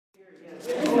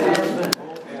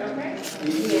Yeah.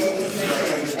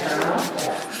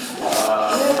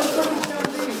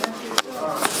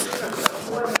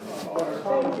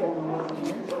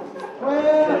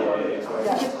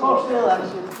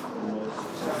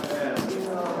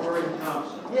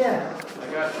 I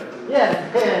got you. Yeah.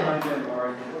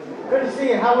 Good to see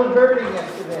you. How was birding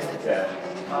yesterday? Yeah.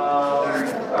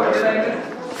 What did I miss?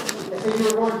 I said you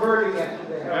were going birding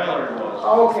yesterday. Mallory was.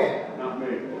 Oh, okay. Not me.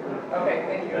 Okay,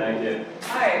 thank you. Thank you.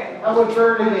 Hi. How was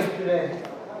birding yesterday?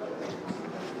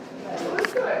 It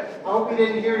was good. I hope you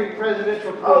didn't hear any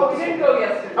presidential quotes. Oh, we didn't go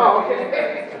yesterday. Oh, We didn't go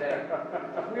yesterday.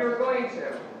 We were going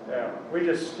to. Yeah, we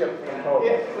just skipped the It total.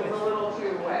 was a little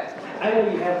too wet. I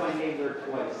only have my name there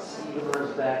twice. Even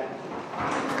Rose back.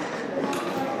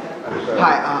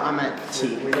 Hi, I'm at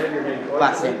T. We have your name twice.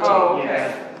 Last name T. Oh,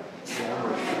 okay.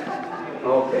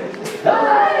 Okay.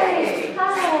 Hi!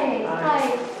 Hi! Hi!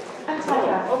 I'm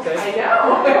Tanya. Okay. I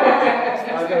know.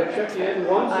 I gotta check you in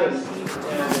once and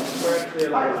scratch the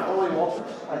other one. Only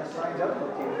Walters. I signed up.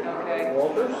 Okay.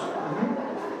 Walters?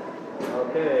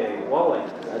 Okay, Wally.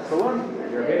 That's the one.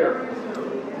 You're here.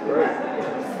 Great.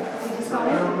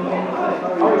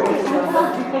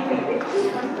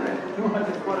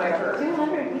 What I heard.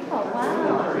 200 people,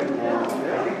 wow.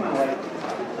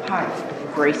 Hi,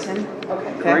 Grayson.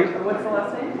 Okay. Thick. What's the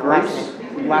last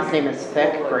name? Last name is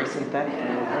Thick, Grayson Thick.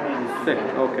 Thick,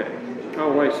 okay.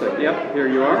 Oh, wait a second. Yep, here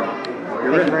you are.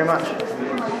 You're Thank you in. very much.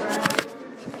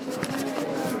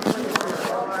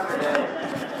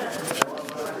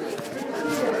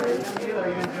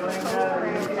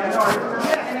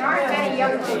 And there aren't many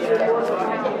young people.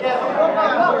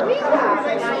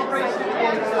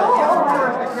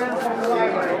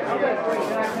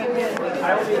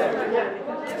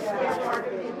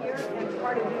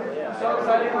 So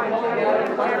excited for pulling out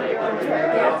and firing. Did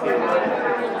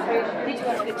you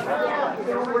have a good trip?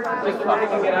 Just wanted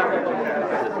to get out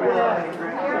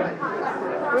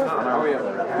How are you?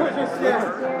 Just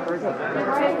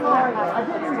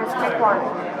pick one.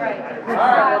 All right,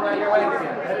 well, now you're waiting.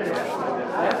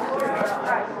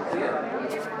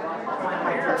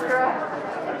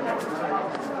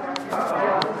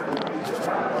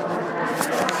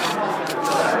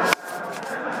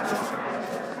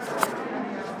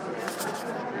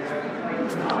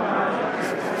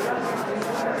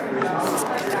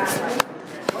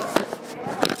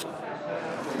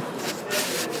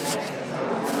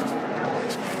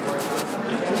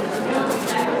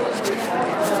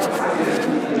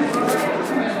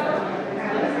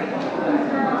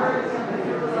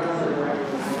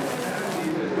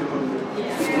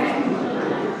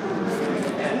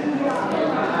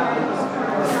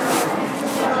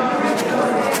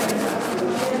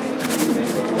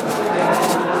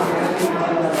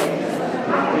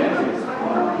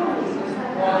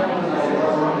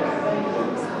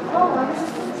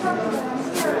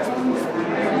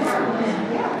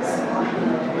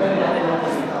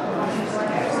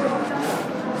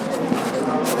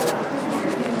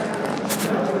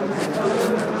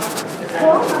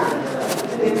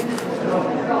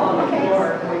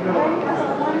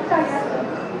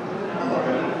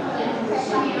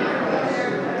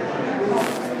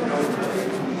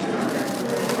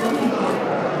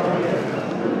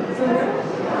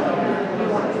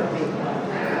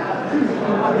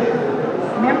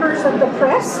 Members of the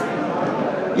press?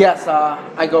 Yes,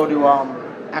 I go to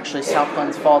actually South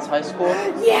Glens Falls High School.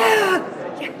 Yeah!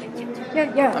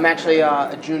 I'm actually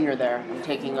a junior there. I'm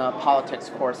taking a politics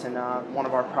course, and one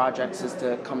of our projects is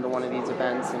to come to one of these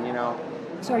events and, you know.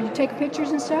 So you take pictures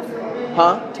and stuff?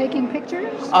 Huh? Taking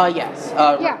pictures? Yes.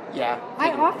 Yeah.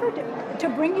 I offered to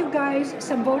bring you guys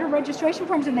some voter registration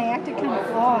forms, and they acted kind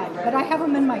of odd, but I have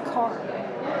them in my car.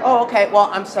 Oh, okay. Well,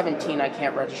 I'm 17. I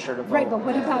can't register to vote. Right, but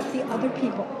what about the other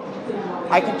people?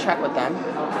 I can check with them.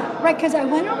 Right, because I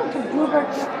went over to Gruber,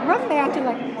 run back and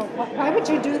like, well, why would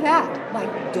you do that?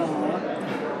 Like, duh.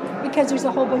 Because there's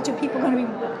a whole bunch of people going to be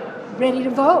ready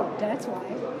to vote, that's why.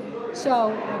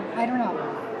 So, I don't know.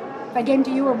 If I gave them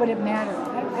to you, or would it matter?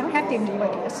 I don't have to give them to you,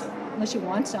 I guess, unless you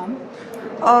want some.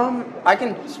 I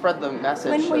can spread the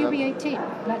message. When will you be 18?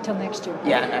 Not till next year.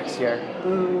 Yeah, next year.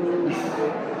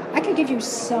 I could give you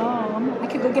some. I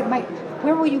could go get my...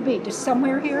 Where will you be? Just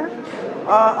somewhere here?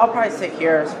 I'll probably sit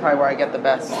here. It's probably where I get the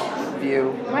best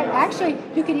view. Right. Actually,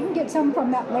 you could even get some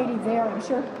from that lady there, I'm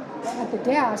sure, at the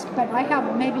desk. But I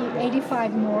have maybe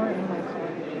 85 more in my car.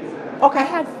 Okay. I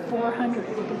had 400.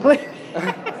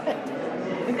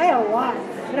 I had a lot,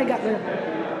 but I got rid of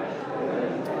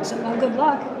them. So, well, good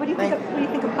luck. What do you think? What do you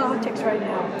think of politics right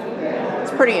now?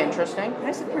 It's pretty interesting.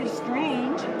 That's pretty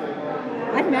strange.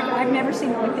 I've never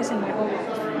seen it like this in my whole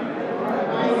life.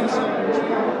 Very strange.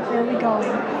 Where are we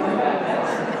going?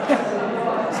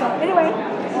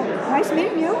 Nice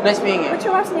meeting you. Nice meeting you. What's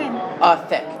your last name?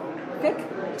 Thick. Vic?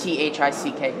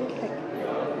 Thick.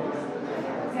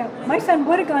 Yeah. My son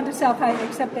would have gone to South High,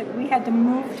 except that we had to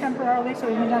move temporarily, so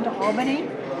we went down to Albany.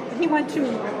 But he went to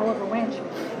Oliver Ranch.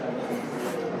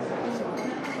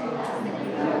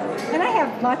 And I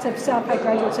have lots of South High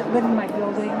graduates that live in my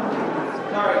building.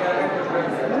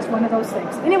 Just one of those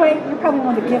things. Anyway, you're probably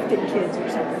one of the gifted kids or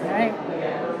something, right?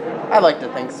 I like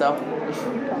to think so.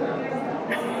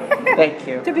 Thank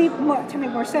you. To be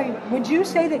more serious, would you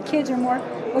say that kids are more,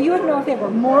 well, you wouldn't know if they were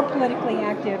more politically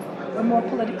active or more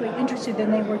politically interested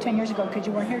than they were 10 years ago because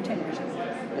you weren't here 10 years ago.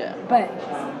 Yeah. But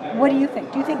what do you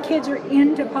think? Do you think kids are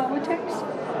into politics?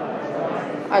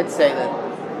 I'd say that,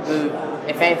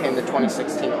 if anything, the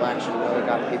 2016 election really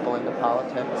got people into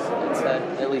politics, I'd say,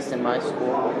 at least in my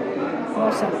school.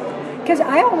 Awesome. Because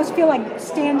I almost feel like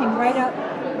standing right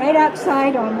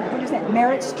outside on, what is that,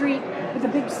 Merritt Street with a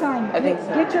big sign. I think so.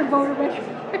 Get your voter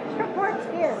registration cards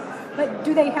here. But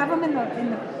do they have them in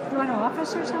the front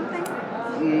office or something?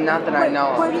 Not that I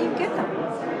know of. Where do you get them?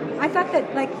 I thought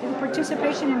that, like, in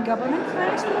participation in government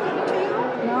class, they give it to you?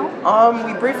 No?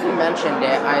 We briefly mentioned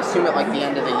it. I assume at, like, the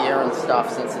end of the year and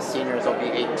stuff, since the seniors will be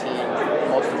 18.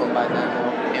 Most of them by then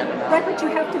will hand them out. Right, but you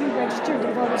have to be registered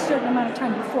to vote a certain amount of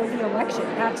time before the election.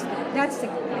 That's the,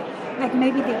 like,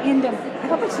 maybe the end of, I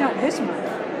hope it's not this month.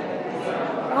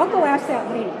 I'll go ask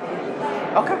that lady.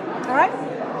 Okay. All right?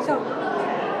 So,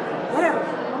 whatever.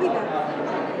 I'll be back.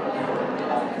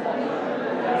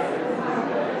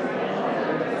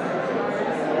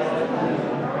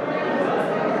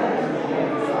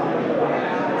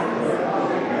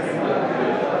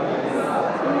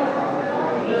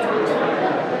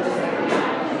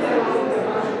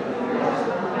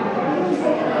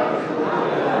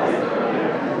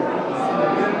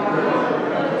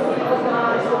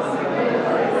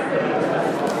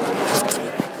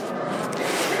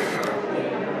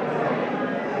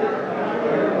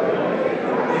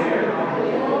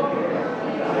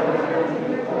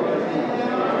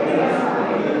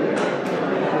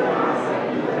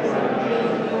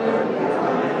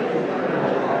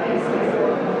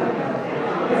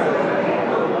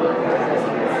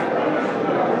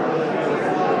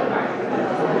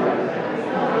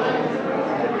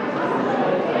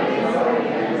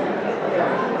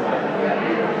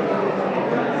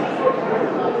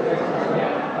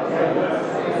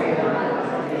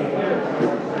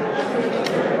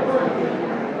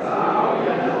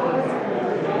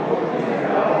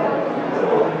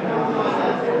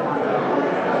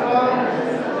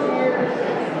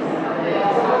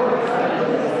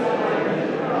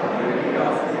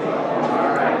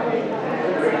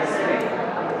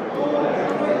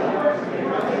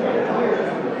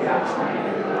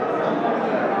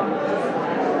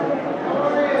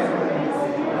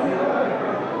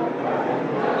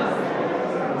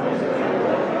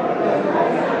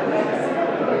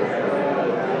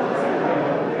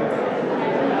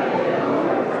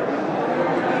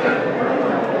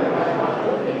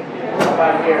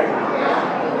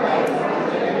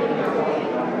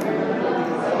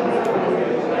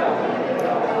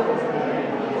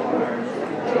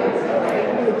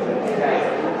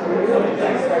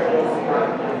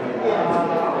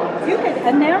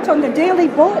 Announce on the Daily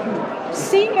Bulletin,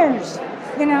 seniors,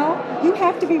 you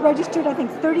have to be registered, I think,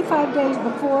 35 days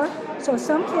before, so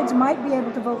some kids might be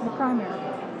able to vote in the primary.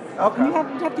 Okay. And you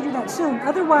have to do that soon.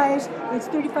 Otherwise, it's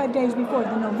 35 days before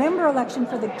the November election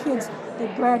for the kids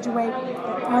that graduate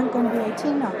that aren't going to be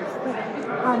 18 now.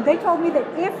 But they told me that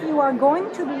if you are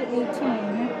going to be 18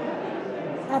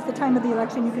 at the time of the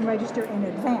election, you can register in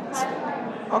advance.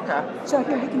 Okay. So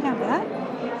here, you can have that.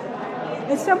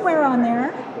 It's somewhere on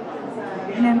there.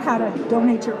 And then how to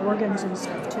donate your organs and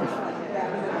stuff too.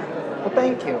 Well,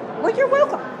 thank you. Well, you're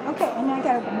welcome. Okay, and I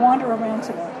gotta wander around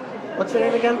today. What's your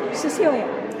name again? Cecilia.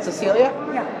 Cecilia?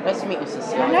 Yeah. Nice to meet you,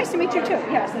 Cecilia. Yeah, nice to meet you too.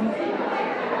 Yes, and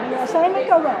the assignment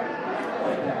go well.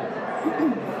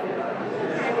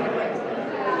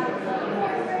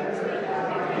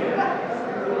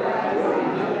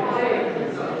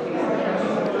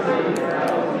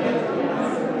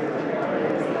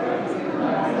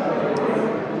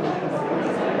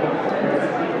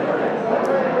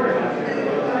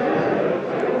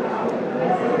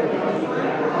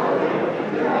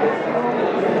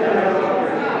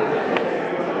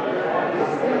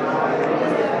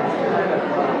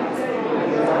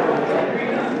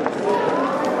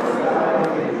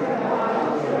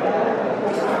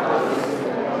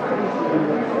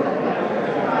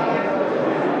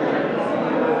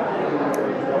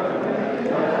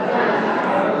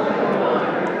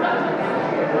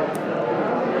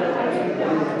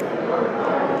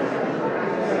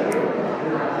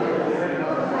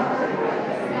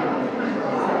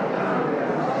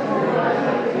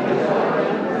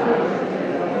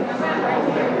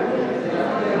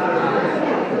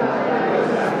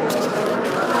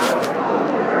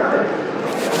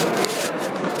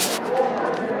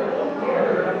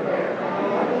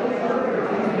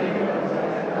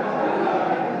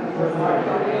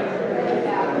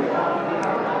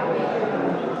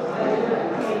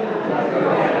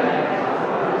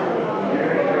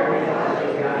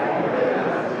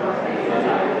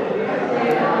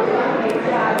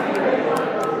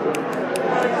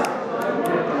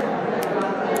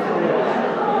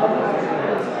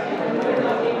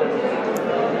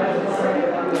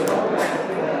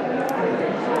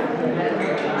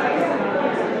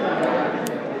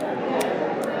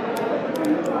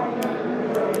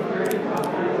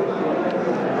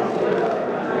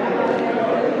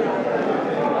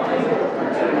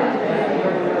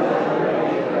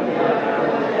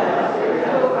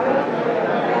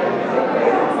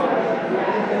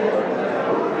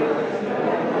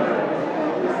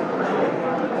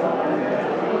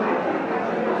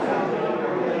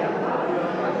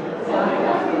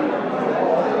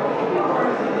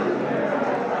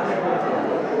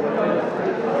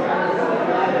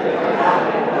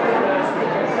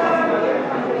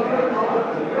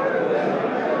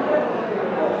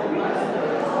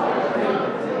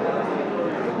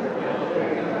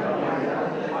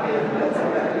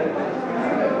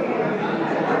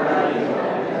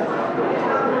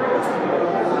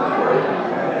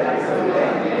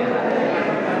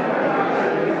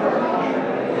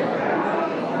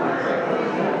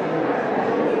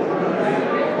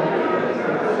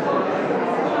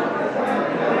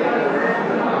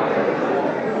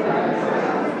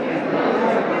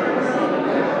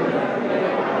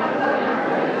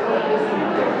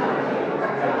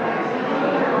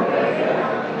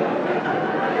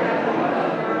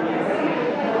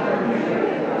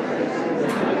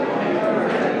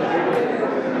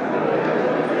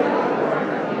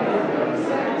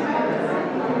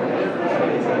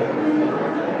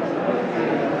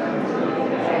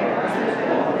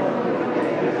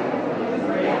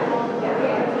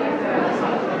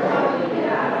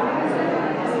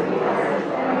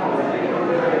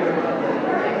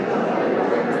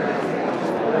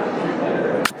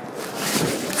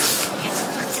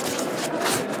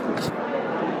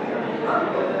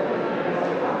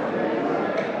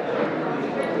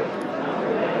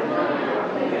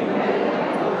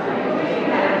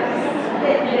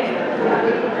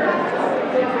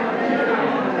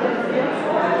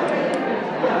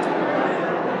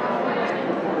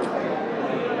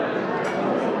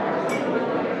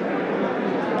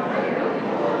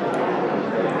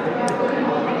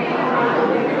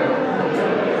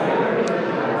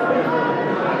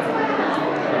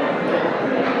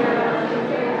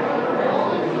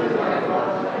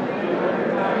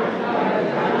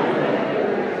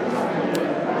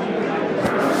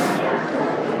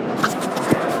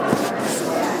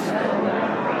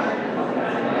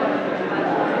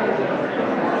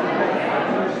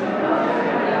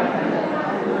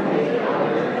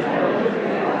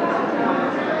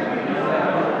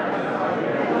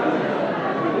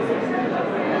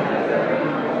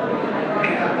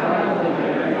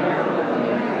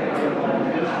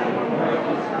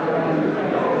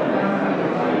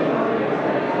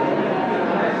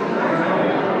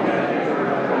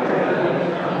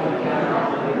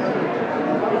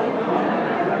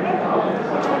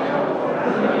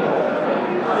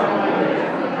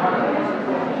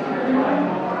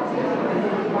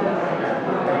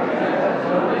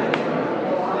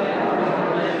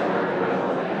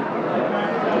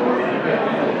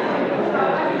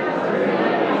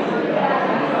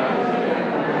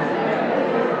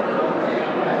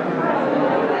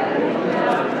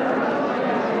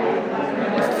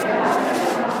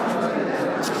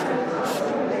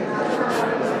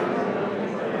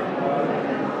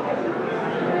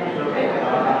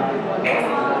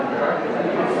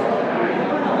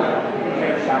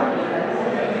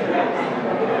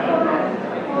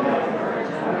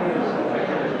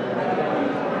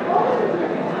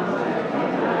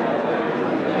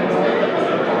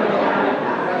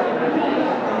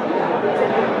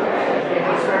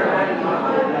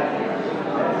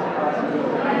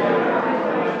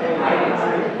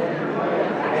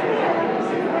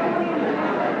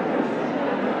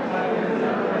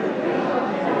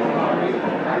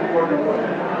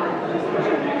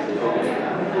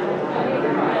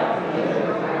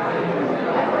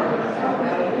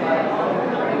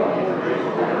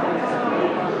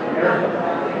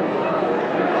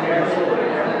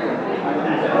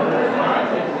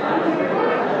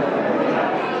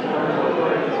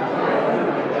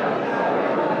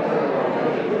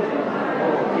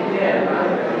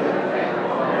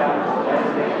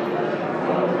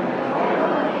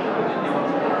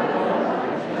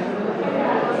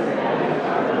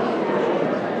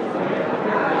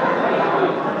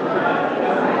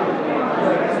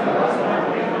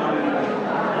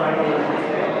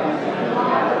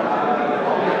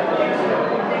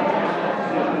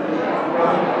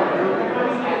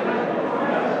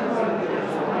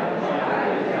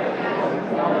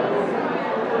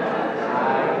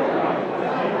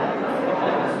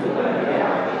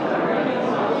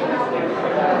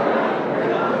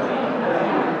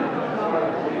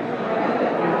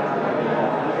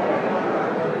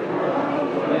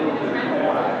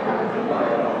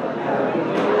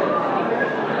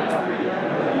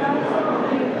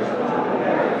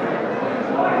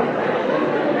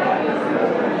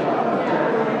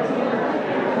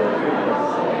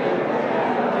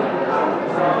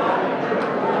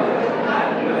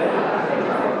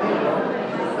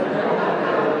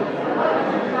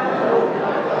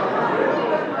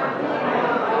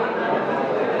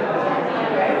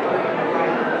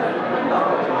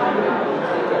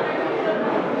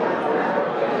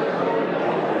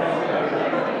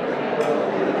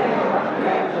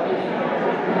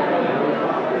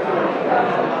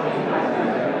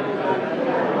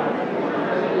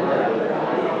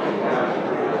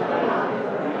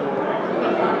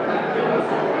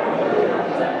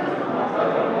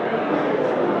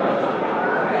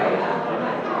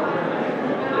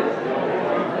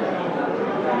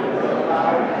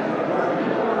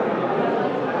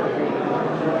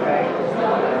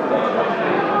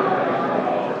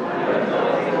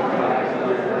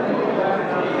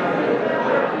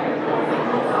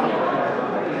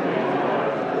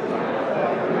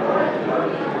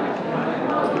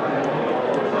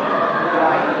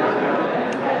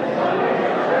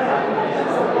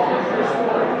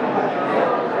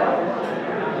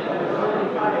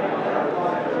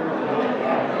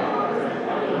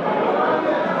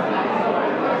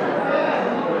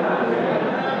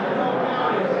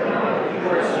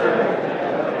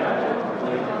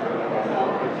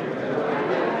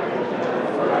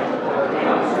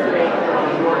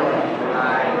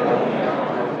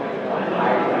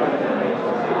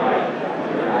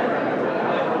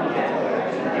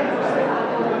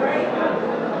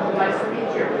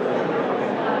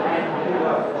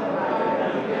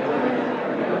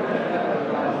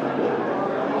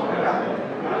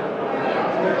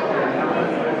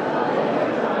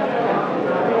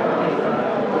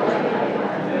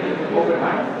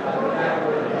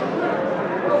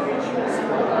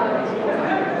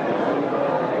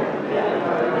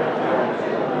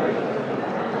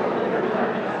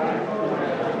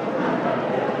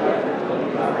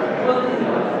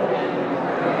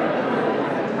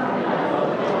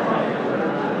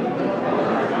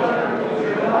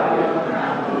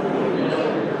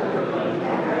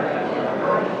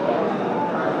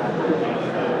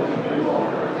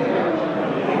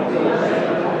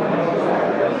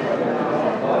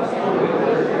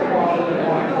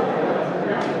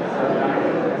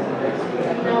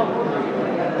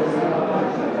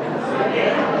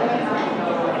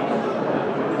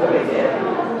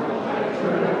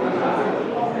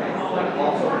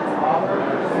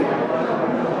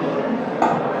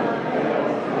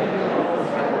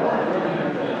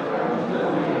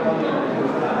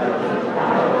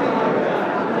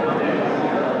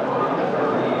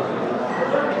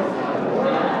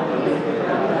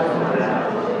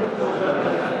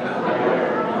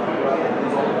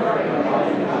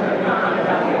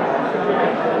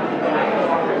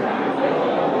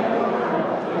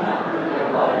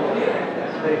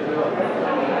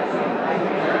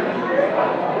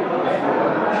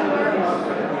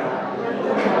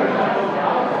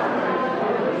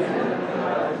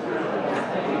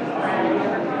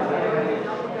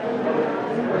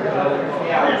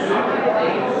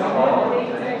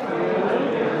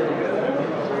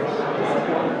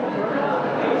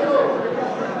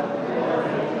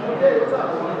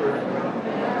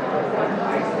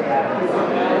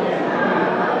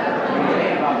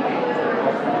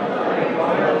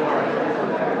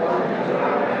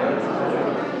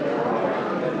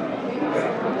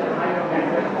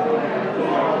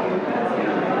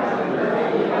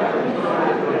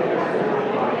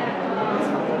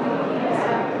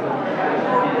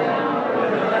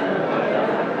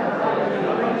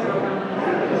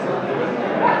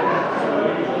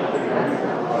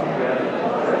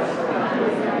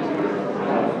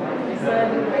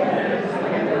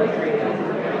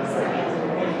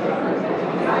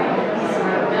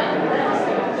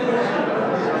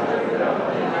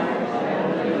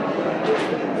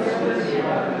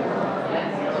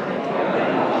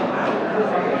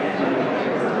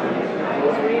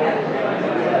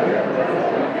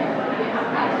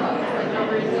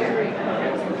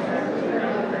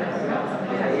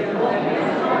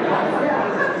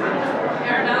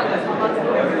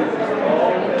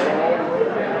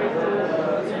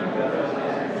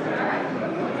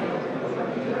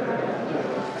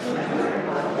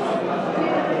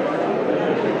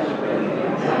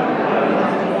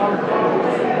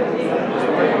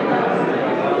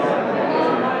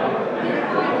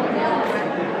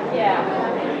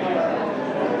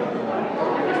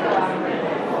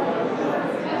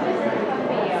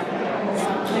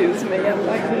 Excuse me, I'm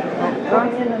like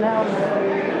going in and out.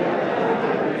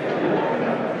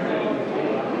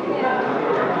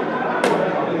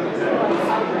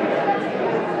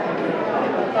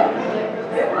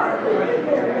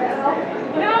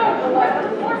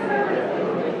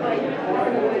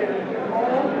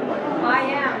 I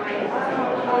am.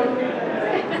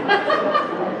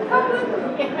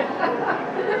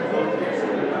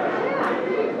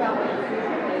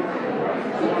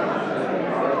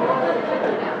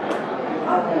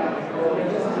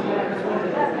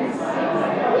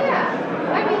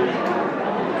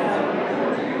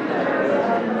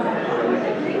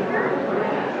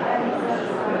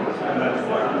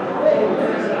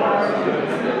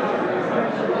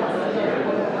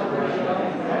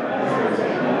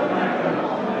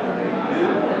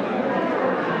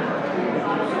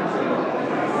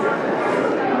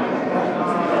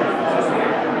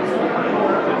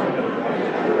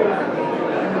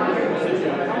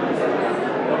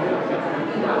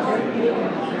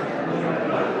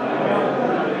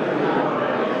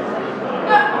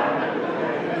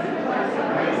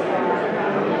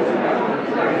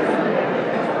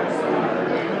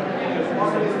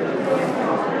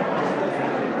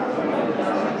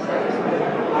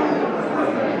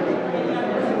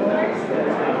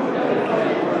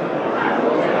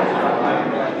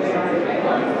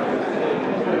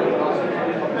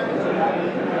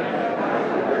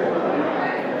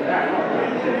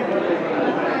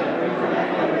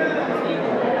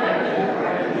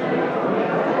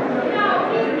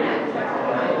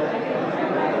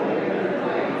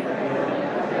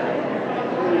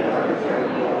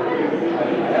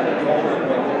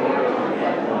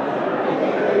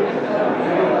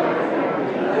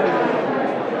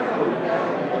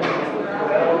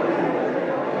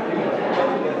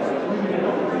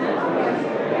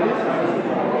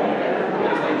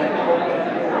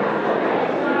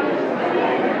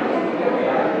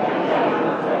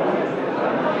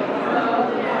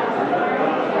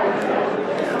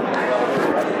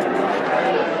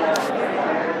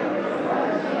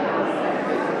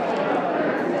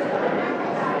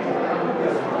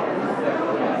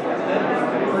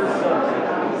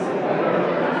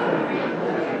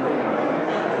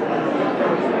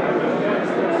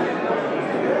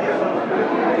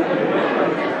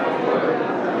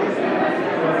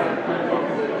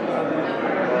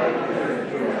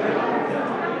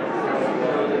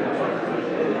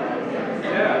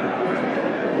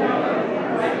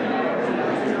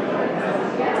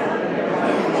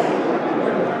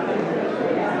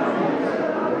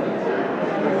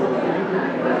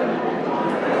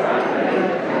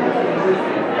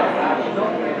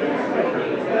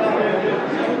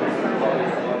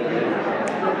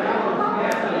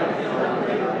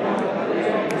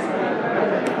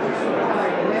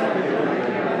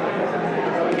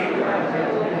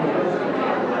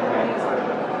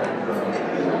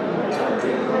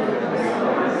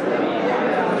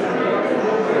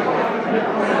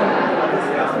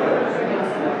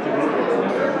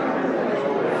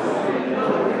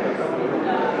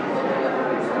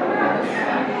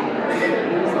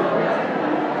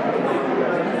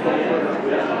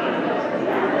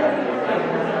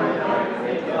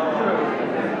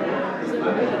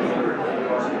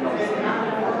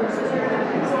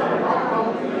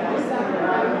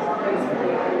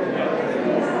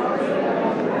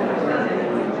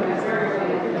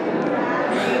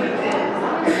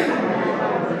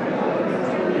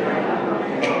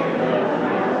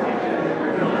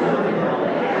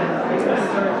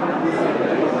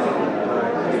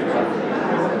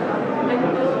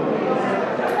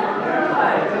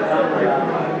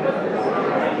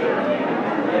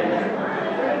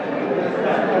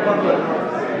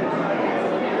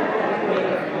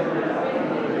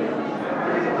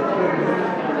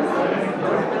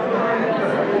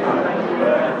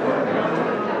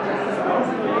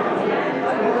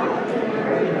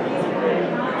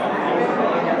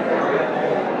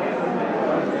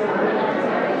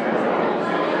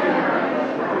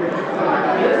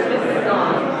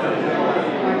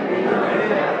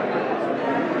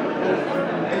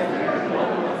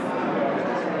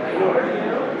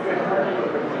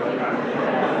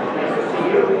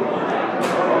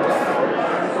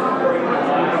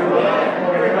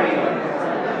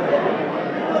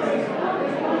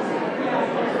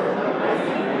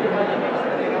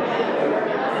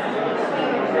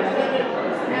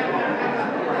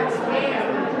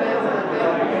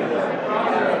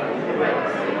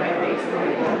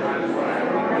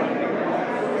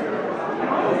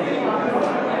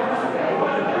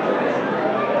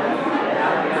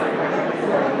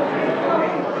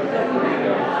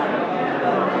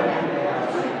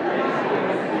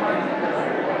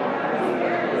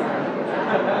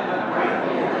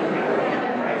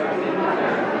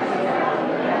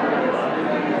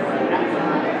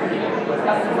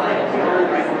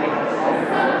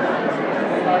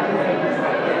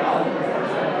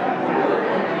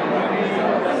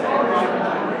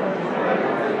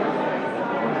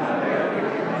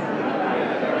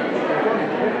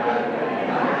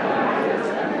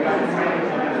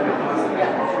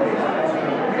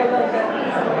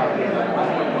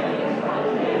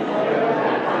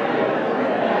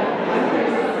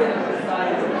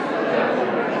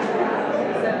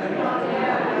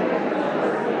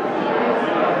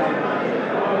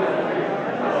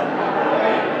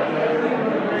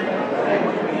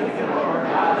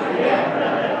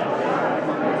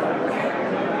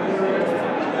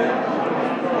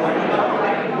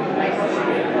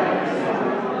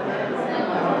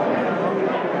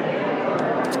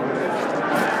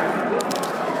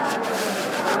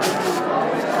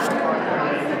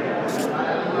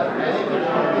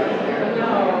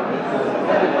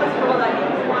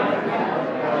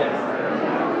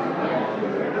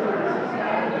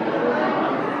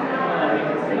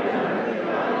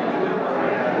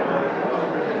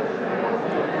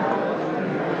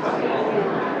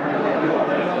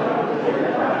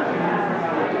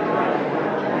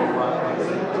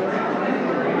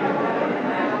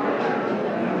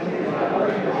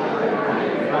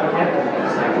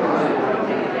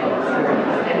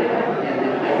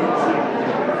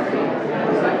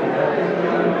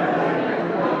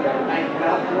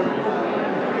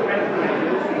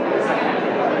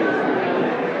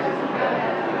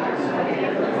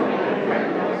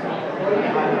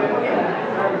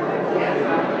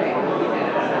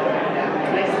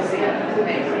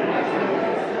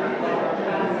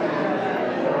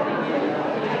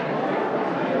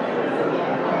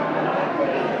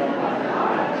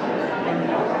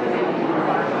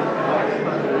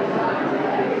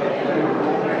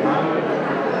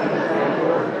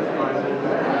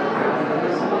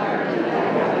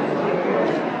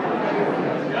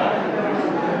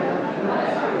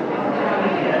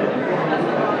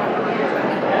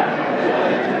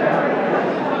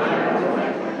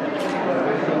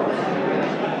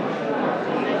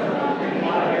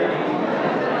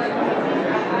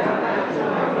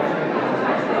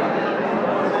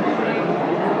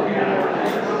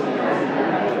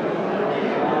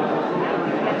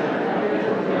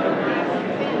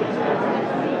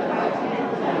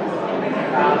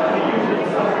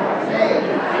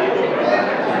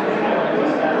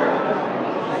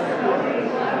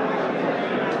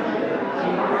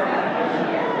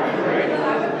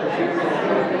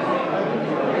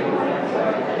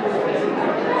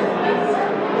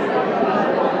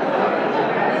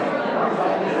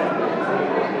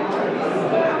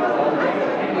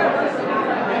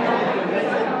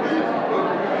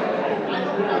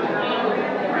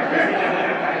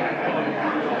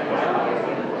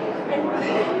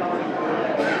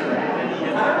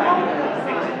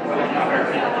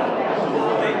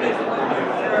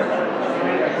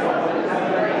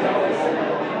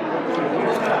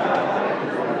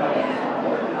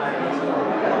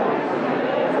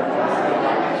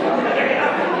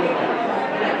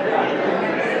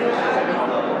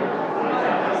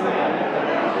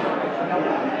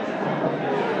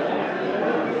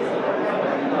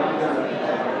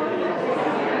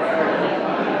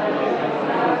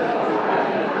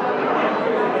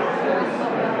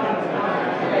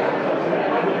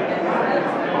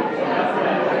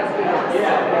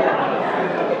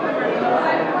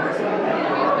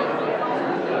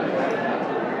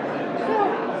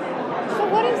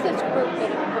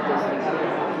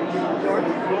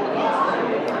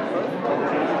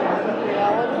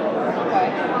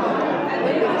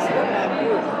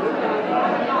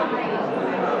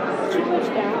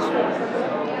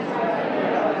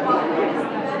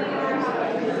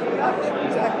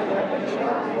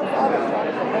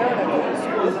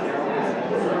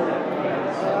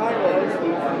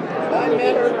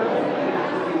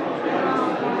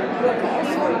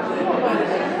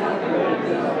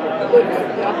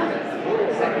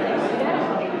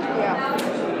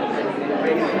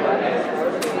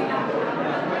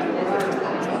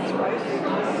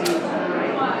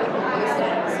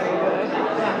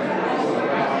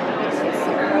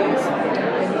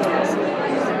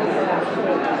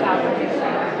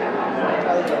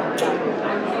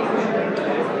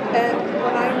 And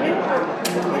when I knew her at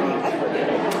the beginning, I forget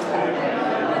her.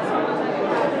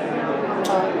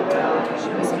 She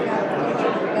was a math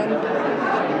teacher, then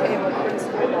she became a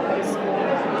principal at a high school.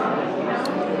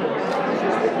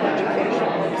 She's written education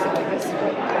books, and I guess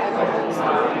wrote catalogs.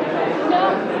 No.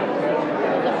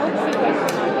 The book she was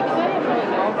on, because I didn't really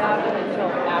know about it until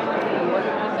after we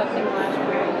organized something last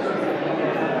year.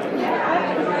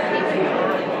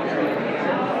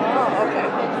 Oh, okay.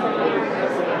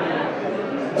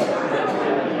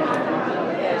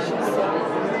 Yeah, she's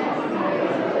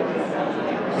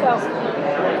So,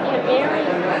 and Mary,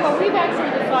 well, we've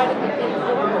actually decided that the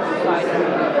historical society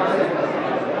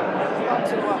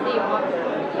to what? the author.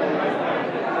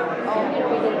 Oh, you know,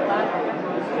 we did it last year.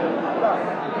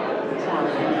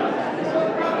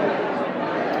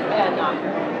 And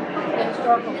the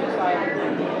historical society.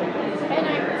 And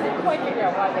I couldn't quite figure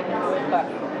out why they didn't do it, but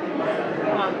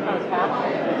I was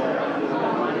happy.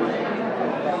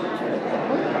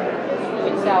 I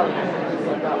mean, Sally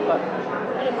put it up, but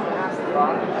I didn't want to ask the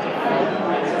Bob.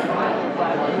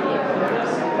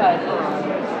 But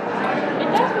it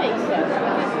does make sense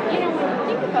because, you know, when you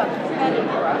think about the pen and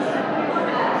brush,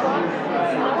 I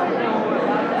want to know more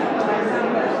about that.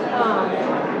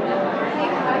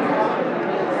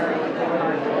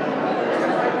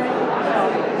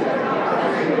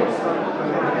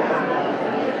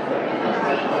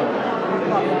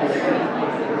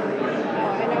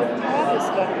 I know Pat has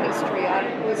done history on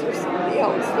it. Was there somebody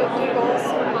else that did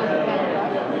also?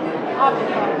 On the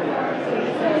pen and brush.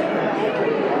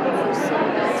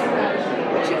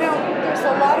 But you know, there's a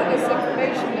lot of this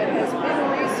information that has been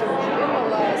researched in the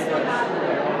last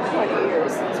 20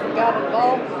 years since we got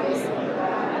involved in this.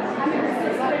 I'm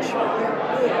not sure where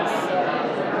it is.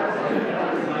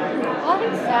 I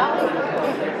think Sally.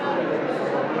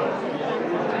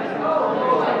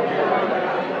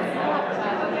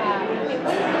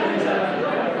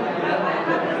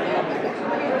 Yeah, but the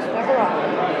computer's never on.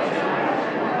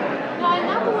 No, I'm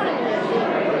not the one in the museum.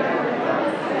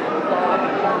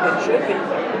 It should be.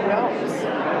 Who knows?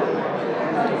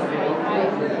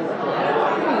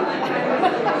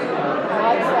 I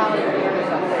like Sally Beers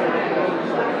up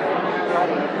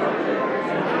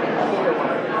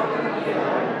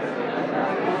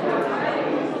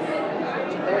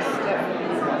There's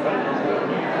Stephanie.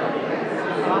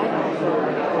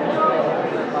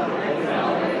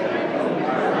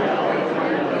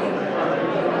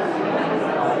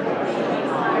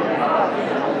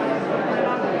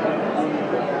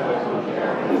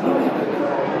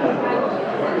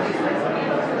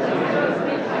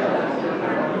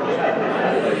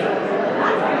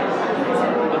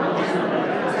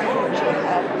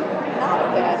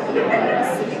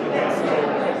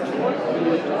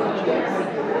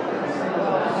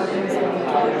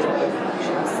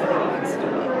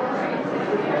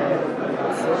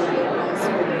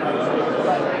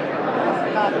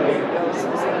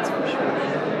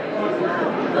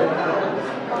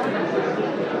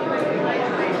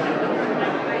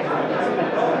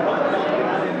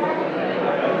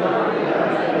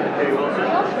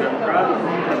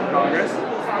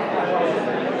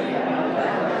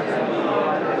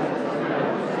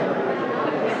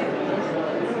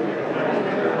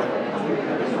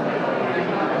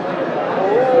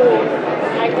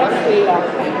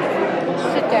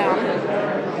 Sit down.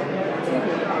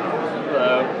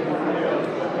 Hello.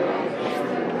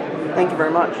 Thank you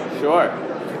very much. Sure.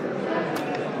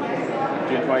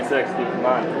 June 26th, keep in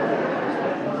mind.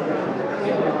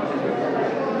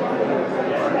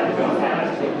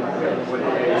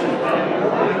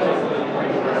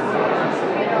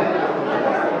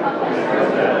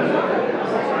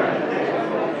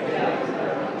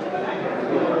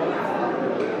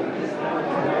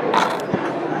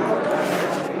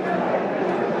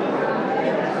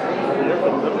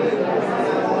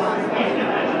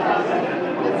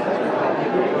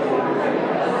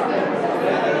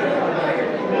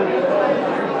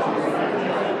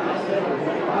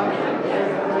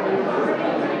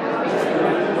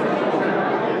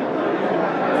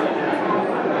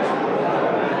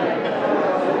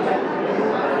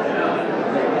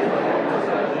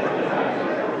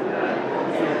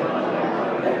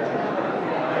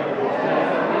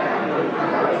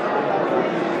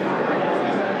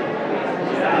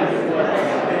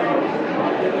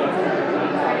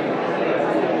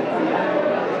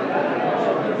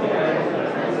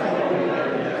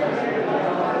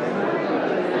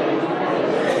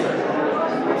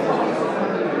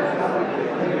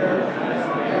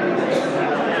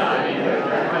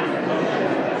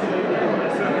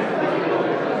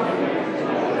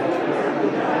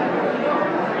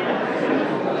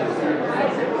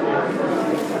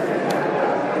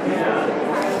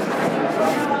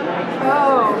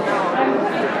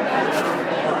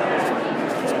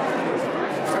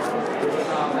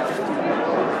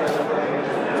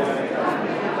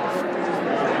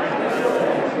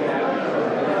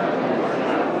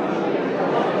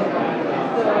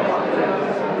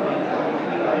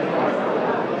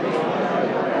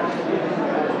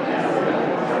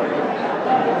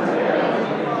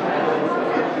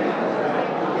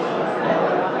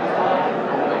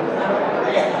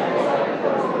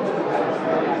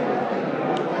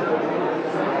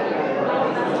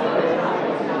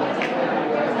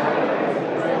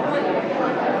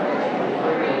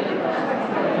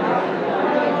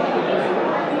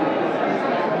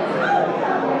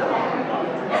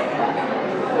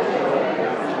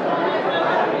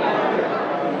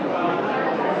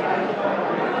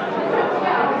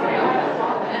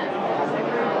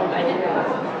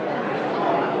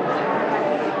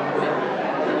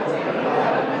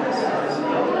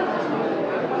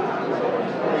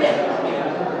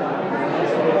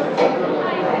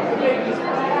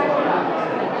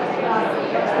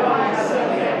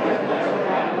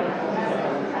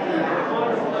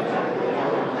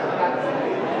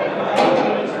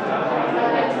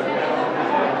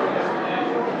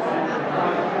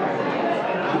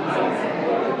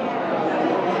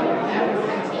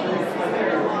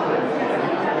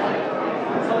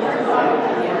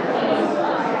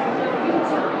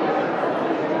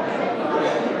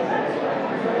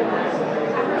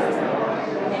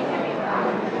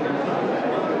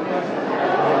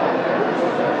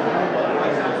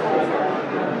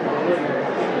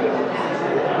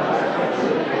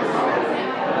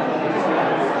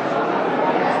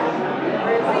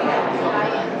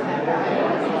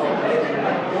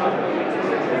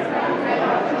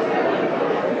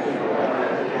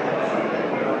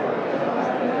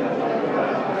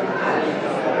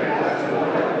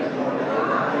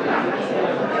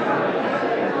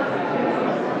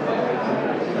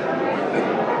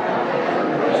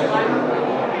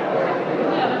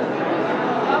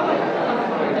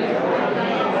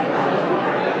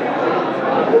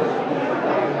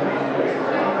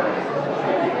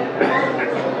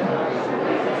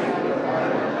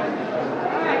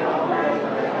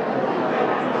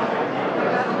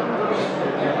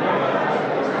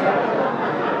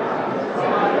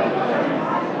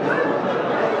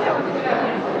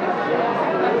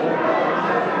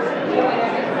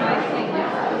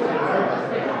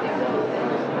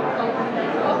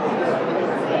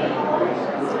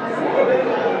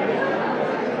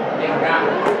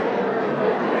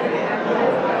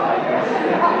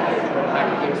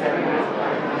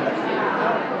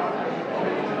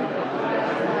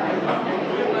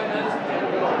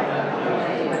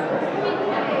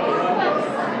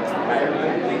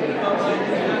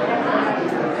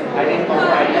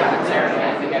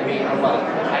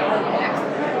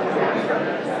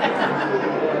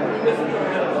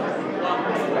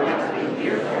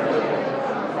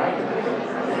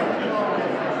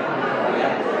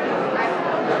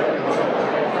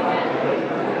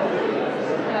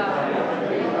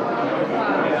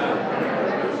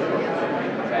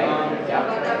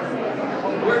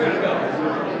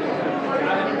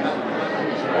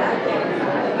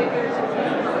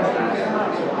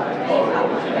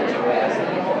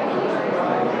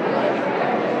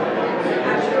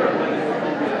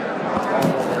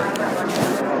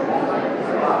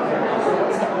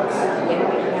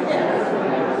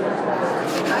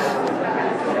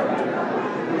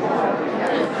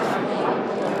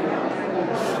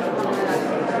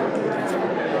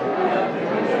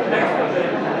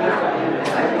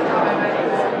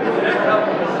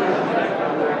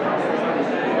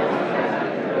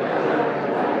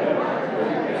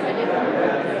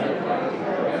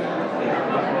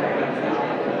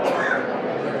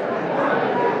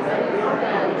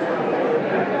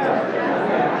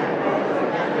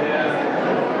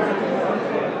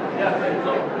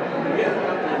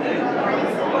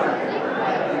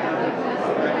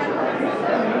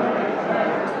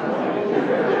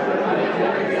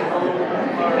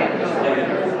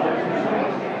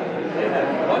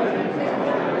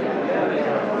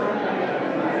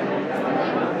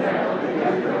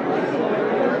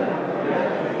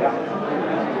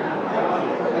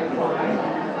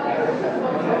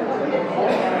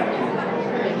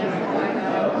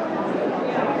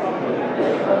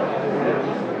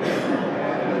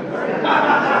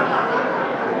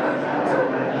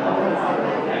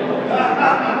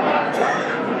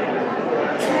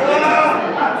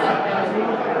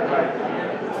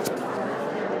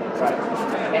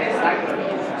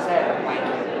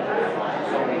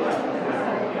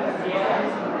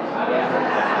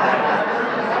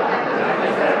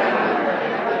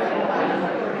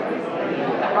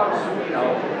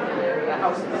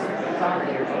 house is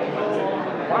 100 years old,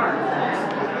 but the barn.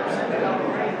 And the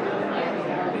barn.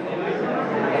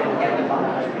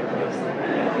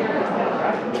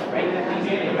 Right?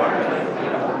 The barn.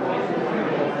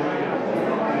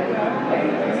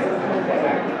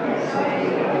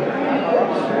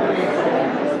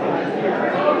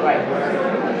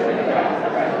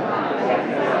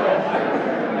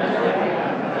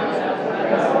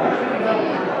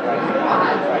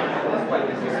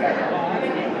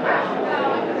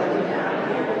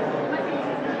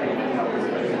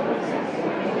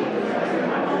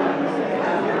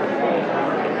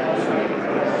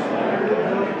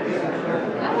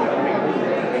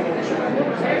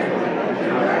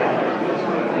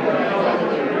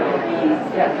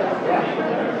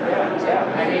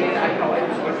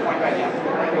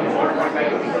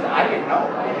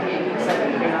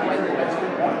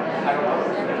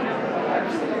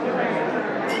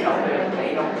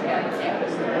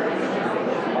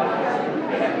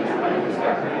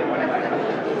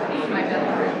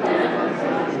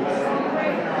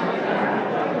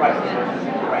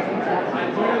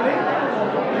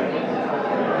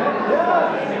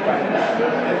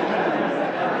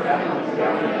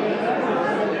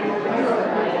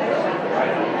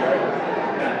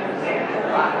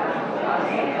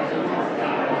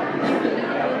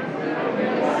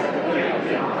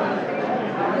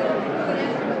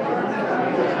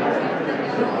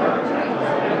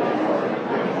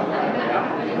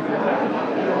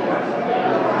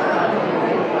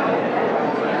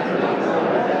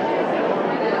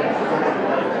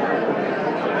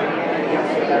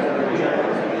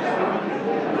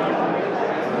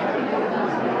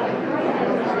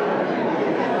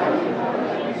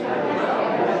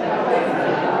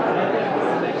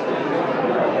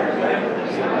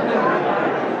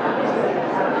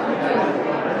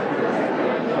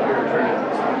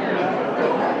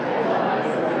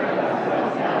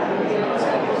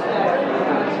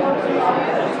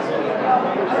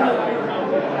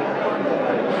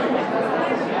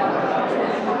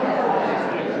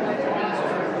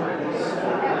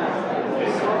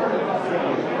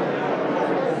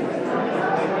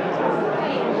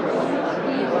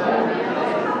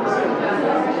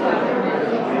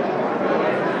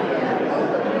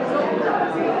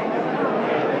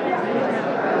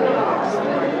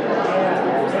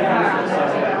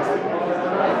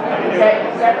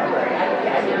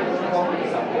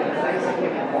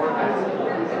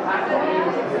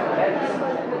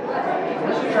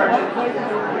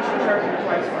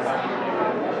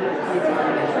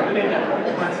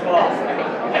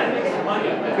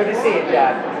 Good to see you,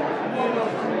 Jack.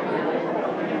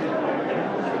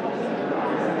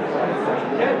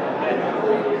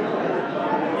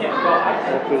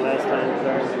 Hopefully last time,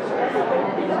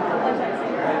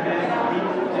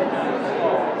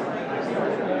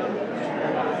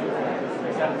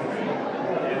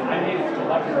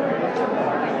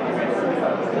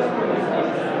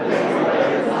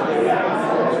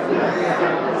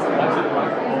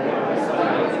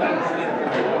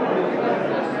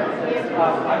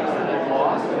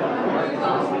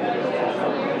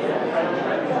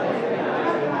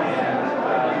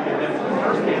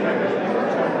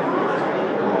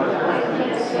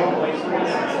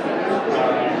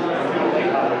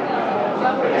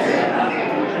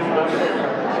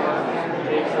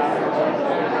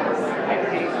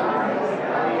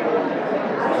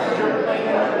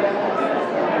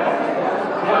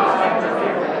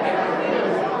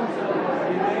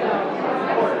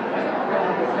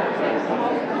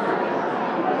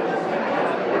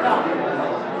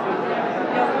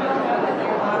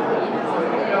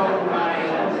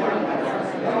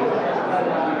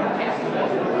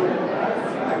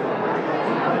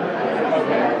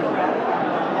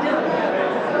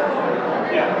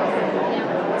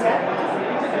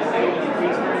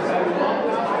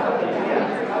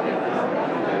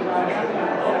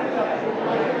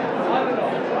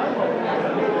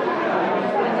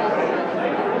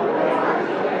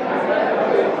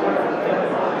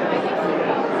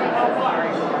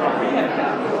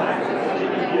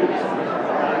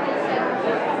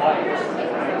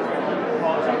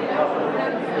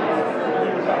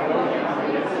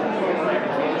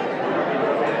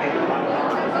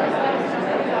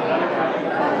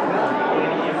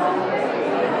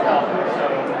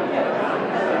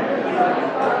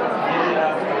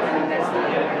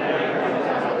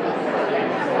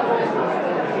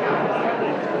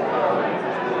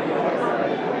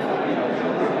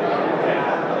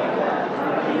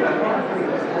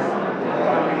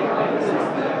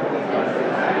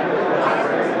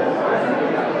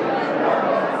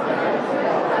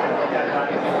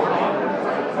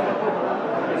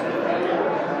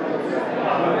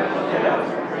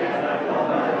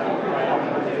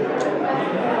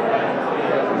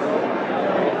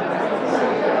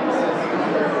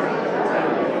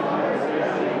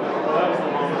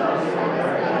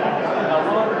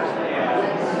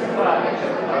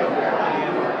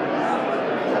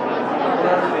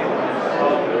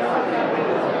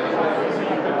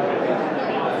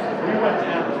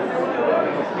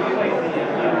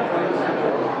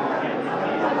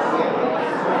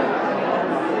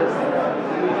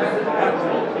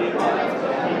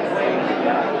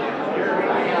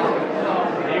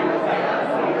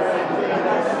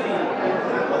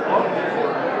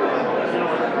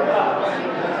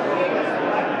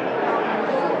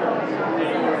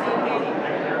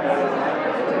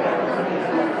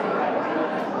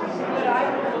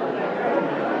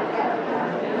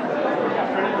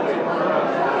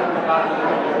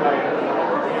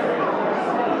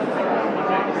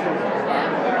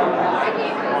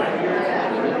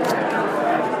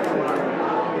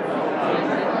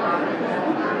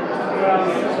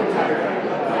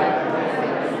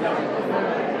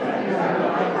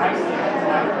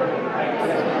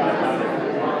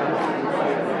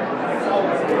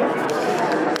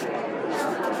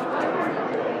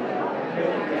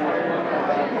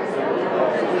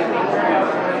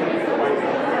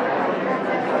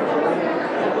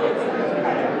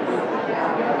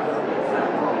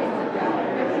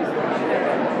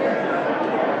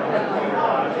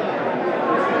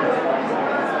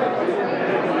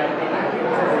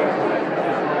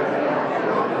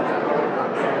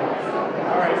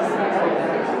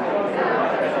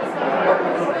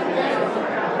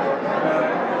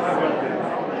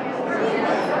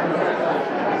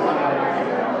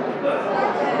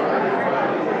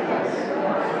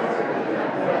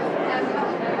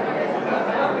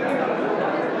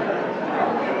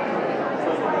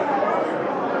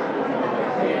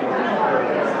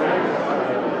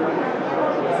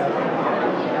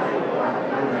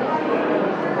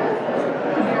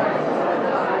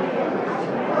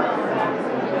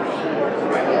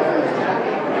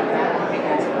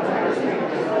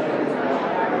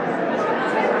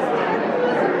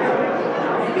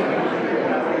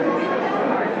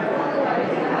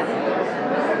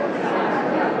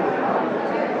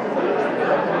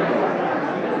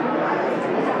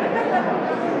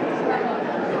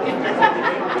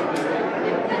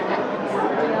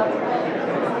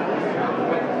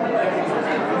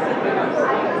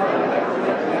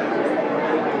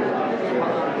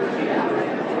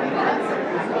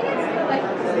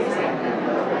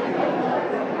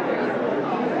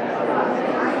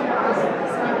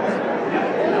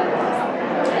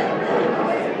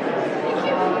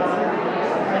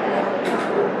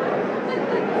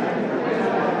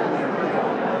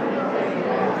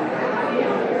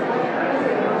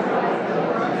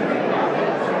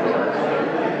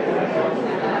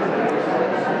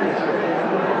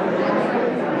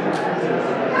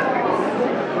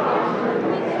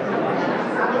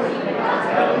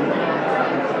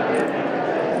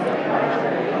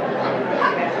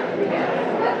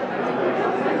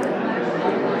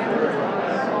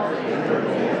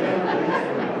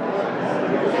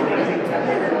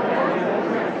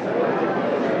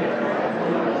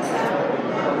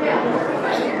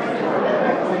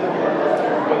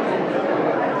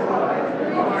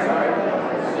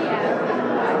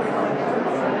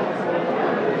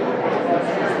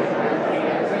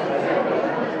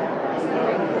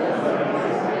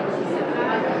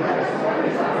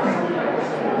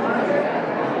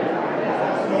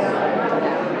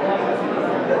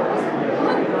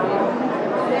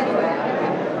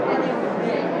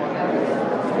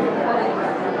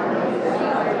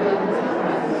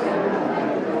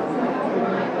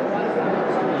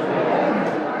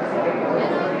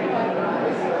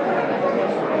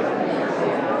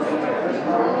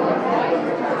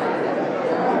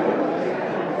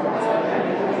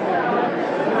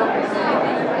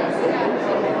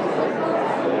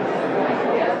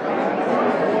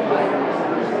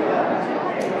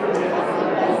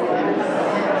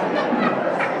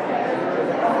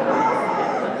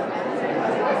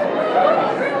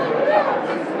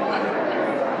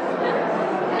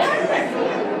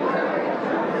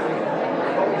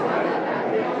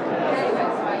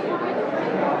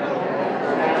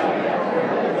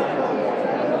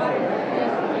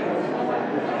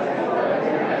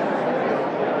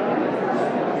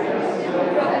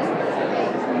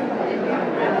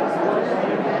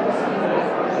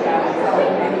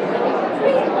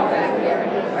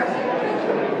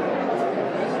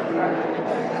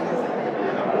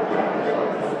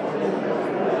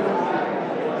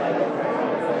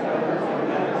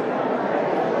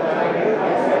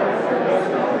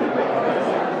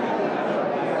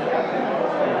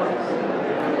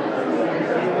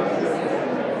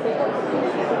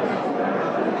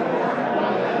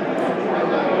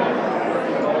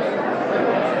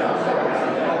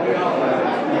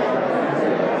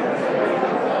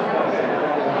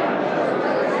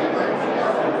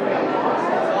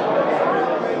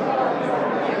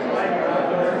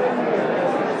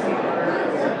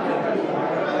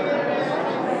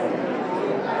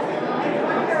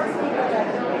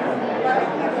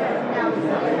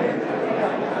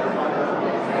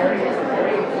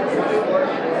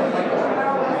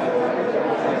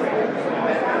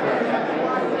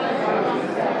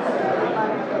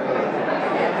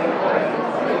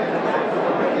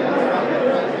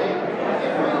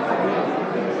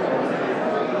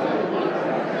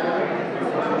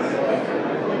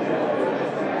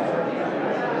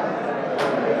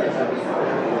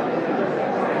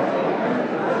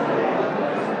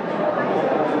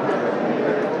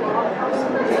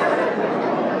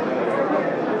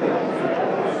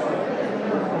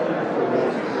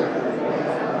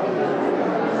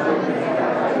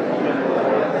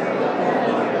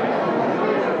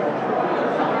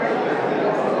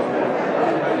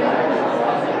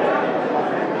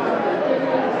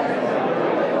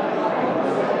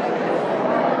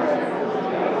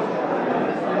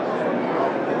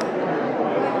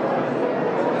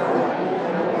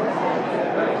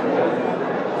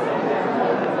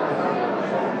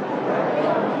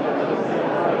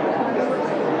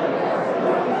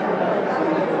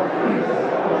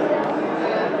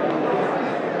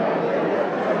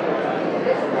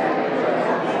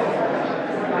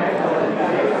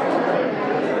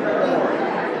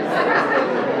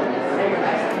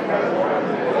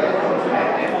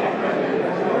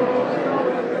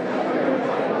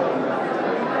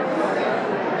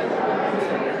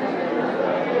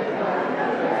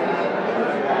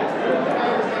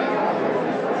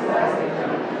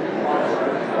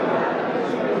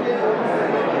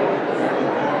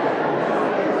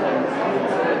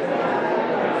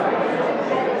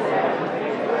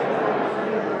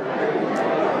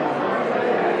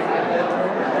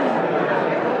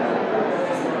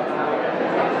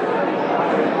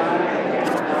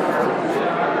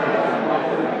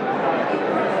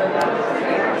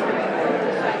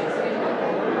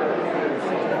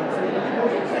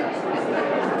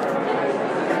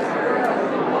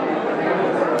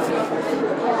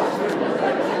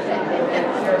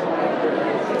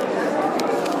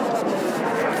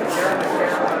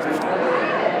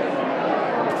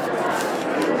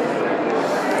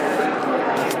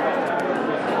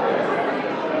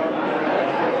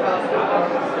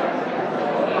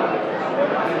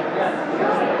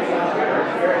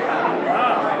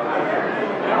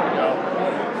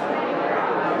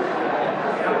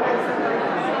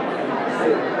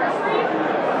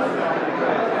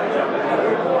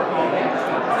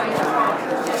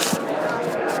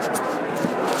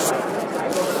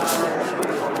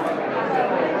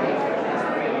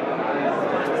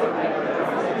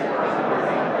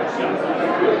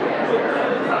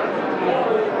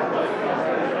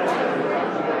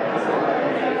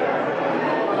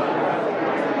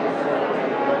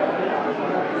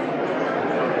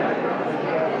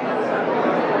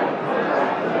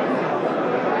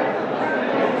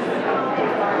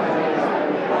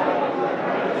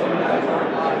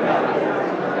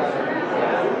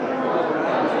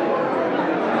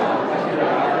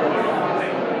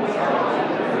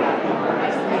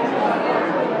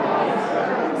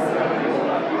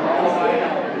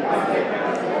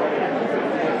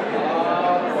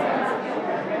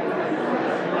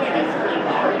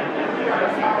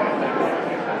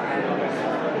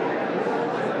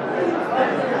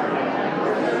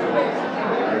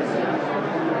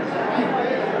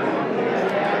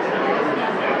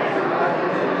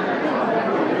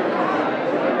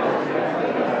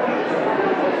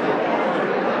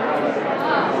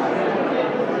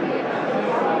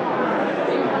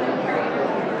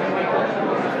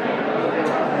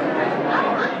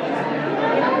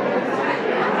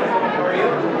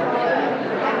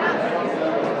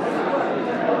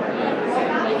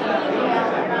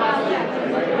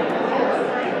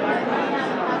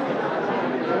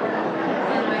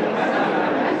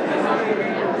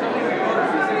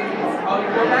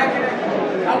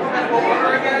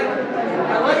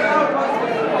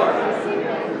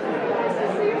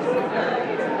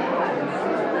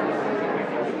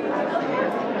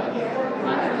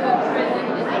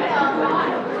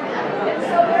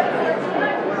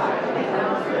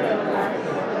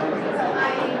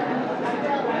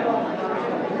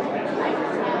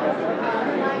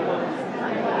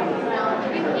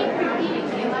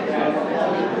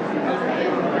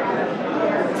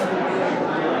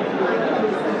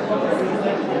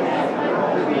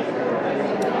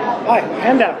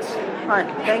 Handouts. Hi,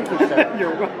 thank you, sir.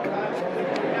 You're welcome.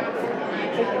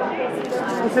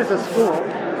 This is a school.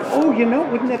 Oh, you know,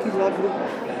 wouldn't that be lovely?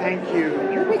 Thank you.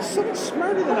 You're like so much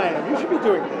smarter than I am. You should be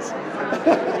doing this. Yeah,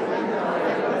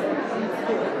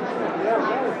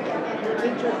 right. Your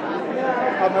teacher?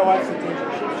 Yeah. Oh, my wife's a teacher.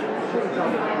 She would tell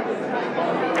me.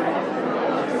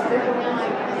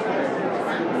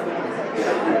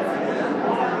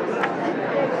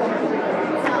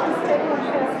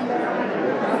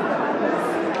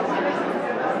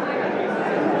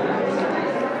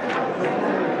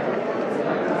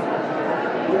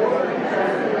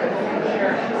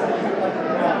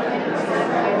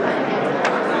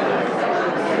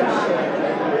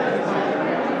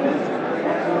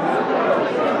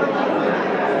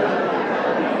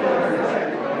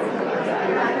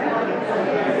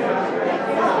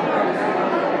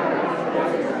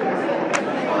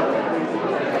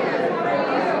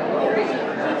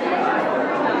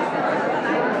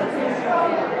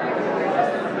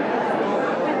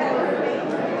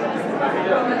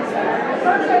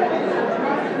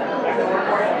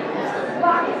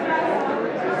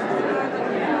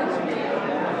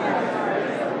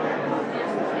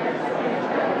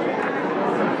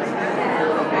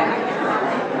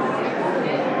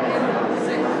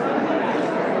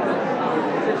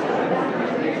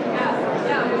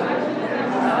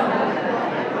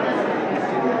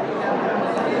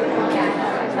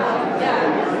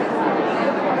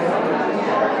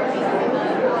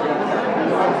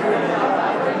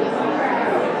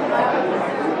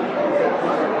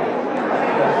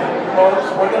 Folks,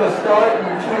 we're going to start in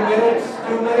 2 minutes.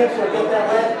 2 minutes, we'll get that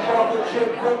last chocolate chip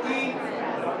cookie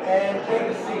and take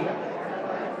a seat.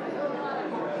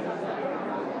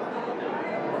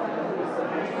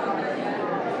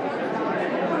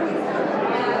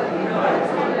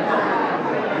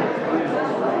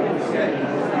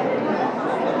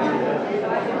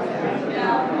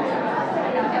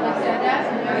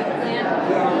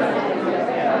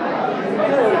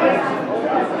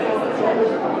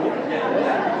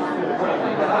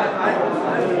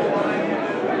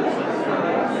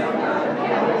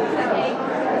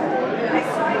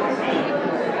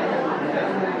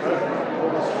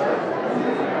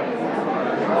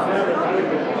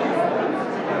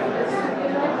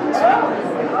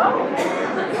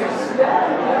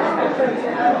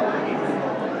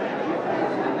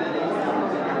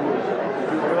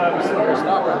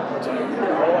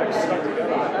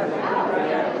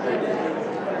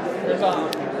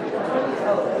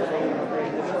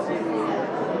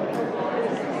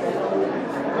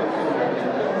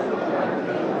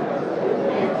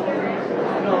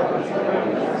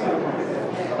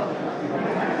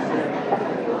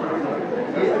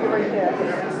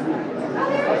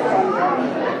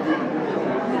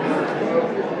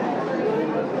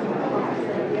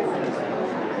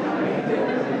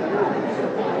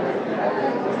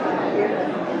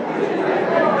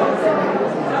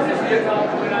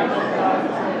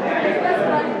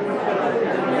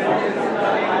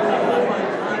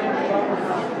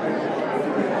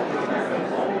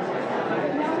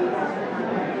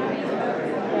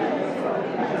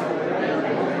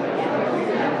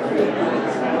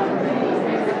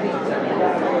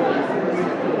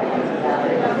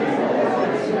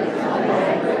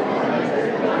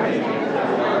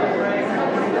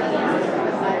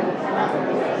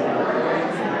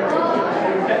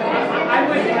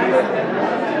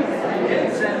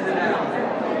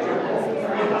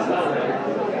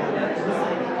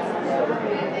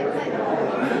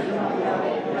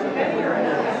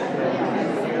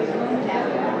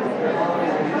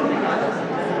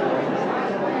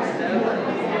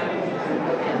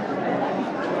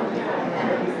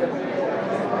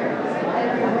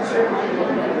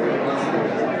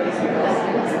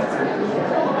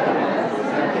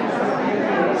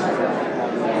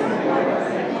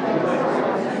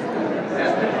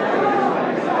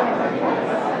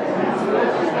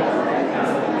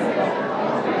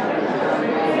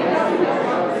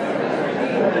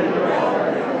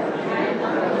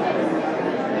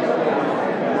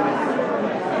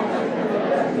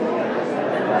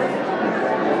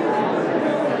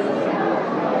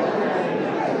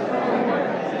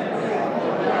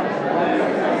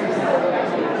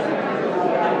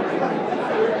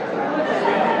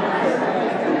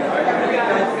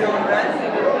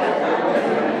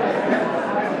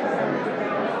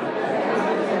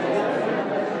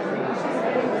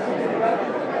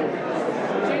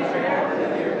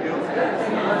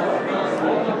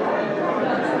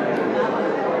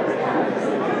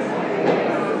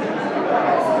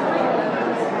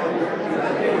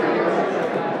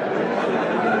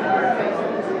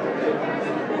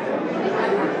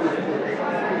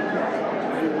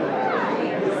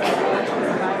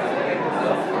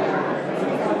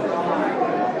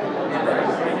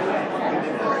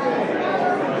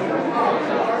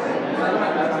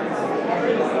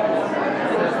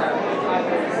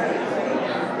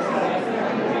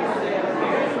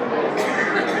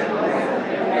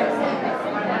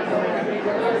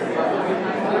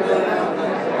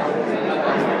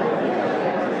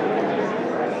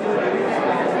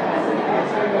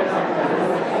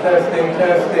 Testing,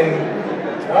 testing.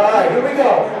 All right, here we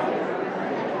go.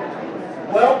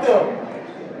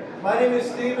 Welcome. My name is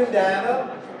Stephen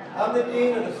Dana. I'm the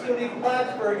Dean of the SUNY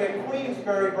Plattsburgh at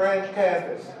Queensbury branch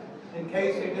campus. In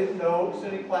case you didn't know,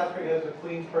 SUNY Plattsburgh has a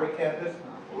Queensbury campus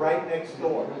right next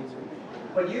door.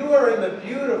 But you are in the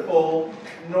beautiful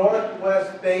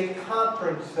Northwest Bay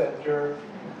Conference Center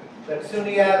that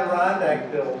SUNY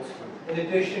Adirondack built, in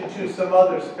addition to some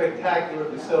other spectacular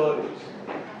facilities.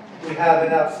 We have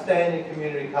an outstanding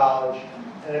community college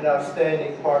and an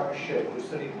outstanding partnership with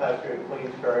SUNY Plattsburgh at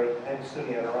Queensbury and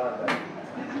SUNY Adirondack.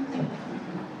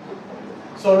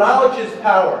 So knowledge is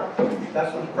power.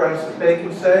 That's what Francis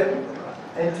Bacon said.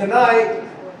 And tonight,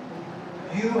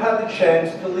 you have the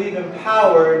chance to leave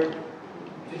empowered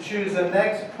to choose the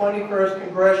next 21st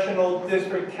Congressional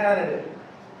District candidate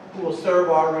who will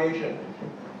serve our region.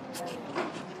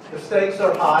 The stakes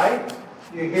are high.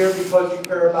 You're here because you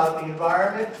care about the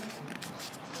environment.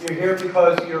 You're here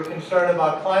because you're concerned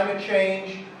about climate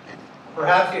change.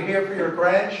 Perhaps you're here for your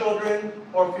grandchildren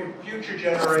or for future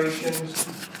generations.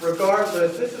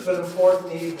 Regardless, this is an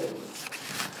important evening.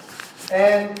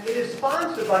 And it is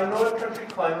sponsored by North Country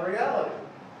Climate Reality.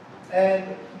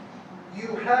 And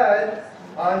you had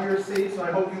on your seats, and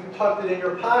I hope you tucked it in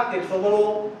your pockets, a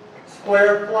little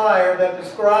square flyer that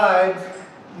describes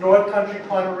North Country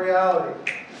Climate Reality.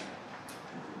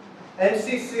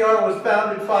 NCCR was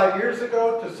founded 5 years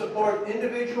ago to support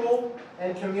individual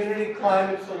and community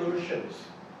climate solutions.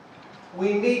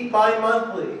 We meet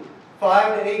bi-monthly,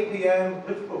 5 to 8 p.m.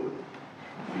 with food,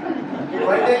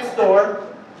 right next door,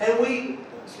 and we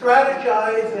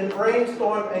strategize and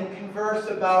brainstorm and converse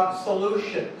about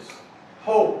solutions,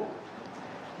 hope.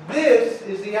 This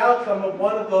is the outcome of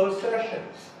one of those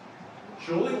sessions.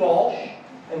 Julie Walsh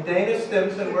and Dana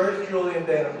Stimson. Where's Julie and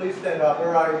Dana? Please stand up.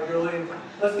 Where are you, Julie?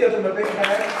 Let's give them a big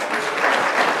hand.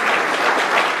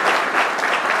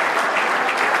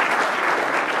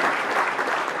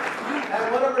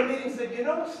 At one of our meetings said, you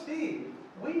know, Steve,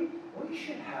 we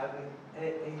should have a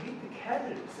Meet the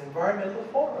Candidates environmental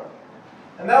forum.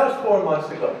 And that was 4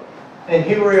 months ago. And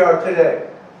here we are today.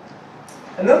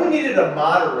 And then we needed a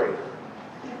moderator.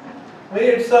 We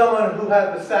needed someone who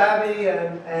had the savvy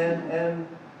and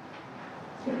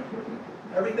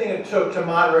everything it took to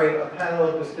moderate a panel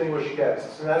of distinguished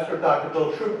guests. And that's where Dr.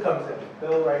 Bill Troop comes in.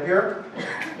 Bill, right here.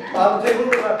 I'll take a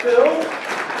look at Bill.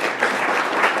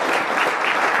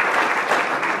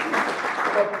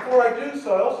 But before I do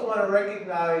so, I also want to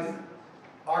recognize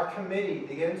our committee,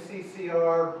 the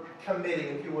NCCR committee,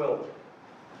 if you will.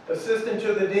 Assistant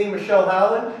to the Dean, Michelle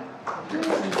Howland.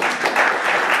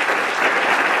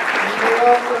 We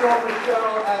also know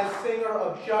Michelle as singer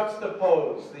of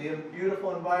Juxtapose, the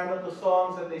beautiful environmental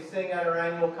songs that they sing at our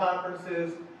annual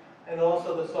conferences, and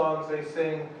also the songs they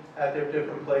sing at their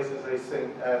different places they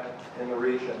sing at in the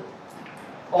region.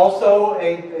 Also,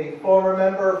 a former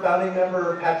member, founding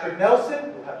member, Patrick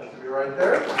Nelson, who happens to be right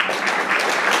there.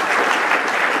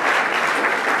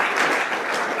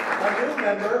 Our new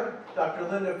member, Dr.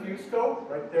 Linda Fusco,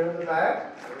 right there in the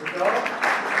back. There we go.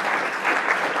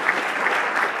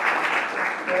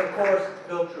 And of course,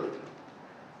 Bill Troop.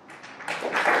 So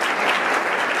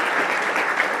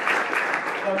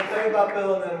I'm going to tell you about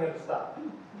Bill and then I'm going to stop.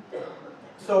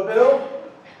 So Bill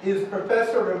is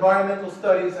Professor of Environmental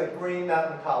Studies at Green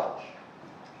Mountain College.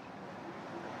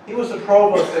 He was a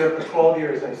provost there for 12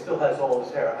 years and he still has all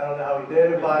his hair. I don't know how he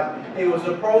did it, but he was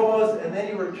a provost and then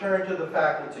he returned to the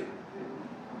faculty.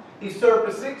 He served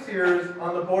for 6 years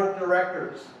on the board of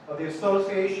directors of the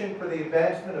Association for the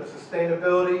Advancement of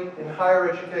Sustainability in Higher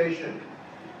Education.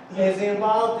 He is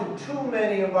involved in too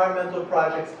many environmental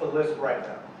projects to list right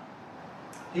now.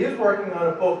 He is working on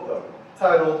a book, though,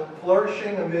 titled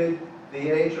Flourishing Amid the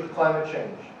Age of Climate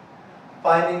Change,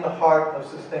 Finding the Heart of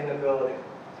Sustainability.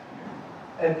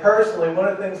 And personally, one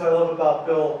of the things I love about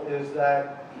Bill is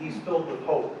that he's filled with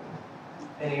hope,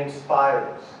 and he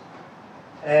inspires.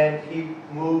 And he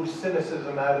moves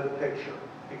cynicism out of the picture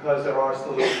because there are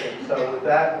solutions. So with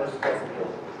that, let's go to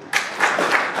Bill.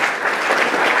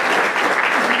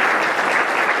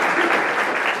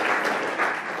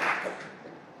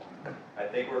 I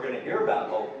think we're going to hear about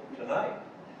hope tonight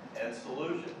and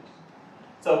solutions.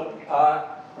 So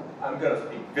I'm going to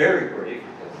speak very brief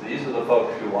because these are the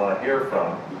folks you want to hear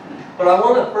from. But I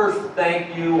want to first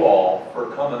thank you all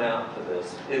for coming out to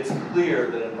this. It's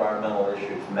clear that environmental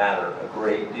issues matter a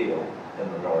great deal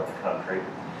in the North Country.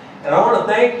 And I want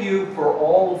to thank you for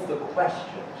all of the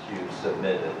questions you've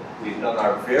submitted. We've done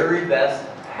our very best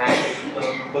to package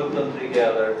them, put them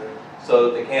together, so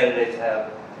that the candidates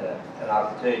have an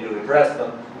opportunity to address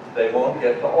them. They won't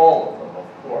get to all of them, of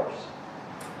course.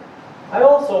 I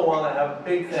also want to have a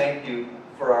big thank you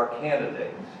for our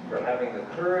candidates for having the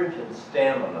courage and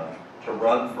stamina to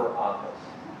run for office.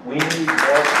 We need more people.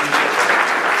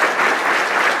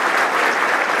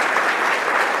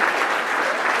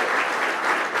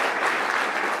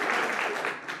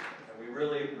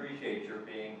 Really appreciate your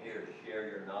being here to share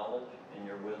your knowledge and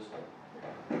your wisdom.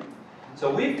 So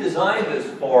we've designed this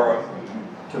forum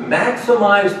to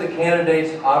maximize the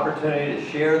candidates' opportunity to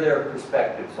share their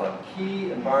perspectives on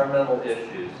key environmental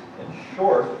issues in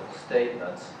short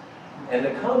statements and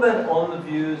to comment on the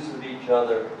views of each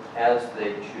other as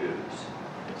they choose.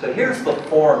 So here's the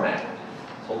format.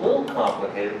 It's a little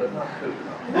complicated, but not too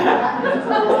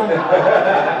complicated.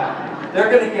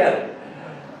 They're going to get it.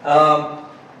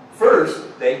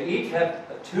 First, they each have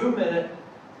a 2-minute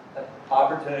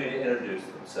opportunity to introduce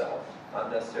themselves,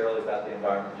 not necessarily about the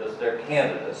environment, just their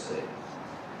candidacy.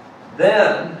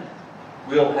 Then,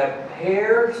 we'll have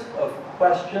pairs of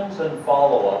questions and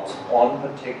follow-ups on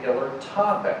particular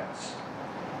topics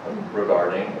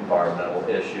regarding environmental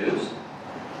issues.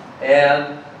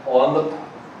 And on the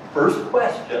first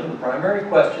question, the primary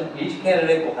question, each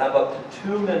candidate will have up to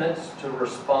 2 minutes to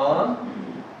respond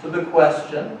to the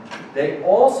question. They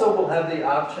also will have the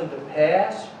option to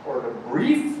pass or to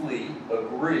briefly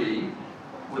agree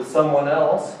with someone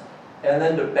else and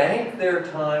then to bank their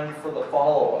time for the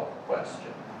follow-up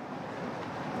question.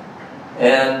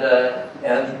 And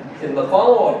in the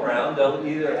follow-up round, they'll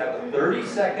either have a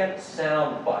 30-second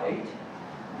sound bite,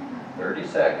 30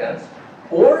 seconds,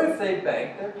 or if they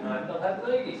bank their time, they'll have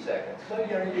 90 seconds. So you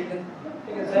can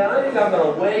say, I think I'm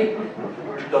going to wait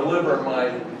to deliver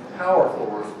my powerful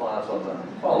response on the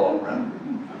follow-up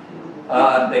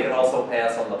round. They can also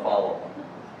pass on the follow-up.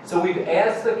 So we've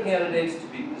asked the candidates to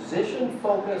be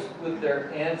position-focused with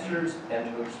their answers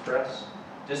and to express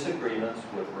disagreements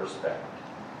with respect.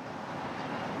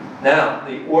 Now,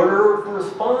 the order of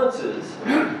responses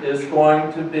is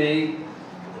going to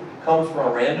comes from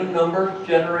a random number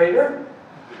generator,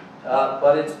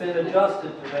 but it's been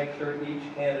adjusted to make sure each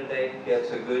candidate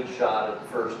gets a good shot at the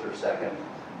first or second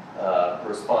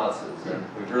responses, and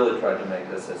we've really tried to make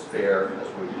this as fair as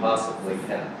we possibly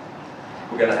can.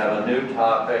 We're going to have a new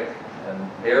topic and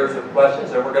pairs of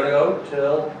questions, and we're going to go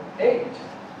till 8.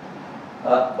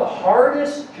 The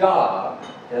hardest job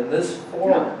in this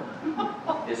forum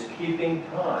is keeping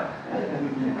time.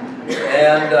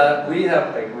 And we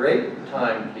have a great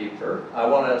timekeeper. I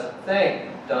want to thank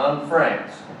Don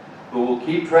Franks, who will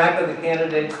keep track of the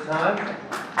candidates' time.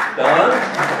 Don?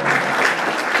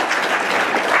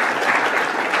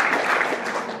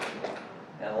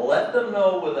 Let them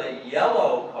know with a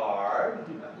yellow card,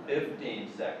 15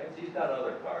 seconds. He's got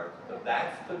other cards, but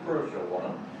that's the crucial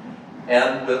one.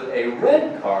 And with a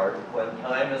red card when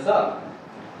time is up.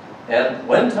 And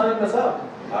when time is up,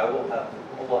 I will have to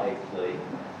politely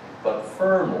but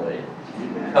firmly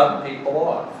cut people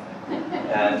off.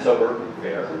 And so we're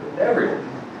fair to everyone.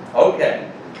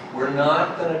 Okay, we're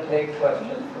not going to take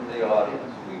questions from the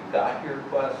audience. We've got your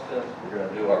questions. We're going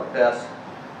to do our best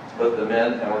put them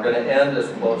in, and we're going to end as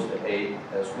close to 8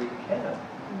 as we can.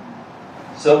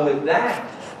 So with that,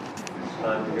 it's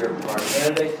time to hear from our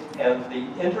candidates, and the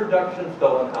introductions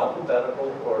go in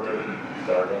alphabetical order,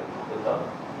 starting with Don.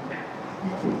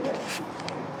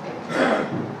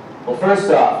 Well, first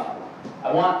off,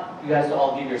 I want you guys to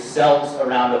all give yourselves a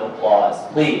round of applause,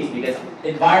 please, because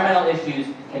environmental issues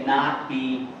cannot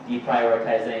be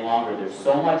deprioritized any longer. There's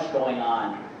so much going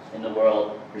on in the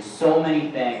world. There's so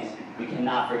many things. We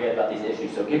cannot forget about these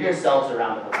issues. So give yourselves a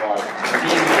round of applause for being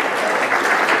here today.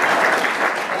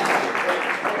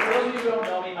 For those of you who don't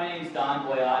know me, my name is Don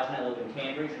Boyage, and I live in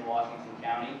Cambridge in Washington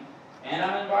County. And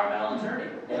I'm an environmental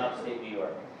attorney in upstate New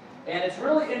York. And it's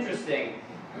really interesting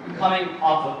coming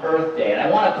off of Earth Day. And I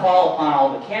want to call upon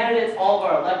all the candidates, all of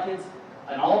our electeds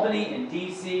in Albany and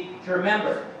DC to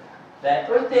remember that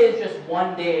Earth Day is just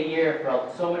one day a year for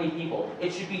so many people.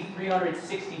 It should be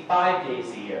 365 days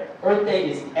a year. Earth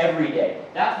Day is every day.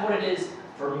 That's what it is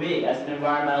for me as an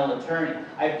environmental attorney.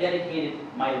 I've dedicated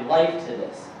my life to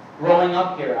this. Growing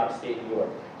up here in upstate New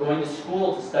York, going to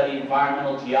school to study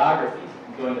environmental geography,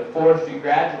 going to forestry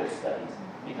graduate studies,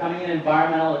 becoming an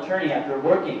environmental attorney after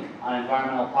working on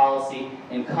environmental policy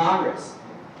in Congress.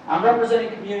 I'm representing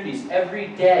communities every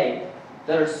day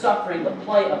that are suffering the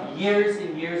plight of years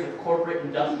and years of corporate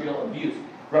industrial abuse,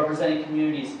 representing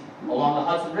communities along the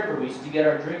Hudson River. We used to get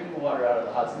our drinking water out of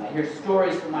the Hudson. I hear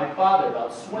stories from my father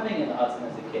about swimming in the Hudson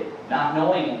as a kid, not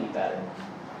knowing any better.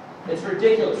 It's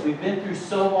ridiculous. We've been through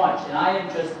so much, and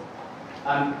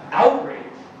I'm outraged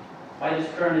by this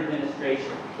current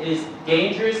administration. It is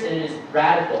dangerous and it is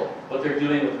radical what they're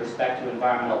doing with respect to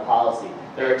environmental policy.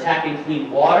 They're attacking clean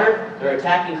water, they're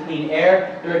attacking clean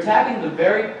air, they're attacking the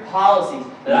very policies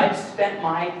that I've spent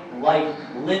my life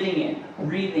living in,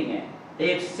 breathing in.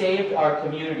 They have saved our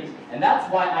communities. And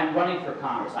that's why I'm running for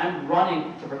Congress. I'm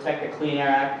running to protect the Clean Air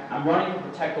Act. I'm running to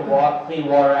protect the Clean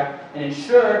Water Act and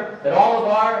ensure that all of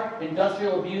our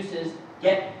industrial abuses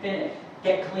get finished,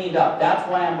 get cleaned up. That's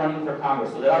why I'm running for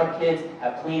Congress, so that our kids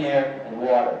have clean air and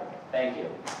water. Thank you.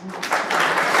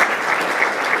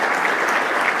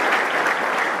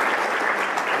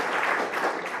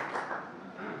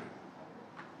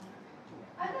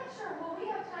 I'm not sure. Will we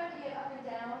have time to get up and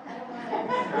down? I don't want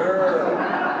to. Sure.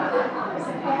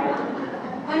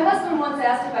 My husband once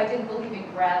asked if I didn't believe in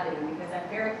gravity because I'm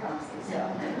very clumsy, so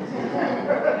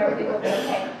everything will be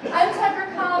okay. I'm Tundra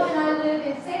Cobb and I live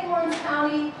in St. Lawrence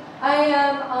County. I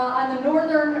am on the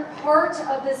northern part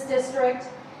of this district,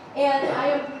 and I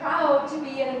am proud to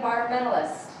be an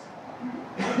environmentalist.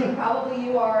 I think probably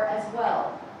you are as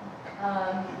well.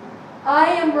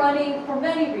 I am running for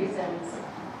many reasons,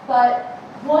 but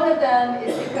one of them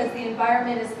is because the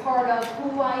environment is part of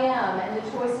who I am and the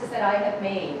choices that I have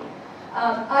made.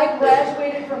 I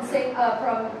graduated from SUNY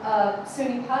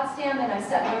Potsdam, and I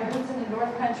set my roots in the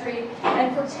North Country,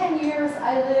 and for 10 years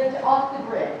I lived off the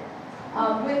grid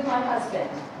with my husband.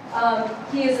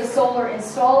 He is a solar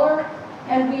installer,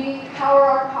 and we power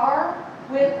our car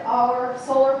with our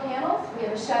solar panels. We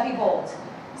have a Chevy Volt.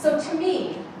 So to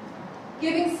me,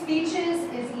 giving speeches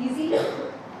is easy,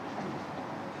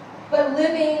 but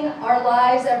living our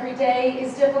lives every day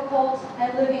is difficult,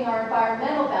 and living our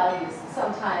environmental values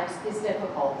sometimes is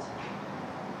difficult.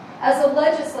 As a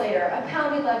legislator, a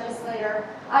county legislator,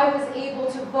 I was able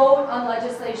to vote on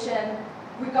legislation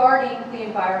regarding the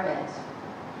environment.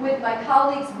 With my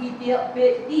colleagues, we beat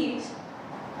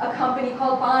a company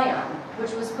called Bion,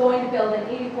 which was going to build an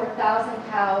 84,000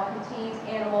 cow contained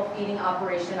animal feeding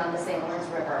operation on the St. Lawrence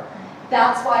River.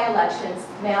 That's why elections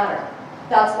matter.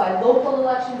 That's why local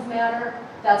elections matter.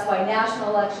 That's why national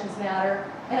elections matter.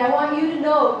 And I want you to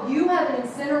know, you have an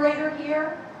incinerator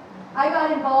here. I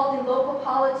got involved in local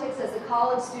politics as a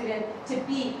college student to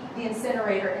beat the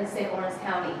incinerator in St. Lawrence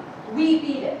County. We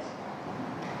beat it.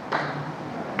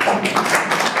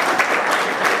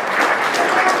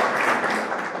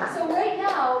 So right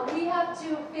now, we have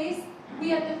to face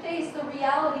the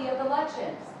reality of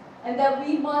elections, and that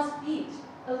we must beat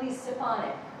Elise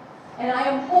Stefanik. And I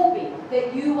am hoping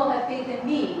that you will have faith in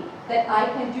me that I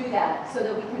can do that so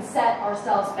that we can set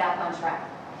ourselves back on track.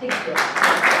 Thank you.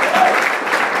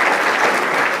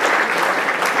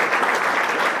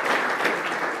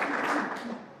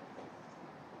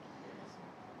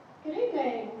 Good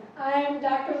evening. I'm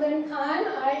Dr. Lynn Kahn.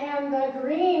 I am the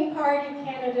Green Party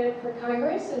candidate for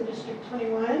Congress in District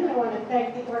 21. I want to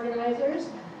thank the organizers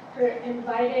for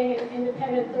inviting an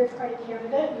independent third-party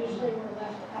candidate. Usually we're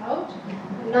left out.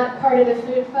 I'm not part of the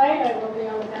food fight. I will be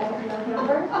on the ballot in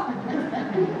November.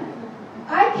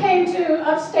 I came to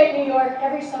upstate New York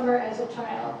every summer as a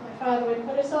child. My father would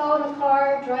put us all in the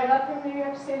car, drive up from New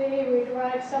York City. We'd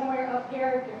drive somewhere up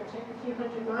here, give or take a few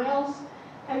hundred miles.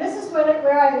 And this is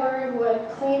where I learned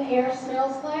what clean air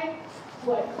smells like,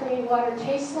 what clean water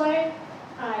tastes like.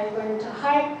 I learned to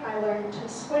hike, I learned to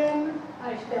swim,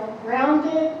 I felt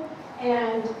grounded,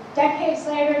 and decades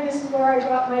later, this is where I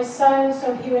brought my son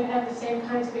so he would have the same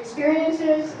kinds of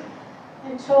experiences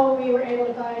until we were able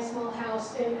to buy a small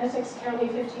house in Essex County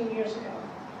 15 years ago.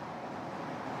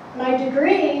 My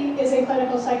degree is in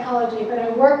clinical psychology, but I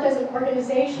worked as an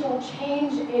organizational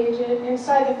change agent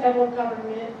inside the federal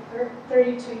government for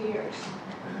 32 years.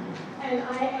 And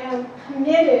I am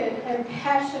committed and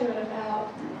passionate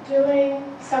about doing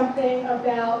something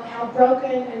about how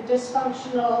broken and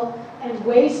dysfunctional and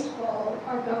wasteful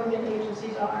our government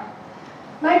agencies are.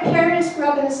 My parents grew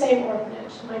up in the same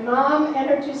orphanage. My mom and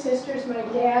her two sisters, my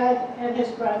dad and his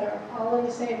brother, all in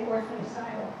the same orphan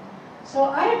asylum. So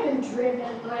I have been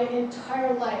driven my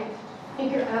entire life to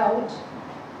figure out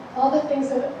all the things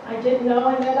that I didn't know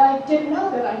and that I didn't know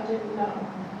that I didn't know.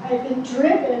 I've been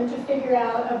driven to figure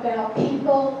out about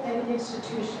people and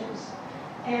institutions.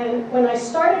 And when I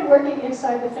started working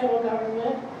inside the federal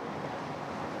government,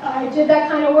 I did that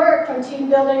kind of work, from team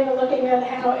building to looking at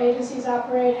how agencies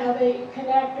operate, how they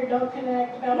connect or don't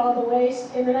connect, about all the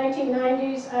waste. In the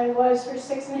 1990s, I was for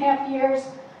 6.5 years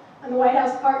on the White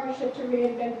House Partnership to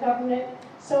Reinvent Government.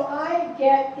 So I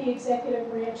get the executive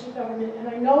branch of government, and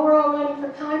I know we're all running for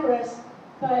Congress,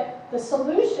 but the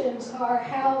solutions are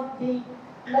how the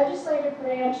legislative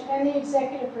branch and the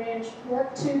executive branch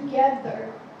work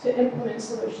together to implement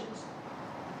solutions.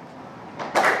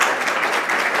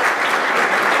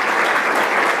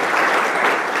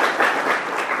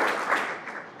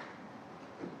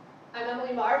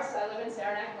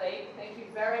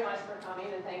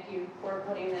 you for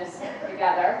putting this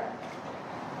together.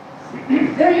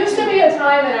 There used to be a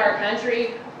time in our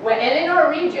country, and in our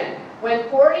region, when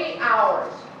 40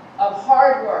 hours of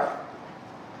hard work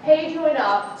paid you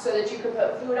enough so that you could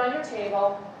put food on your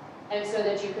table and so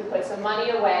that you could put some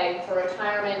money away for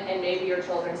retirement and maybe your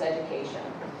children's education.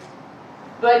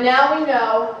 But now we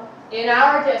know in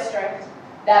our district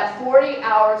that 40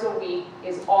 hours a week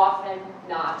is often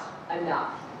not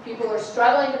enough. People are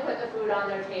struggling to put the food on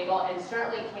their table and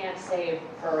certainly can't save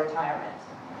for retirement.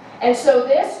 And so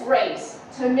this race,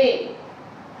 to me,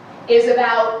 is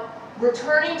about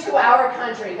returning to our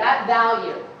country that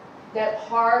value that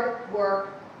hard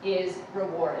work is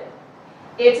rewarded.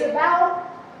 It's about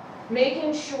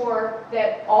making sure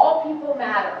that all people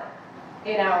matter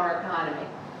in our economy.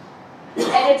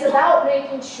 And it's about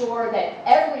making sure that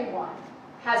everyone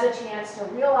has a chance to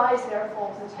realize their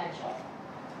full potential.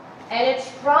 And it's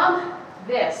from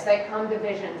this that come the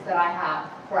visions that I have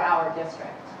for our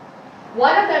district.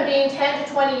 One of them being 10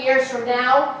 to 20 years from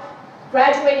now,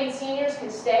 graduating seniors can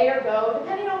stay or go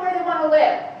depending on where they want to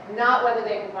live, not whether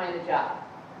they can find a job.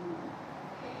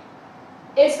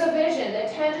 It's the vision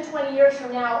that 10 to 20 years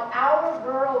from now, our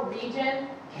rural region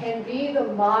can be the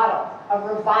model of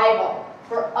revival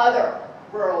for other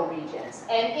rural regions.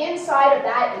 And inside of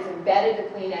that is embedded the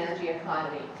clean energy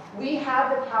economy. We have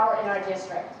the power in our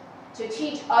district to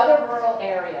teach other rural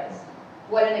areas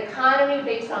what an economy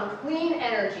based on clean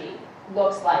energy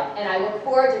looks like. And I look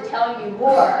forward to telling you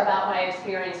more about my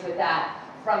experience with that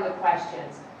from the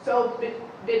questions. So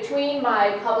between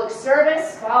my public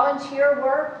service, volunteer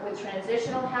work with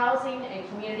transitional housing and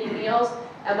community meals,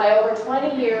 and my over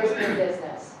 20 years in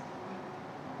business,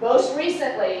 most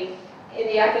recently in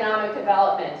the economic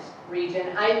development region,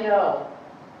 I know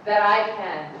that I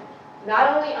can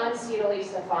not only unseat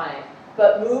Elisa Fine,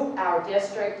 but move our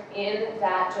district in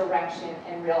that direction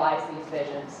and realize these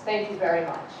visions. Thank you very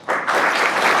much.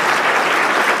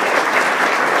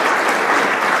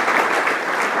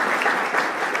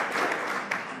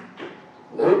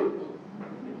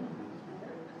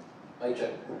 Mic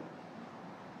check.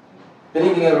 Good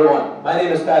evening, everyone. My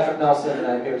name is Patrick Nelson, and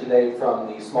I'm here today from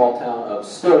the small town of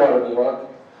Stillwater, New York,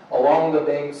 along the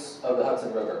banks of the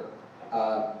Hudson River.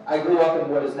 I grew up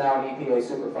in what is now an EPA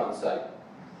Superfund site.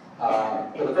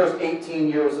 For the first 18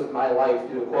 years of my life,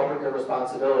 due to corporate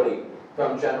irresponsibility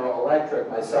from General Electric,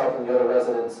 myself and the other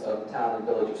residents of the town and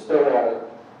village of Stillwater,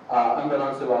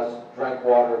 unbeknownst to us, drank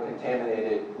water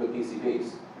contaminated with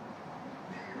PCBs.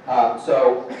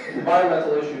 So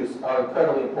environmental issues are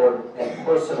incredibly important and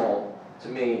personal to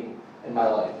me in my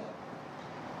life.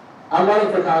 I'm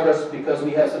running for Congress because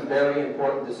we have some very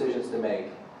important decisions to make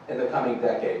in the coming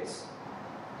decades.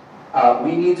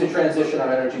 We need to transition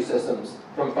our energy systems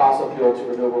from fossil fuel to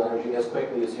renewable energy as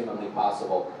quickly as humanly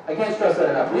possible. I can't stress that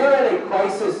enough. We are at a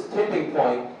crisis tipping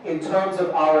point in terms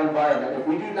of our environment. If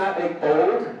we do not make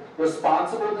bold,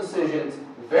 responsible decisions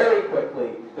very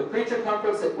quickly, the creature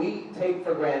comforts that we take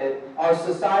for granted, our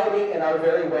society and our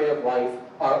very way of life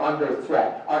are under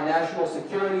threat. Our national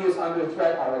security is under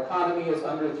threat. Our economy is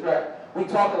under threat. We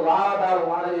talk a lot about a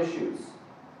lot of issues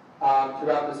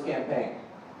throughout this campaign.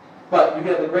 But you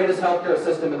get the greatest healthcare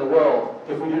system in the world.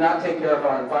 If we do not take care of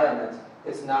our environment,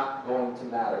 it's not going to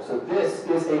matter. So this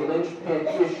is a linchpin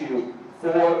issue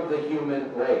for the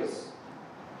human race.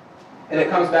 And it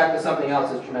comes back to something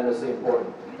else that's tremendously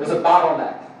important. There's a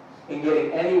bottleneck in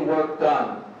getting any work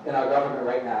done in our government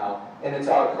right now, and it's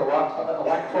our corrupt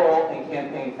electoral and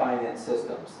campaign finance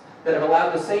systems that have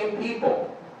allowed the same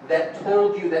people that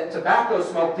told you that tobacco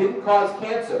smoke didn't cause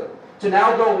cancer to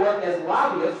now go work as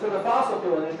lobbyists for the fossil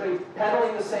fuel industry,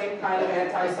 peddling the same kind of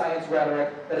anti-science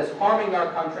rhetoric that is harming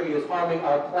our country, is harming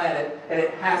our planet, and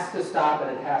it has to stop,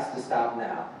 and it has to stop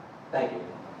now. Thank you.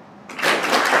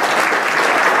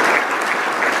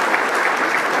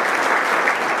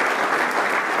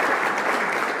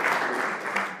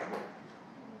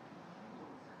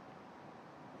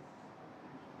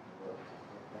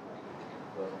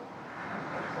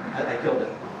 I killed it.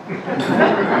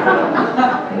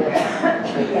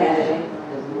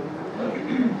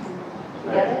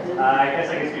 I guess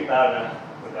I can speak loud enough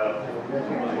without.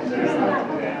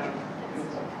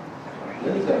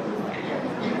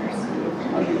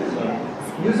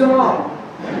 Use them all.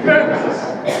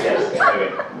 Yes. Okay.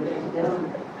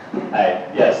 Hi.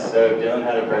 Yes. So Dylan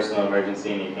had a personal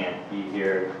emergency and he can't be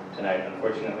here tonight.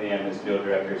 Unfortunately, I'm his field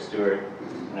director, Stuart,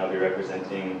 and I'll be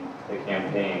representing the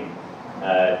campaign.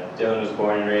 Dylan was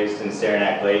born and raised in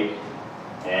Saranac Lake,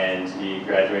 and he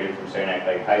graduated from Saranac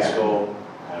Lake High School,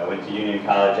 went to Union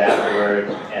College afterward,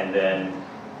 and then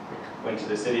went to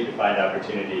the city to find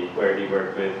opportunity, where he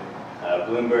worked with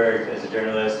Bloomberg as a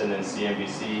journalist, and then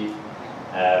CNBC.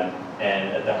 And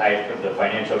at the height of the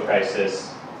financial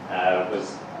crisis,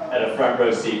 was at a front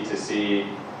row seat to see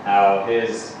how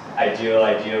his ideal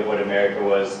idea of what America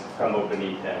was crumbled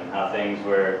beneath him, how things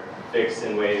were fixed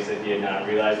in ways that he had not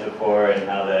realized before, and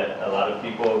how that a lot of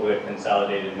people who had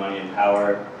consolidated money and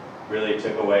power really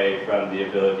took away from the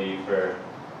ability for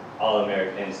all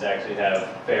Americans to actually have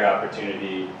fair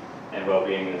opportunity and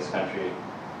well-being in this country.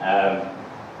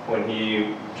 When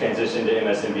he transitioned to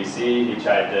MSNBC, he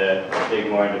tried to dig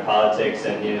more into politics,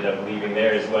 and he ended up leaving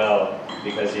there as well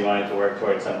because he wanted to work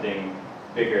towards something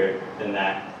bigger than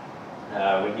that.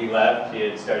 When he left, he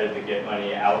had started the Get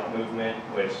Money Out movement,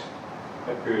 which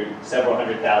accrued several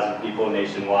 100,000 people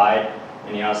nationwide,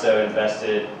 and he also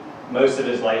invested most of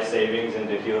his life savings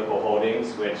into Helical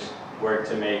Holdings, which worked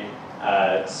to make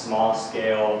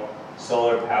small-scale,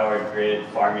 solar-powered grid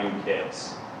farming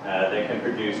kits that can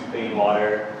produce clean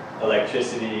water,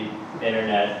 electricity,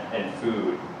 internet, and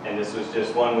food. And this was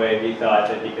just one way he thought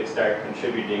that he could start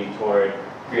contributing toward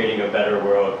creating a better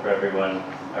world for everyone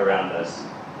around us.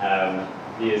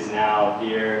 He is now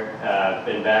here,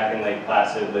 been back in Lake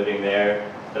Placid, living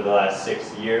there for the last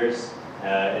 6 years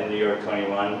in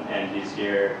NY-21, and he's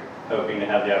here hoping to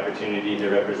have the opportunity to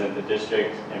represent the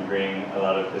district and bring a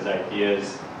lot of his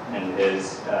ideas and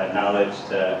his knowledge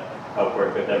to help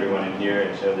work with everyone in here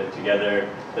and show that together,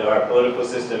 though our political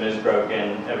system is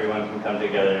broken, everyone can come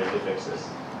together to fix this.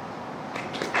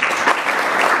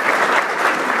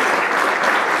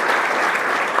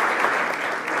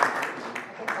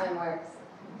 Time works.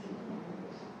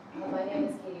 My name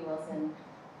is Katie Wilson.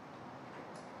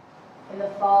 In the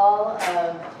fall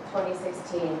of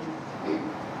 2016,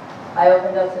 I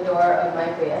opened up the door of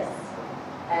my Prius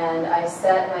and I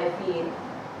set my feet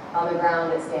on the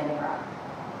ground at Standing Rock.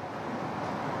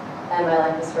 And my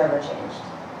life was forever changed.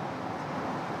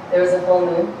 There was a full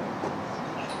moon.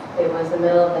 It was the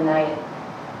middle of the night,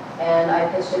 and I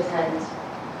pitched a tent,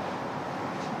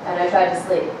 and I tried to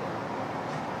sleep.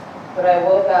 But I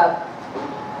woke up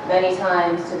many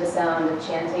times to the sound of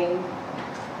chanting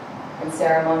and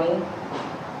ceremony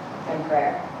and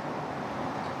prayer.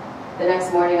 The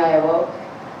next morning I awoke,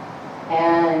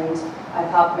 and I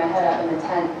popped my head up in the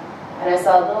tent, and I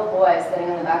saw a little boy sitting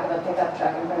on the back of a pickup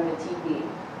truck in front of a teepee,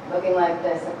 looking like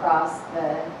this across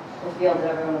the field that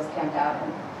everyone was camped out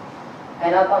in.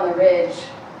 And up on the ridge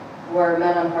were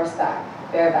men on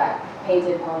horseback, bareback,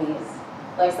 painted ponies,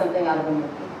 like something out of a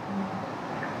movie.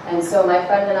 And so my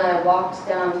friend and I walked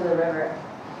down to the river,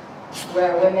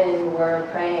 where women were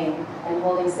praying and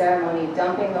holding ceremony,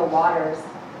 dumping the waters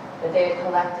that they had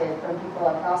collected from people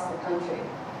across the country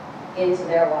into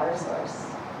their water source,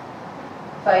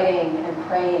 fighting and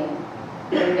praying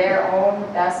in their own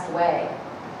best way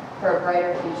for a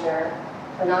brighter future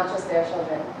for not just their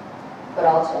children, but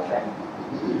all children.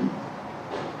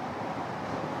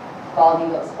 Bald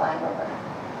eagles flying over.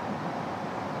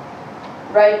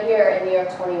 Right here in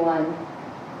NY-21,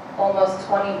 almost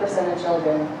 20% of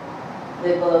children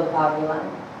live below the poverty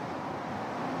line.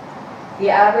 The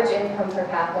average income per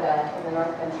capita in the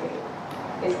North Country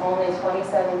is only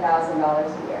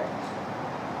 $27,000 a year.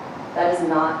 That is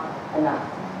not enough.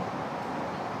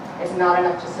 It's not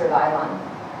enough to survive on.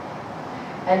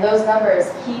 And those numbers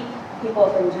keep people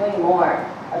from doing more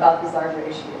about these larger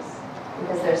issues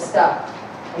because they're stuck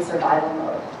in survival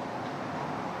mode.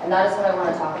 And that is what I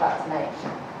want to talk about tonight.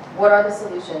 What are the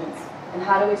solutions, and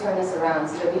how do we turn this around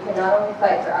so that we can not only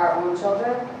fight for our own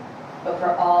children, but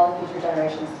for all the future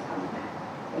generations to come?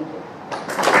 Thank you.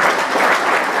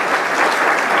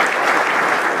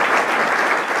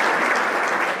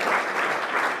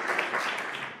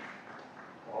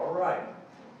 All right.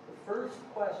 The first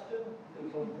question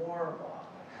is a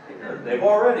warm-up. They've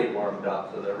already warmed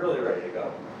up, so they're really ready to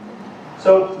go.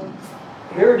 So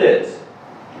here it is.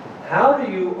 How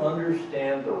do you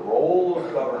understand the role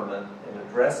of government in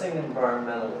addressing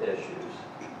environmental issues?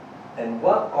 And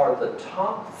what are the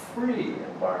top 3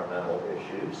 environmental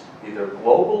issues, either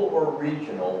global or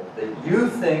regional, that you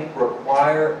think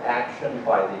require action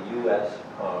by the U.S.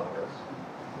 Congress?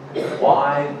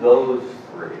 Why those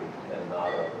 3 and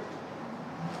not others?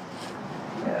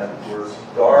 And we're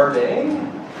starting.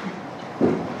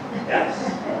 Yes,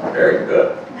 very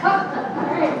good. All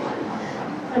right.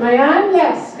 Am I on?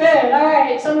 Yes, good. All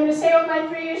right, so I'm going to say what my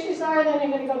 3 issues are, then I'm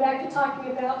going to go back to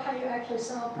talking about how you actually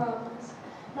solve problems.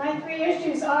 My 3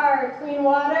 issues are clean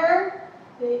water,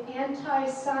 the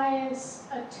anti-science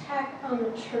attack on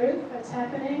the truth that's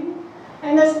happening,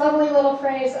 and this lovely little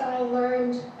phrase I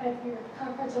learned at your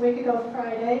conference a week ago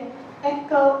Friday,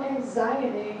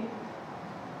 eco-anxiety.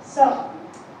 So,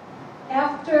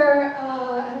 after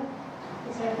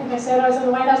as I think I said, I was in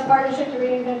the White House Partnership to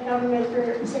Reinvent Government for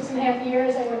 6.5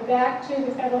 years. I went back to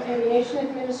the Federal Aviation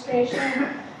Administration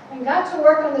and got to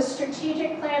work on the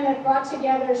strategic plan that brought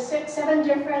together 7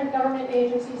 different government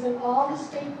agencies and all the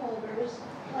stakeholders,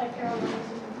 like airlines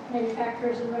and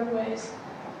manufacturers and runways,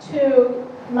 to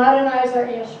modernize our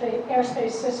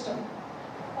airspace system.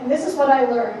 And this is what I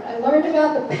learned. I learned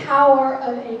about the power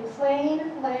of a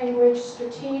plain language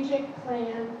strategic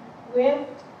plan with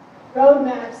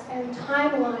roadmaps and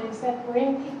timelines that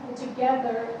bring people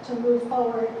together to move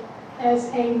forward as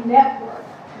a network,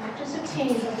 not just a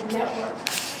team, but a network.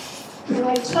 And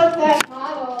I took that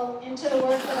model into the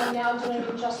work that I'm now doing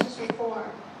in justice reform.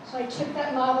 So I took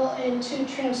that model into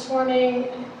transforming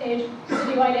a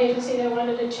citywide agency that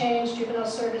wanted to change juvenile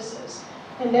services.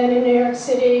 And then in New York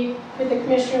City, with the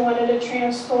commissioner, wanted to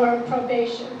transform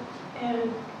probation.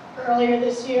 And earlier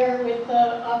this year, with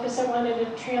the office that wanted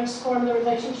to transform the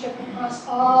relationship across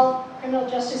all criminal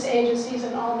justice agencies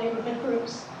and all neighborhood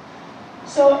groups.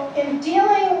 So in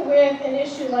dealing with an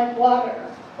issue like water,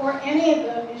 or any of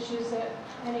the issues that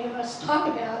many of us talk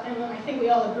about, and I think we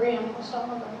all agree on almost all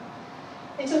of them,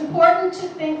 it's important to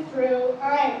think through, all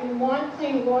right, we want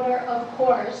clean water, of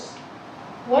course.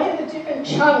 What are the different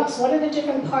chunks? What are the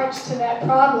different parts to that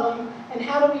problem? And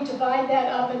how do we divide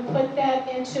that up and put that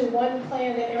into one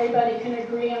plan that everybody can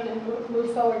agree on and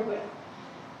move forward with?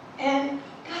 And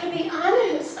gotta be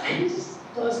honest, it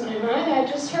just blows my mind. I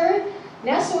just heard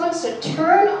NASA wants to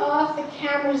turn off the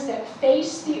cameras that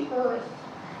face the Earth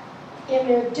in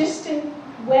their distant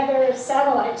weather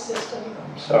satellite system.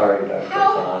 Sorry, Dr.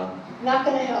 How? Not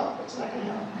going to help. It's not going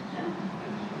to help.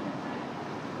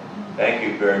 Thank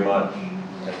you very much.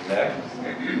 And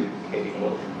next, Katie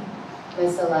Wilson.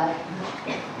 Lisa.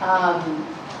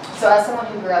 So as someone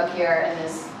who grew up here in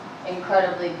this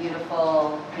incredibly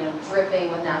beautiful,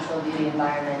 dripping with natural beauty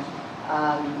environment,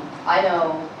 I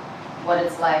know what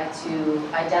it's like to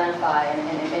identify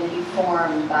and be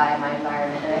formed by my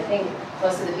environment. And I think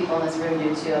most of the people in this room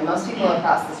do too, and most people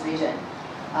across this region.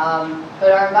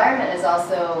 But our environment is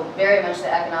also very much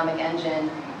the economic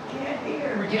engine.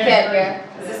 You can't hear?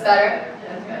 Is this better?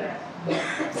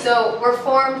 So we're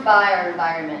formed by our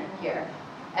environment here,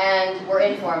 and we're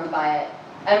informed by it.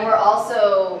 And we're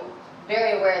also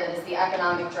very aware that it's the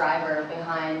economic driver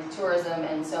behind tourism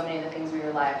and so many of the things we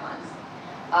rely upon.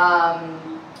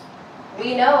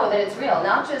 We know that it's real,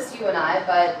 not just you and I,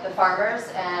 but the farmers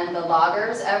and the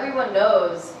loggers. Everyone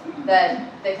knows that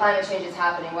the climate change is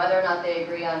happening, whether or not they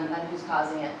agree on who's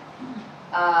causing it.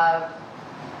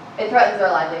 It threatens our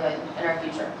livelihood and our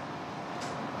future.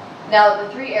 Now, the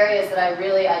 3 areas that I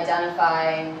really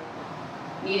identify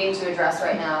needing to address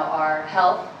right now are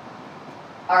health,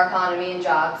 our economy and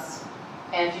jobs,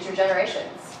 and future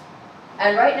generations.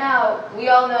 And right now, we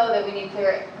all know that we need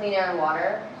clean air and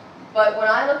water. But when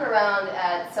I look around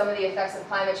at some of the effects of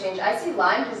climate change, I see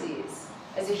Lyme disease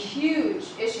as a huge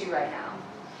issue right now.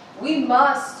 We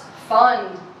must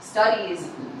fund studies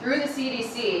through the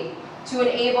CDC to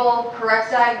enable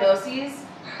correct diagnoses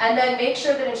and then make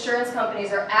sure that insurance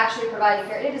companies are actually providing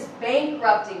care. It is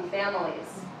bankrupting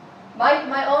families.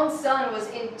 My own son was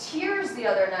in tears the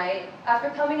other night after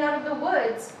coming out of the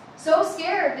woods, so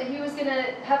scared that he was going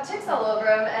to have ticks all over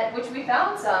him, which we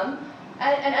found some,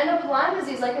 and end up with Lyme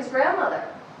disease like his grandmother.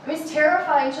 I mean, it's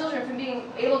terrifying children from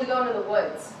being able to go into the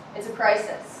woods. It's a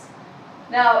crisis.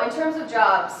 Now, in terms of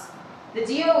jobs, the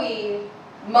DOE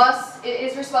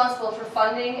is responsible for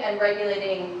funding and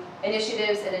regulating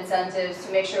initiatives and incentives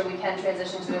to make sure we can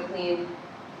transition to a clean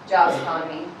jobs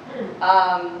economy.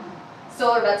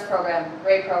 Solar Vets program,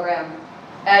 great program.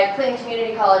 At Clinton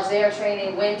Community College, they are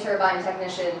training wind turbine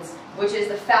technicians, which is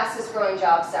the fastest growing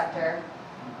job sector.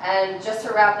 And just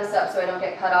to wrap this up so I don't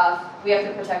get cut off, we have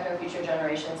to protect our future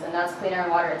generations, and that's clean air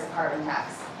and water, it's a carbon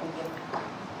tax. Thank you.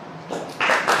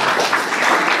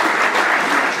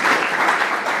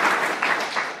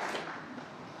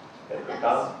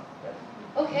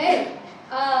 Okay.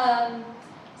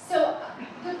 So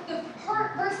the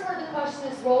first part of the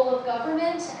question is role of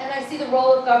government, and I see the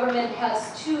role of government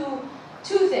has two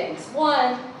things.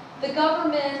 One, the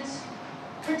government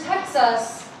protects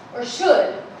us, or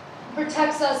should,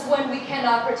 protects us when we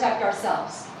cannot protect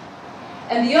ourselves.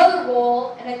 And the other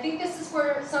role, and I think this is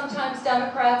where sometimes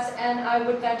Democrats, and I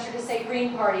would venture to say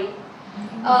Green Party,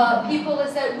 people,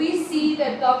 is that we see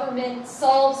that government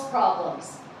solves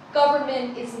problems.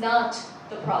 Government is not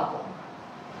the problem.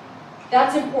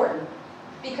 That's important,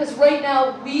 because right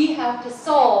now we have to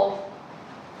solve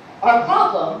our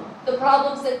problem, the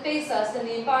problems that face us in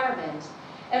the environment.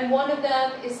 And one of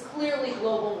them is clearly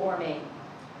global warming.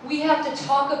 We have to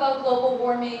talk about global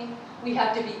warming, we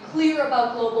have to be clear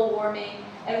about global warming,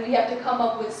 and we have to come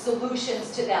up with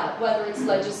solutions to that, whether it's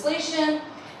legislation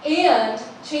and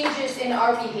changes in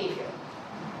our behavior.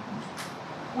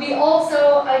 We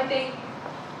also, I think,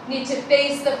 need to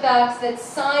face the facts that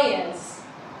science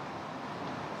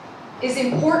is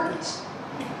important,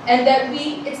 and that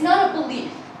it's not a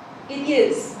belief, it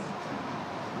is.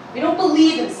 We don't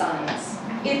believe in science,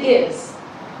 it is.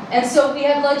 And so we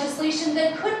have legislation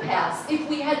that could pass if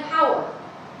we had power,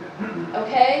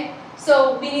 okay?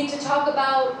 So we need to talk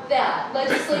about that.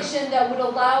 Legislation that would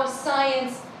allow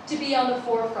science to be on the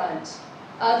forefront.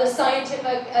 The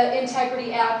Scientific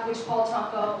Integrity Act, which Paul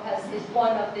Tonko is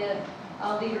one of the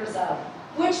leaders of,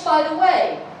 which, by the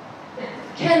way,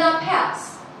 cannot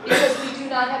pass because we do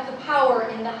not have the power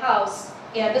in the House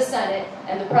and the Senate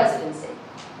and the presidency,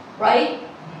 right?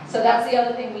 So that's the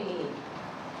other thing we need.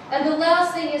 And the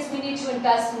last thing is we need to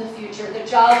invest in the future, the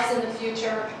jobs in the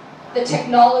future, the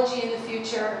technology in the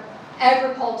future,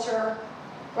 agriculture,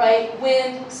 right?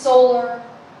 Wind, solar,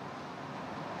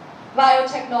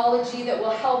 biotechnology that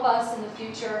will help us in the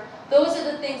future. Those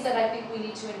are the things that I think we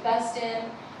need to invest in.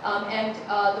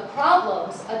 The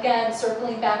problems, again,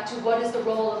 circling back to what is the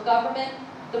role of government,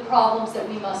 the problems that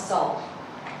we must solve.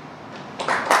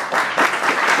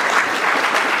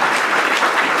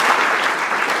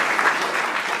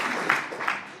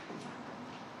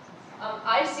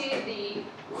 I see the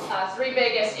three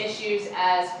biggest issues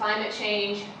as climate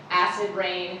change, acid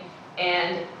rain,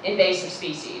 and invasive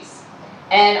species.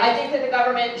 And I think that the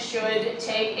government should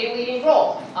take a leading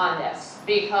role on this,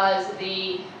 because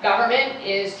the government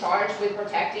is charged with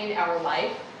protecting our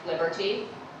life, liberty,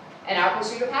 and our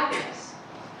pursuit of happiness.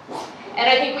 And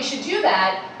I think we should do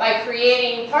that by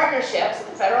creating partnerships at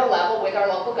the federal level with our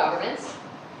local governments.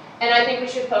 And I think we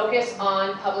should focus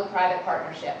on public-private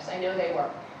partnerships. I know they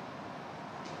work.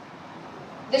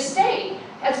 The state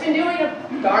has been doing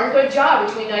a darn good job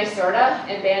between NYSERDA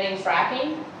and banning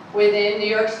fracking within New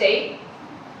York State.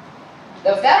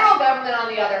 The federal government,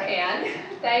 on the other hand,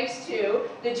 thanks to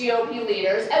the GOP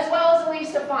leaders, as well as Elise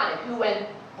Stefanik, who, when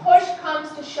push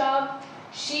comes to shove,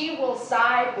 she will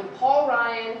side with Paul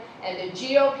Ryan and the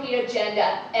GOP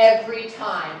agenda every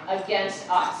time against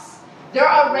us. There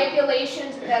are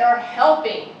regulations that are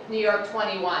helping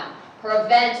NY-21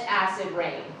 prevent acid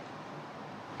rain,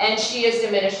 and she is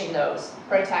diminishing those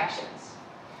protections.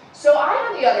 So I,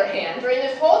 on the other hand, during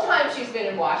this whole time she's been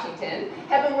in Washington,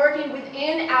 have been working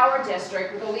within our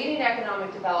district with a leading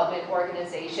economic development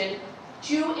organization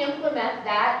to implement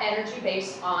that that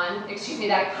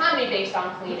economy based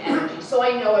on clean energy. So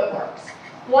I know it works.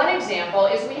 One example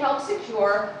is we helped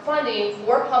secure funding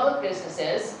for public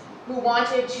businesses who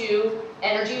wanted to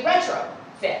energy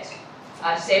retrofit,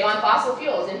 to save on fossil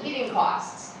fuels and heating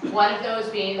costs. One of those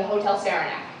being the Hotel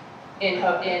Saranac in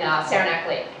Saranac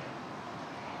Lake.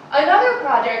 Another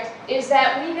project is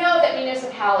that we know that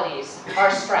municipalities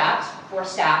are strapped for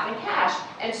staff and cash,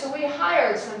 and so we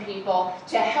hired some people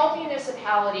to help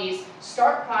municipalities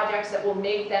start projects that will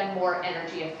make them more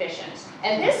energy efficient.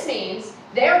 And this means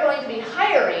they're going to be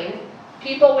hiring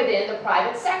people within the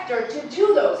private sector to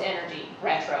do those energy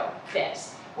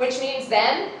retrofits, which means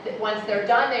then that once they're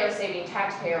done, they are saving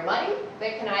taxpayer money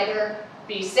that can either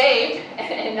be saved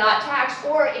and not taxed,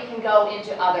 or it can go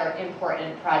into other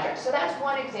important projects. So that's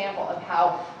one example of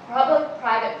how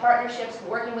public-private partnerships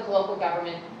working with local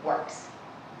government works.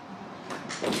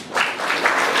 I'm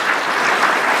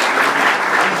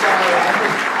sorry,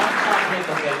 I'm trying to make a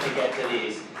bit to get to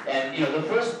these. And the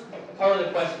first part of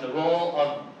the question, the role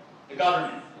of the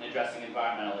government in addressing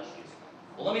environmental issues.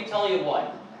 Well, let me tell you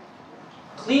what.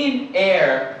 Clean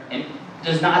air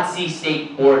does not see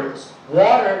state borders.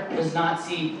 Water does not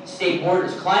see state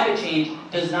borders. Climate change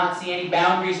does not see any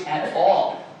boundaries at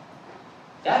all.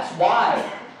 That's why,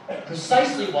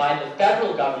 precisely why, the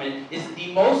federal government is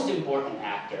the most important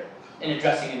actor in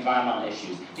addressing environmental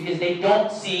issues, because they don't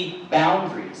see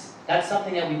boundaries. That's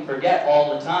something that we forget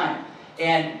all the time.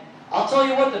 And I'll tell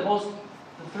you what, I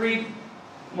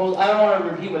don't want to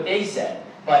repeat what they said,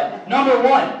 but number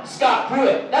one, Scott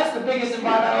Pruitt. That's the biggest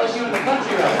environmental issue in the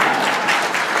country right now.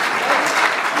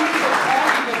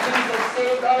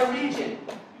 Saved our region.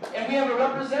 And we have a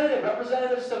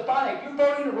Representative Stefanik. You're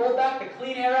voting to roll back the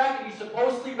Clean Air Act, and you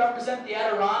supposedly represent the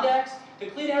Adirondacks. The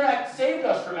Clean Air Act saved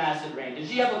us from acid rain. Did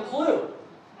she have a clue?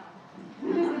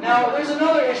 Now, there's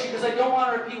another issue, because I don't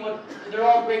want to repeat they're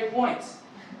all great points.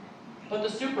 But the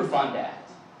Superfund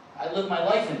Act. I live my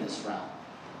life in this realm.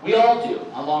 We all do,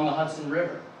 along the Hudson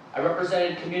River. I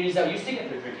represented communities that used to get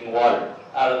their drinking water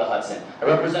out of the Hudson. I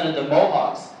represented the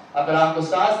Mohawks up at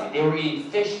Akwesasne. They were eating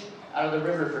fish out of the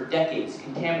river for decades,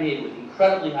 contaminated with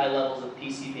incredibly high levels of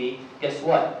PCB. Guess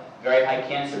what? Very high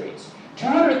cancer rates.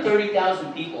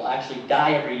 230,000 people actually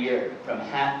die every year from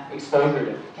exposure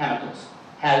to chemicals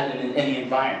in the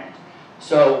environment.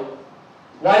 So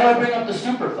why do I bring up the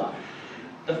Superfund?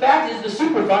 The fact is the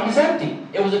Superfund is empty.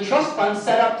 It was a trust fund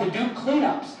set up to do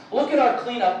cleanups. Look at our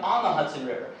cleanup on the Hudson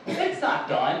River. It's not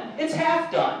done. It's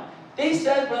half done. They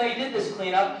said when they did this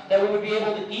cleanup that we would be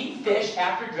able to eat fish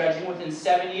after dredging within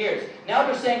 7 years. Now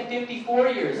they're saying 54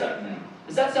 years, I think.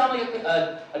 Does that sound like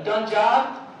a done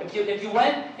job? If you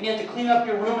went and you had to clean up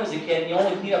your room as a kid and you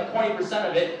only cleaned up 20%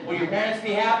 of it, will your parents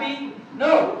be happy?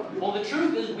 No. Well, the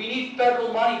truth is we need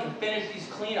federal money to finish these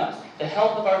cleanups. The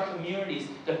health of our communities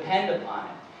depend upon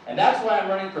it. And that's why I'm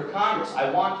running for Congress. I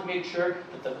want to make sure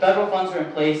that the federal funds are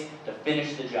in place to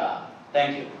finish the job.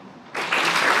 Thank you.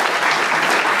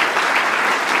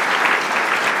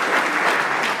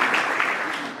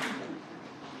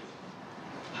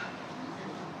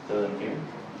 Still in here?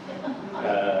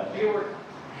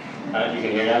 You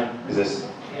can hear now? Is this?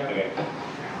 Okay.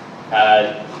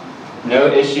 No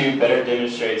issue better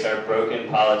demonstrates our broken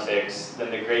politics than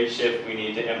the great shift we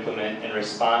need to implement in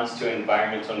response to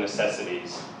environmental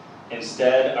necessities.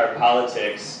 Instead, our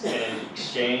politics, in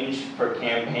exchange for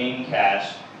campaign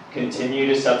cash, continue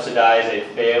to subsidize a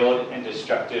failed and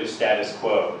destructive status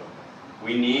quo.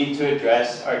 We need to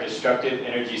address our destructive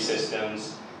energy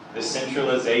systems, the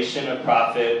centralization of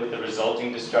profit with the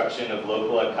resulting destruction of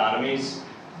local economies,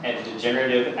 and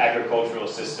degenerative agricultural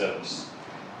systems.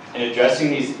 In addressing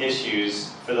these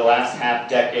issues, for the last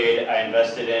half-decade, I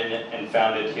invested in and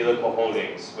founded Helical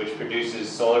Holdings, which produces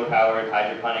solar-powered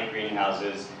hydroponic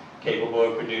greenhouses capable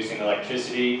of producing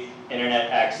electricity,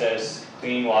 internet access,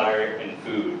 clean water, and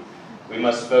food. We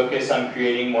must focus on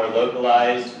creating more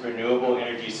localized, renewable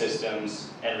energy systems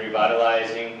and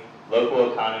revitalizing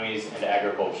local economies and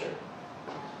agriculture.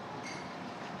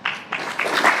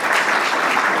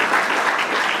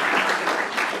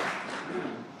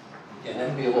 An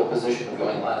enviable position of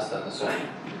going last on this one.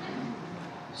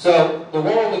 So the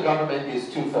role of the government is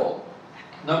twofold.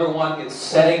 Number one, it's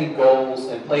setting goals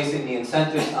and placing the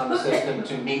incentives on the system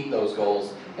to meet those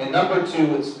goals. And number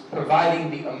two, it's providing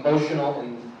the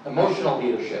emotional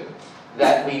leadership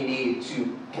that we need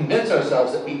to convince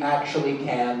ourselves that we actually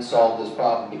can solve this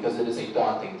problem, because it is a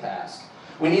daunting task.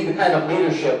 We need the kind of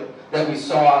leadership that we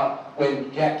saw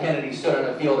when Jack Kennedy stood on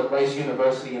a field at Rice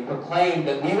University and proclaimed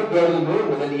that we would go to the moon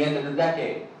within the end of the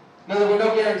decade. Now, there were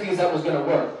no guarantees that was going to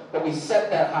work, but we set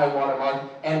that high water mark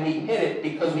and we hit it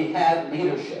because we had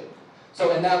leadership.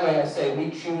 So in that way, I say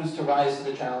we choose to rise to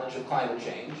the challenge of climate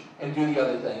change and do the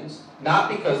other things, not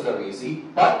because they're easy,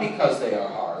 but because they are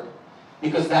hard,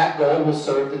 because that goal will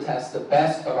serve to test the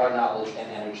best of our knowledge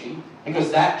and energy,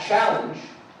 because that challenge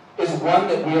is one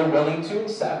that we are willing to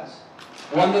accept,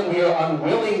 one that we are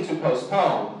unwilling to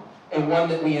postpone, and one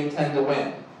that we intend to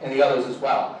win, and the others as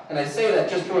well. And I say that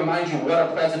just to remind you what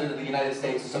a president of the United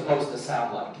States is supposed to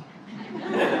sound like.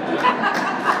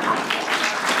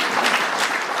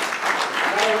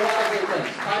 There are a lot of great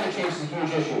things. Climate change is a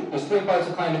huge issue. There's three parts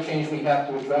of climate change we have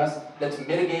to address. That's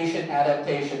mitigation,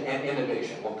 adaptation, and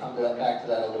innovation. We'll come to that, back to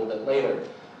that a little bit later.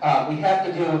 We have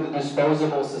to deal with the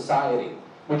disposable society.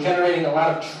 We're generating a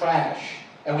lot of trash,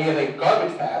 and we have a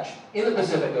garbage patch in the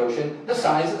Pacific Ocean the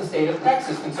size of the state of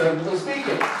Texas, conservatively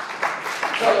speaking.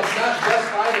 So it's not just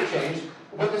climate change.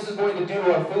 What this is going to do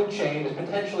to our food chain is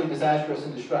potentially disastrous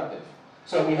and destructive.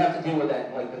 So we have to deal with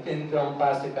that, like the thin film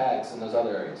plastic bags and those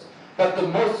other areas. But the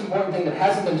most important thing that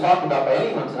hasn't been talked about by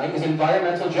anyone tonight is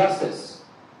environmental justice.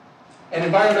 And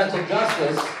environmental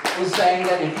justice is saying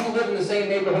that if you live in the same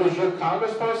neighborhood as your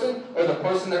congressperson or the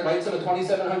person that writes them a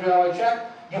 $2,700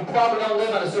 check, you probably don't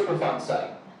live on a Superfund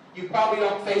site. You probably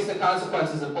don't face the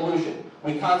consequences of pollution.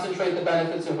 We concentrate the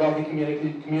benefits in wealthy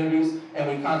communities, and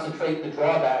we concentrate the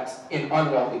drawbacks in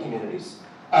unwealthy communities.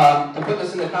 To put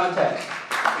this into context,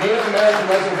 Native American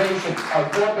reservations are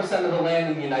 4% of the land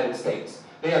in the United States.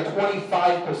 They are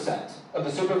 25% of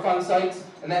the Superfund sites,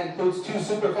 and that includes 2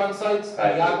 Superfund sites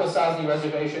and the Akwesasne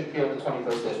Reservation here in the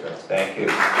 21st District. Thank you.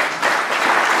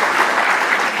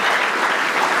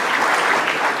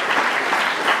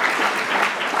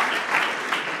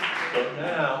 So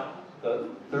now, the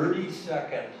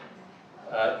 30-second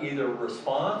either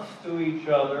response to each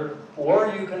other,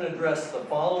 or you can address the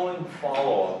following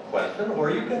follow-up question, or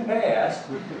you can pass.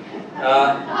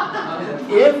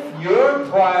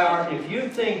 If you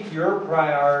think your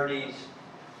priorities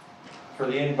for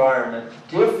the environment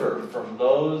differ from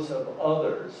those of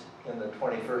others in the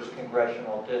 21st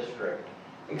Congressional District,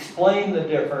 explain the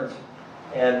difference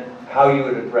and how you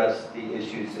would address the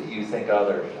issues that you think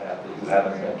others have that you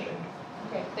haven't mentioned.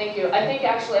 Okay, thank you. I think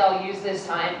actually I'll use this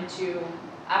time to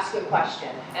ask a question.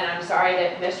 And I'm sorry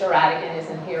that Mr. Radigan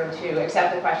isn't here to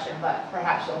accept the question, but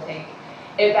perhaps you'll take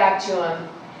it back to him.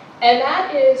 And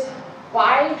that is,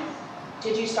 why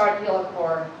did you start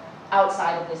Helicore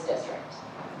outside of this district?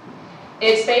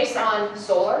 It's based on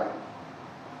solar,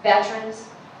 veterans,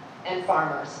 and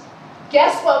farmers.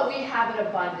 Guess what we have an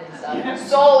abundance of?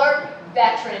 Solar,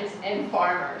 veterans, and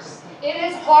farmers. It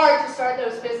is hard to start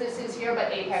those businesses here,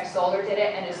 but Apex Solar did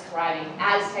it and is thriving.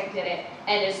 Aztec did it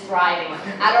and is thriving.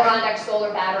 Adirondack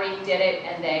Solar Battery did it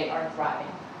and they are thriving.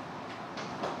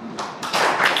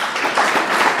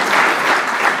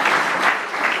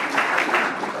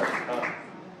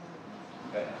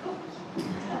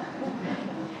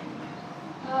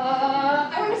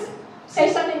 I want to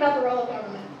say something about the role of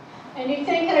government. And you'd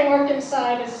think that I worked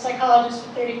inside as a psychologist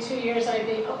for 32 years, I'd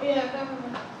be, oh yeah,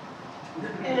 government.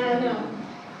 And no.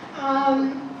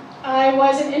 I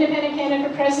was an independent candidate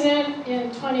for president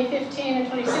in 2015 and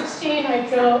 2016.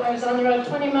 I was on the road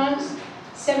 20 months,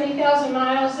 70,000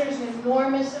 miles. There's an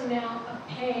enormous amount of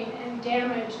pain and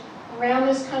damage around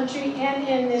this country and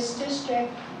in this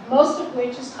district, most of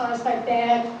which is caused by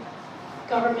bad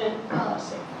government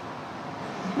policy.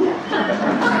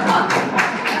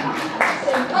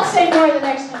 I'll say more the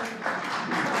next time.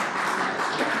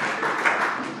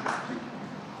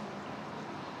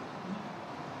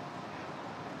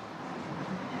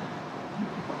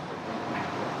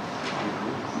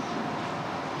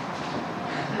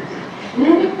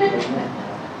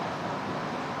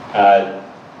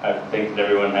 I think that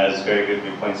everyone has very good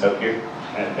viewpoints up here.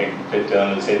 And I think that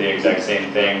Dylan would say the exact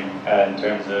same thing in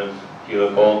terms of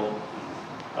Helicore.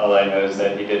 All I know is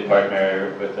that he did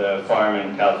partner with a farm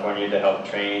in California to help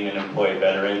train and employ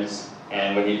veterans.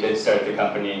 And when he did start the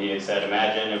company, he had said,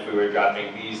 imagine if we were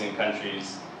dropping bees in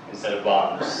countries instead of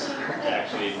bombs to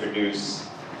actually produce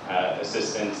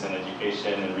assistance and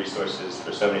education and resources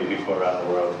for so many people around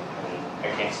the world. And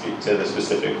I can't speak to the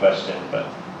specific question, but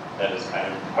that is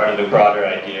kind of part of the broader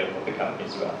idea of what the company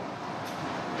is about.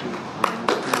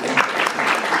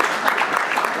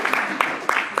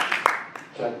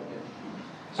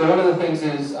 So one of the things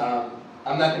is,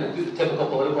 I'm not going to do the typical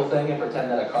political thing and pretend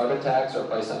that a carbon tax or a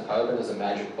price on carbon is a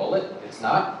magic bullet. It's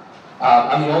not.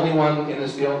 I'm the only one in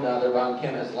this field now that Ron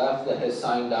Kim has left that has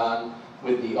signed on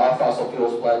with the Off Fossil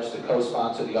Fuels Pledge to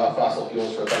co-sponsor the Off Fossil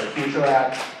Fuels for a Better Future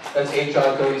Act. That's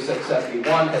HR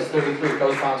 3671, has 33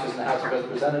 co-sponsors in the House of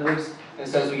Representatives, and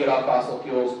says we get off fossil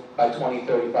fuels by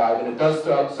 2035. And it does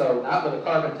so not with a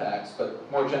carbon tax,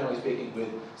 but more generally speaking with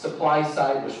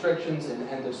supply-side restrictions and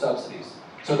end of subsidies.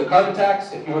 So the carbon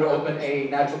tax, if you were to open a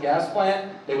natural gas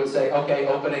plant, they would say, okay,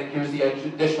 open it, here's the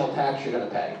additional tax you're going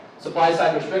to pay.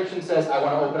 Supply-side restriction says, I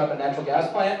want to open up a natural gas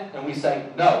plant, and we say,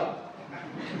 no.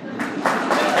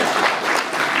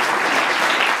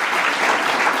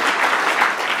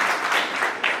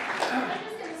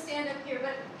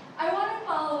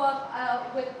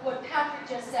 With what Patrick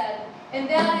just said, and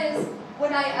that is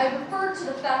when I referred to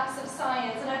the facts of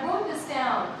science, and I wrote this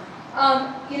down.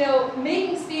 You know,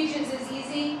 making speeches is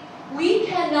easy. We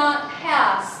cannot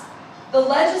pass the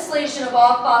legislation of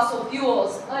off fossil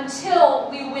fuels until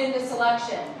we win this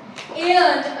election,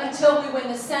 and until we win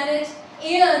the Senate,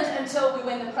 and until we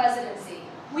win the presidency.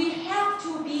 We have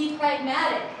to be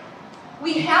pragmatic.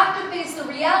 We have to face the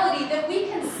reality that we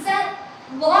can set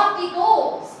lofty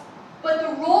goals, but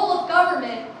the role of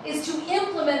government is to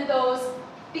implement those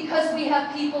because we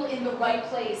have people in the right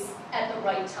place at the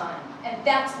right time. And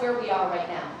that's where we are right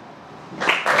now.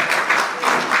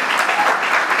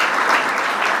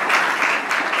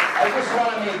 I just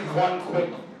want to make one quick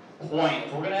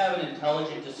point. We're going to have an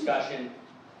intelligent discussion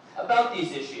about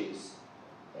these issues.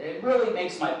 It really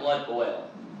makes my blood boil.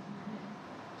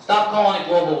 Stop calling it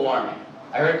global warming.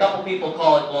 I heard a couple people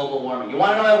call it global warming. You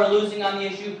want to know why we're losing on the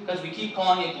issue? Because we keep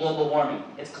calling it global warming.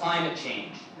 It's climate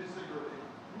change.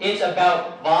 It's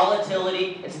about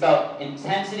volatility, it's about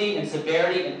intensity and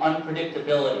severity and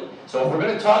unpredictability. So if we're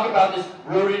going to talk about this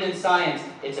rooted in science,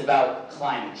 it's about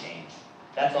climate change.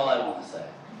 That's all I want to say.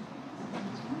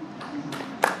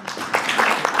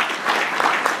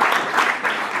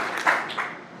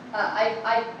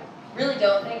 I really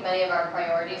don't think many of our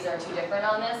priorities are too different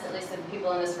on this, at least the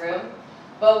people in this room.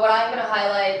 But what I'm going to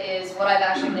highlight is what I've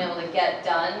actually been able to get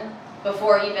done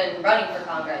before even running for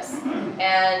Congress.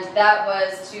 And that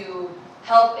was to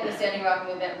help in the Standing Rock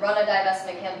movement run a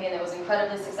divestment campaign that was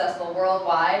incredibly successful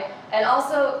worldwide, and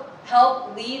also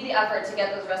help lead the effort to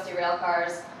get those rusty rail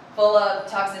cars full of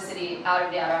toxicity out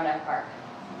of the Adirondack Park.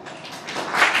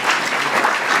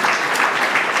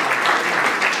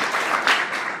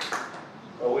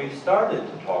 Well, we started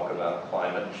to talk about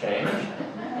climate change.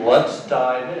 Let's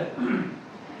dive in.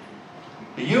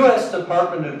 The U.S.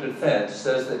 Department of Defense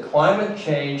says that climate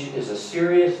change is a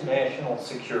serious national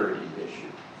security issue.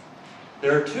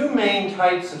 There are two main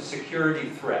types of security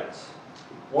threats.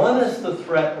 One is the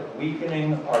threat of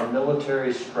weakening our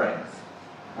military strength.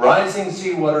 Rising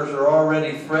sea waters are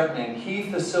already threatening key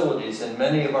facilities in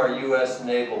many of our U.S.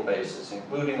 naval bases,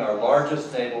 including our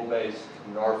largest naval base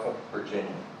in Norfolk,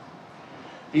 Virginia.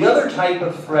 The other type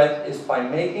of threat is by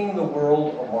making the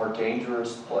world a more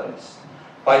dangerous place,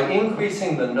 by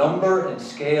increasing the number and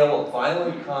scale of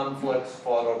violent conflicts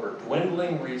fought over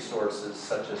dwindling resources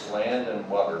such as land and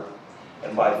water,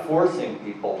 and by forcing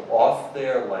people off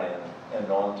their land and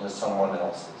onto someone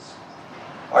else's.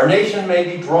 Our nation may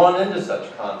be drawn into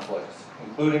such conflicts,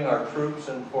 including our troops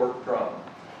in Fort Drum,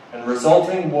 and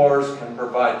resulting wars can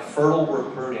provide fertile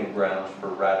recruiting grounds for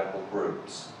radical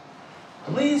groups.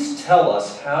 Please tell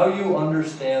us how you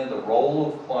understand the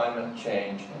role of climate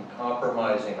change in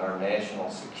compromising our national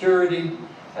security,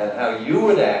 and how you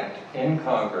would act in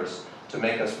Congress to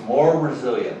make us more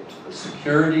resilient to the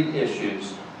security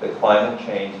issues that climate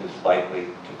change is likely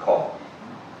to cause.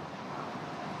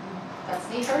 That's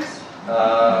me first?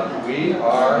 We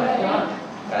are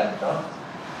at done.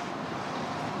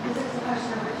 Is this the question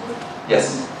number 2?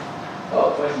 Yes.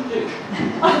 Oh, question 2.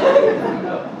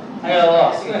 I got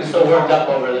lost. I'm so worked up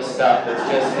over this stuff. It's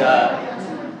just,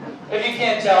 if you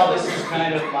can't tell, this is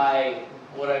kind of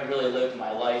what I really lived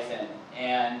my life in.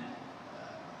 And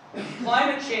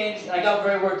climate change, I got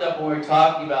very worked up when we were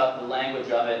talking about the language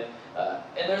of it.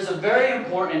 And there's a very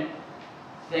important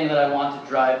thing that I want to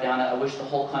drive down that I wish the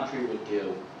whole country would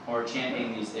do when we're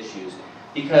championing these issues.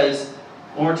 Because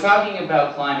when we're talking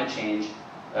about climate change,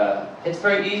 it's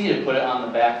very easy to put it on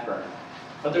the back burner.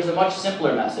 But there's a much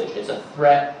simpler message. It's a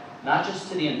threat not just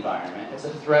to the environment, it's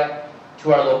a threat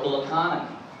to our local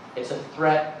economy. It's a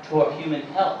threat to our human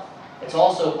health. It's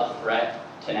also a threat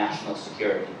to national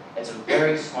security. It's a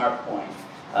very smart point.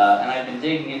 And I've been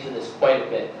digging into this quite a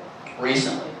bit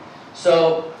recently.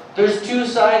 So there's two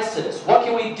sides to this. What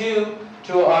can we do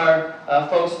to our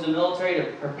folks in the military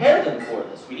to prepare them for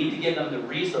this? We need to give them the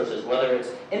resources, whether it's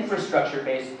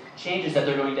infrastructure-based changes that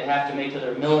they're going to have to make to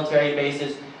their military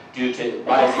bases due to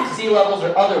rising sea levels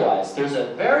or otherwise. There's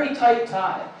a very tight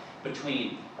tie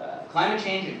between climate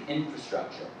change and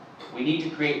infrastructure. We need to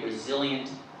create resilient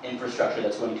infrastructure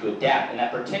that's going to adapt, and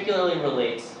that particularly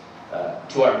relates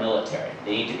to our military.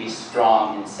 They need to be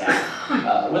strong and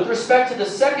sound. With respect to the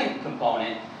second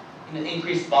component,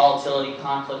 increased volatility,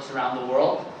 conflicts around the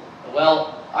world,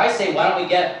 well, I say why don't we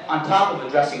get on top of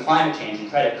addressing climate change and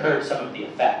try to curb some of the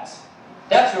effects.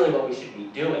 That's really what we should be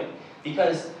doing,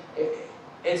 because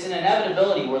it's an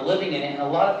inevitability. We're living in it, and a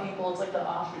lot of people, it's like the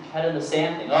ostrich head in the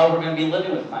sand thing. Oh, we're going to be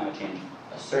living with climate change.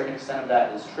 A certain extent of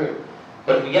that is true.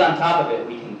 But if we get on top of it,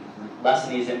 we can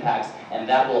lessen these impacts, and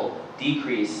that will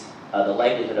decrease the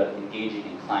likelihood of engaging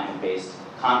in climate-based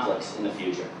conflicts in the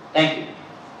future. Thank you.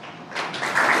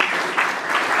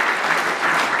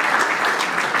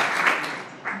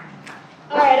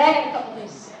 All right, I got a couple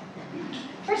things to say.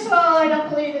 First of all, I don't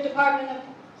believe the Department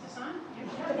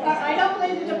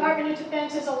of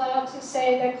Defense is allowed to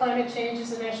say that climate change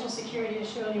is a national security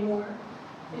issue anymore.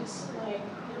 It's like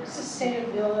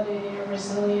sustainability or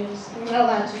resilience. I'm not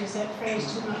allowed to use that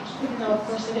phrase too much, even though of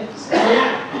course it is.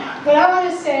 What I want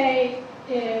to say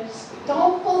is,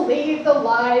 don't believe the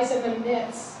lies and the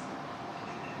myths.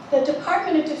 The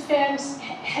Department of Defense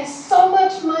has so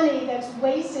much money that's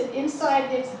wasted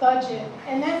inside its budget,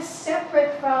 and that's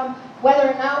separate from whether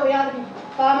or not we ought to be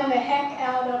bombing the heck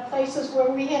out of places where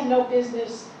we have no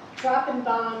business dropping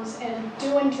bombs and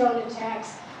doing drone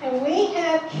attacks. And we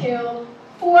have killed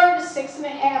 4 to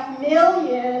 6.5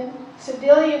 million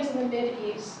civilians in the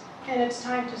Mideast, and it's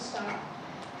time to stop.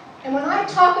 And when I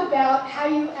talk about how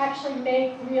you actually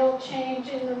make real change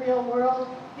in the real world,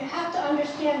 you have to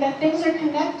understand that things are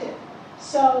connected.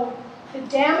 So the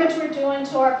damage we're doing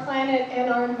to our planet and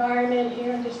our environment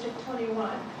here in District 21,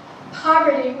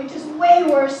 poverty, which is way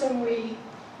worse than we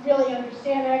really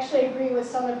understand. I actually agree with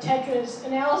some of Tedra's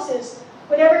analysis.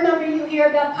 Whatever number you hear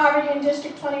about poverty in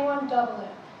District 21, double it.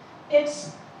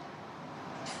 It's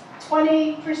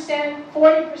 20%,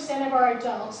 40% of our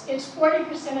adults. It's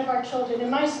 40% of our children. In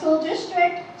my school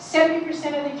district,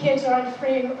 70% of the kids are on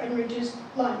free and reduced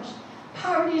lunch.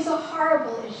 Poverty is a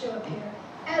horrible issue up here,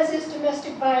 as is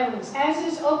domestic violence, as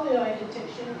is opioid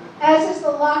addiction, as is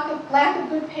the lack of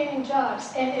good paying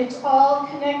jobs, and it's all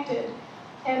connected.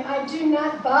 And I do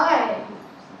not buy,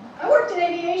 I worked in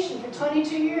aviation for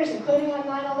 22 years, including on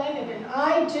 9/11, and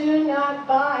I do not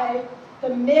buy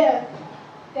the myth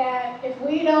that if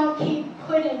we don't keep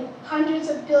putting hundreds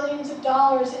of billions of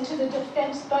dollars into the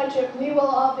defense budget, we will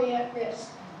all be at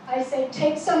risk. I say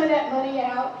take some of that money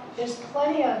out. There's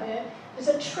plenty of it. There's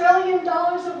 $1 trillion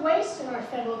of waste in our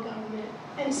federal government,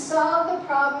 and solve the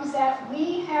problems that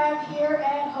we have here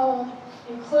at home,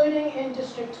 including in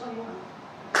District 21.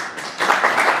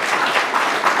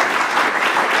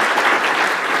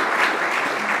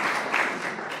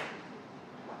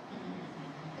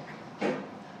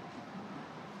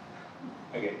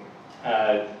 Okay.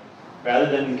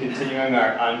 Rather than continuing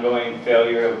our ongoing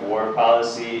failure of war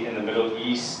policy in the Middle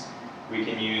East, we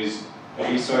can use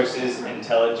resources,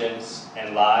 intelligence,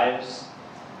 and lives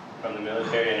from the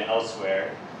military and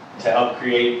elsewhere to help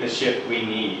create the shift we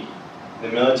need. The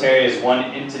military is one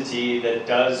entity that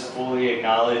does fully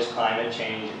acknowledge climate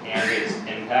change and its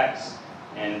impacts.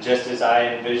 And just as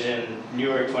I envision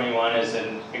NY-21 as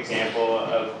an example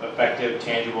of effective,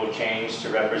 tangible change to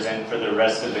represent for the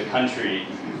rest of the country,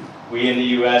 we in the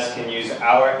U.S. can use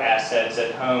our assets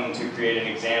at home to create an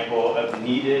example of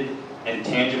needed and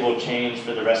tangible change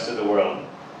for the rest of the world.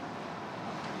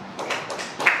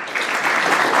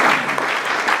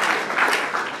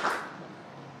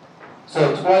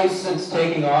 So twice since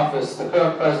taking office, the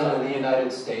current President of the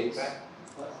United States.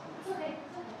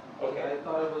 Okay, I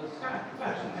thought it was.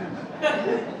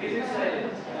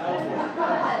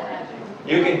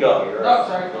 You can go. You're Oh,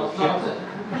 sorry. No,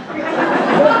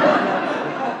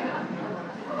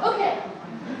 Okay.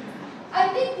 I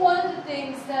think one of the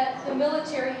things that the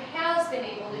military has been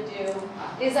able to do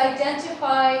is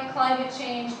identify climate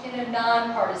change in a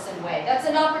nonpartisan way. That's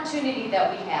an opportunity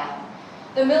that we have.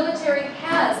 The military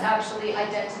has actually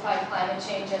identified climate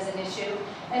change as an issue,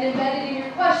 and embedded in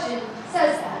your question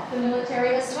says that. The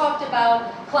military has talked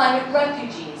about climate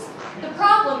refugees. The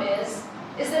problem is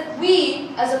that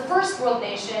we, as a first world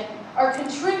nation, are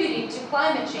contributing to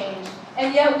climate change,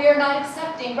 and yet we are not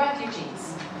accepting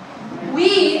refugees.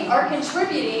 We are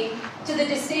contributing to the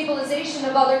destabilization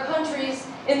of other countries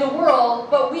in the world,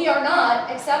 but we are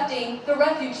not accepting the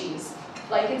refugees,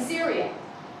 like in Syria.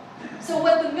 So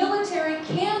what the military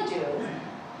can do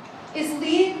is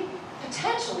lead,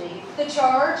 potentially, the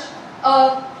charge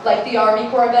of, like the Army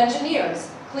Corps of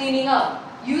Engineers, cleaning up,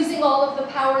 using all of the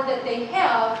power that they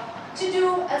have to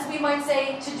do, as we might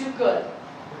say, to do good,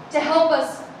 to help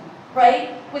us,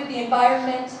 right, with the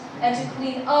environment and to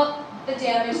clean up the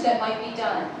damage that might be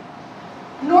done.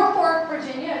 Norfolk,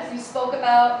 Virginia, as you spoke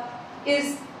about,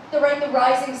 is the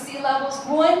rising sea levels,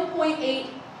 $1.8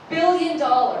 billion.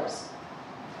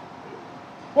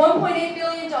 $1.8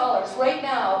 billion right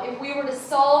now if we were to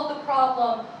solve the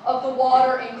problem of the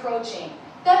water encroaching.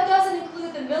 That doesn't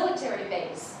include the military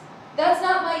base. That's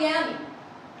not Miami.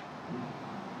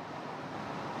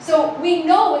 So we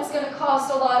know it's going to cost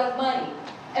a lot of money,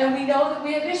 and we know that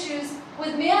we have issues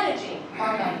with managing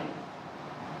our money.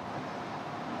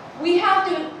 We have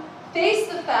to face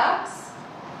the facts,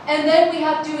 and then we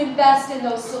have to invest in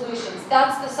those solutions.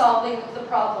 That's the solving of the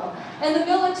problem. And the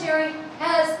military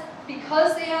has,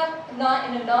 because they have not,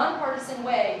 in a nonpartisan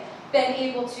way, been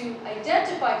able to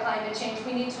identify climate change,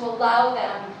 we need to allow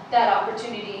them that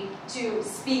opportunity to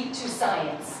speak to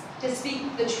science, to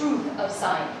speak the truth of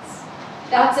science.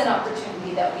 That's an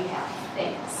opportunity that we have.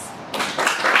 Thanks.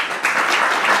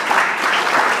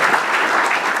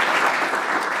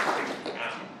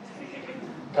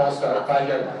 False start,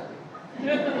 5-yard line.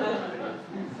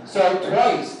 So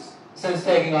twice since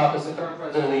taking office, the current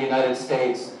President of the United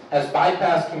States has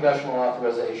bypassed congressional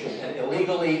authorization and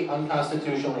illegally,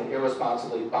 unconstitutionally, and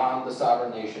irresponsibly bombed the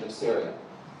sovereign nation of Syria.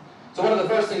 So one of the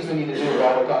first things we need to do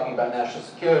while we're talking about national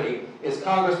security is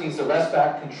Congress needs to wrest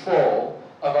back control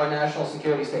of our national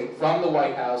security state from the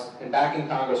White House and back in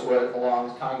Congress where it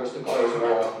belongs. Congress declares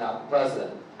war, not the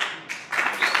President.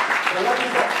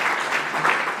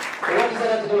 So what does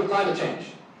that have to do with climate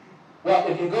change? Well,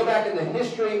 if you go back in the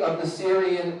history of the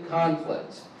Syrian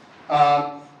conflict,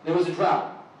 there was a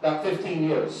drought, about 15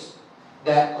 years,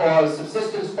 that caused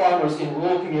subsistence farmers in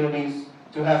rural communities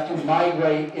to have to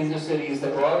migrate into cities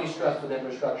that were already stressed with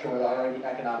infrastructure and were already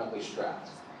economically strapped.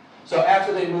 So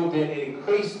after they moved in, it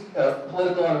increased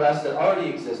political unrest that already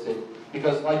existed,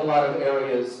 because like a lot of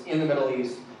areas in the Middle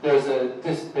East, there's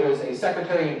a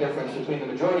sectarian difference between the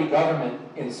majority government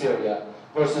in Syria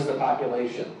versus the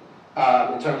population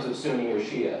in terms of Sunni or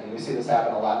Shia. And we see this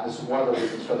happen a lot. This is one of the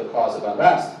reasons for the cause of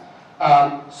unrest.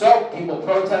 So people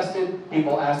protested,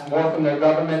 people asked more from their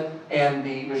government, and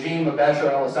the regime of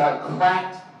Bashar al-Assad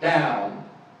cracked down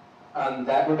on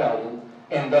that rebellion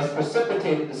and thus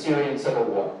precipitated the Syrian civil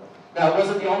war. Now, it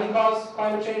wasn't the only cause of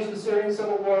climate change of the Syrian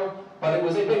civil war, but it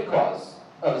was a big cause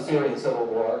of the Syrian civil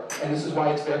war, and this is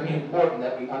why it's very important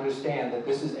that we understand that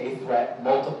this is a threat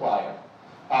multiplier.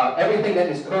 Everything that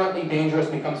is currently dangerous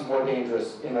becomes more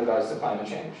dangerous in regards to climate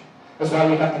change. That's why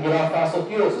we have to get off fossil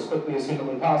fuels as quickly as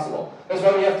humanly possible. That's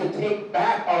why we have to take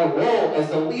back our role as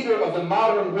the leader of the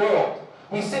modern world.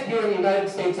 We sit here in the United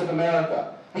States of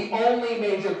America, the only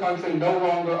major country no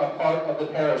longer a part of the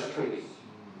Paris Treaty.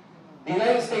 The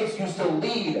United States used to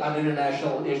lead on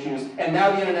international issues, and now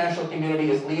the international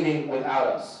community is leading without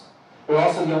us. We're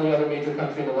also the only other major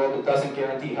country in the world that doesn't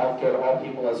guarantee health care to all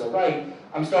people as a right.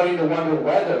 I'm starting to wonder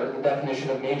whether the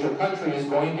definition of major country is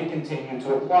going to continue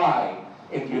to apply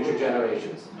in future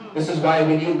generations. This is why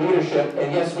we need leadership,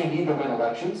 and yes, we need to win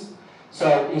elections.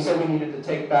 So you said we needed to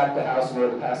take back the House in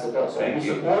order to pass the bill. So will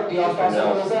you support the Off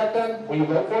Fossil Fuels Act then? Will you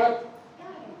vote for it?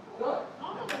 Good.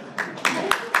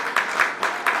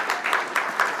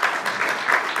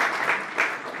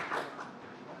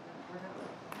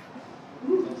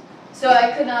 So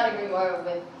I could not agree more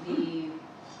with the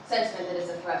sentiment that it's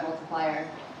a threat multiplier.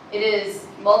 It is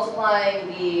multiplying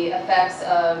the effects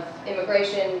of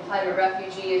immigration, climate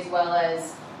refugee, as well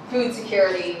as food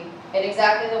security in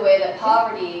exactly the way that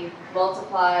poverty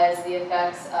multiplies the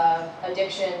effects of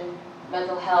addiction,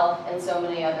 mental health, and so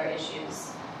many other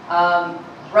issues.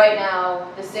 Right now,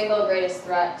 the single greatest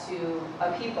threat to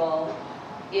a people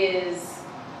is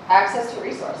access to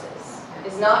resources,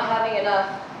 is not having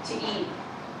enough to eat,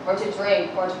 or to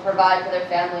drink, or to provide for their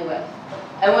family with.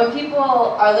 And when people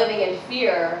are living in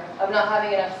fear of not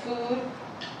having enough food,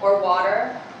 or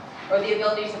water, or the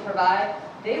ability to provide,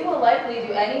 they will likely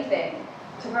do anything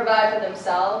to provide for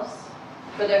themselves,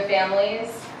 for their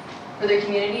families, for their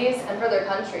communities, and for their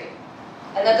country.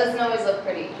 And that doesn't always look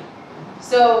pretty.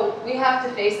 So we have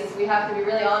to face this. We have to be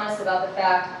really honest about the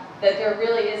fact that there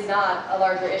really is not a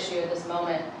larger issue at this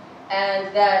moment,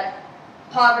 and that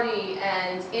poverty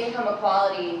and income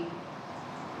equality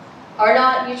are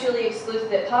not mutually exclusive,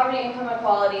 that poverty, income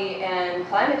equality, and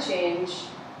climate change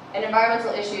and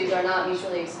environmental issues are not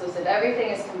mutually exclusive. Everything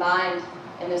is combined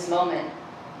in this moment.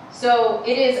 So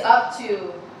it is up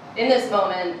to, in this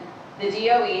moment, the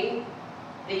DOE,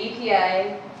 the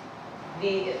EPA,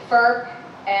 the FERC,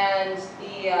 and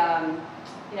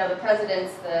the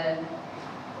president's,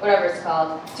 whatever it's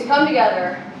called, to come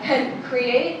together and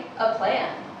create a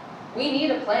plan. We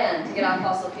need a plan to get off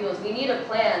fossil fuels. We need a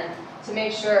plan to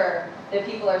make sure that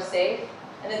people are safe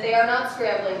and that they are not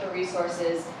scrambling for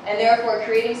resources, and therefore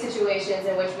creating situations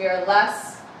in which we are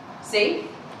less safe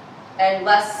and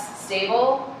less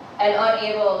stable and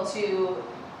unable to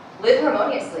live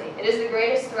harmoniously. It is the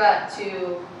greatest threat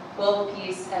to global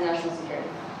peace and national security.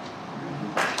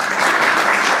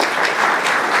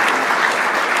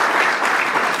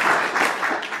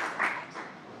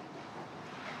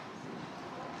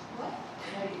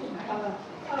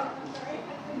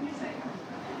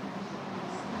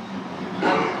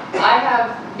 I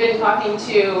have been talking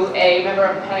to a member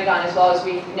of the Pentagon, as well as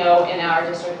we know in our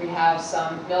district we have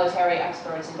some military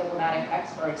experts and diplomatic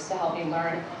experts to help me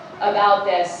learn about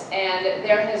this. And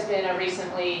there has been a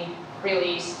recently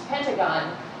released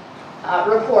Pentagon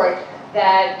report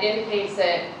that indicates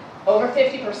that over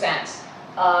 50%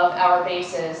 of our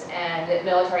bases and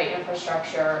military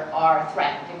infrastructure are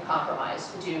threatened and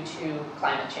compromised due to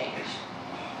climate change.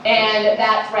 And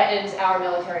that threatens our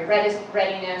military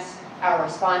readiness, our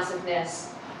responsiveness,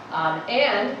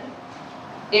 and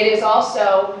it is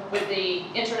also, with the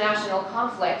international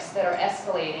conflicts that are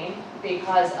escalating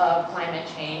because of climate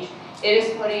change, it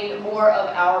is putting more of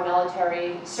our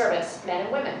military service men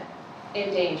and women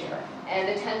in danger. And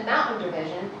the 10th Mountain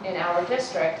Division in our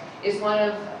district is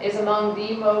among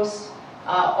the most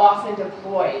often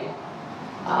deployed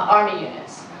Army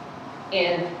units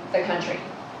in the country.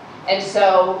 And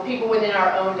so people within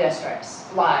our own districts'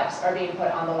 lives are being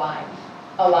put on the line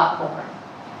a lot more.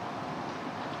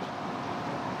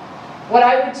 What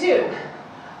I would do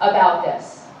about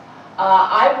this,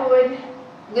 I would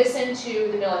listen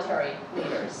to the military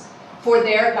leaders for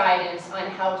their guidance on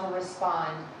how to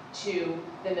respond to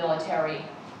the military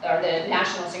or the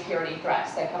national security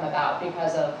threats that come about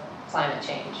because of climate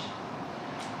change.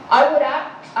 I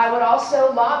would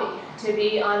also lobby to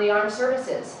be on the Armed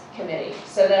Services Committee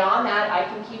so that on that I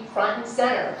can keep front and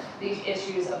center these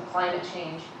issues of climate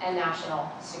change and national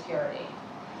security.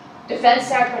 Defense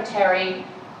Secretary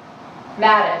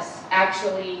Mattis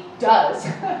actually does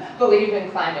believe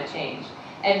in climate change,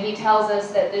 and he tells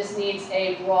us that this needs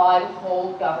a broad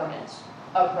whole government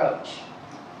approach.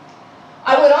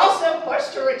 I would also push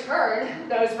to return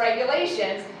those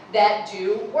regulations that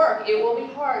do work. It will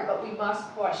be hard, but we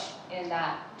must push in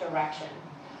that direction.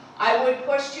 I would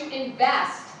push to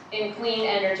invest in clean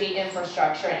energy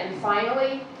infrastructure. And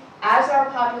finally, as our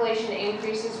population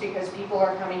increases because people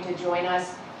are coming to join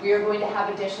us we are going to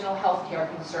have additional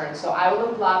healthcare concerns. So I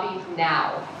will lobby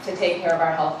now to take care of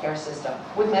our healthcare system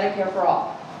with Medicare for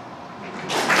all.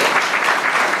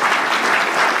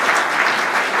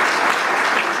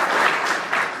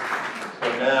 So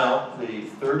now the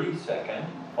 30-second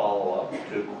follow-up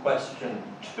to question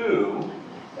 2.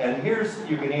 And here's,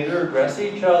 you can either address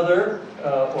each other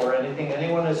or anything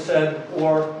anyone has said,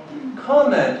 or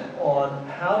comment on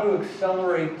how to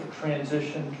accelerate the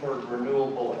transition toward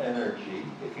renewable energy,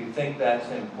 if you think that's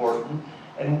important,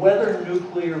 and whether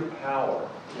nuclear power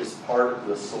is part of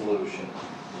the solution.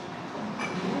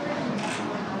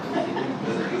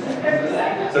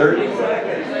 30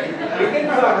 seconds. You can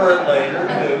cover it later,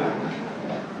 too.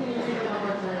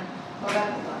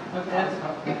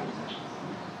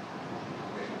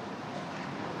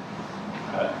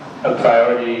 A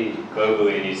priority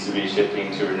globally needs to be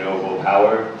shifting to renewable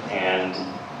power, and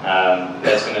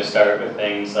that's going to start with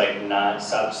things like not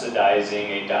subsidizing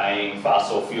a dying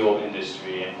fossil fuel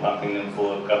industry and pumping them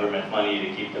full of government money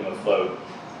to keep them afloat.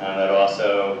 That'll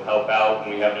also help out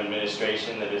when we have an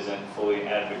administration that isn't fully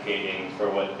advocating for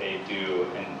what they do,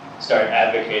 and start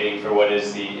advocating for what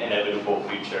is the inevitable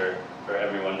future for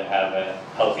everyone to have a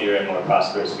healthier and more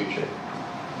prosperous future.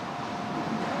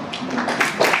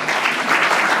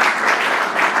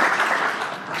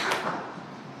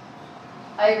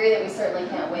 I agree that we certainly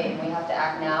can't wait and we have to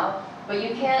act now, but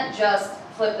you can't just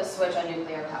flip the switch on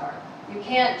nuclear power. You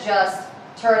can't just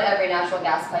turn every natural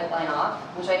gas pipeline off,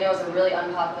 which I know is a really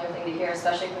unpopular thing to hear,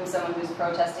 especially from someone who's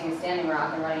protesting a Standing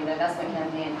Rock and running an investment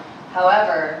campaign.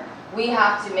 However, we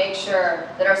have to make sure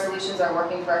that our solutions are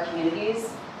working for our communities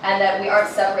and that we aren't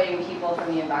separating people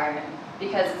from the environment,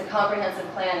 because it's a comprehensive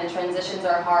plan and transitions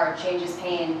are hard, change is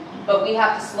pain, but we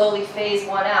have to slowly phase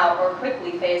one out or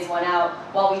quickly phase one out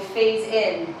while we phase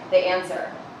in the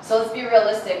answer. So let's be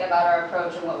realistic about our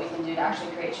approach and what we can do to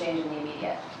actually create change in the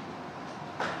immediate.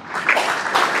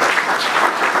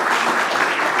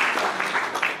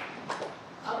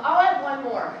 I'll add one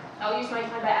more. I'll use my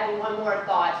time by adding one more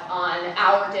thought on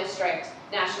our district,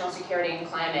 national security and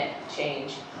climate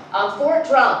change. Fort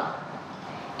Drum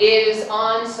is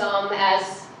on some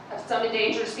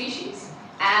endangered species.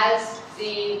 As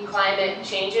the climate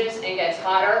changes and gets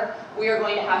hotter, we are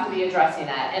going to have to be addressing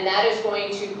that. And that is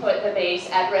going to put the base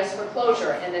at risk for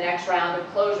closure in the next round of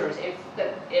closures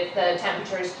if the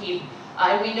temperatures keep,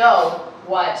 and we know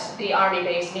what the Army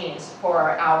base means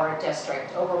for our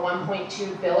district. Over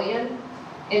 $1.2 billion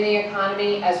in the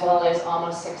economy, as well as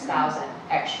almost 6,000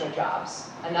 extra jobs.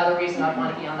 Another reason I'd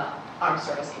want to be on the Armed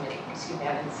Service Committee. Excuse me,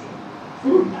 I didn't see you.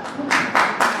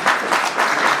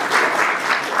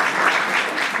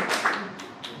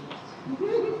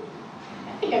 I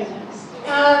think I'm next.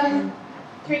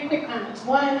 3 quick comments.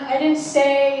 One, I didn't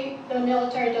say the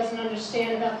military doesn't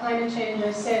understand about climate change.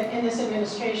 I said in this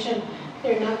administration,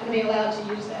 they're not going to be allowed to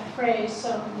use that phrase,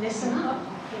 so listen up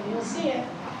and you'll see it.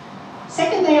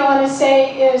 Second thing I want to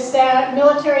say is that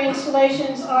military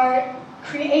installations are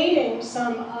creating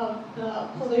some of the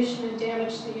pollution and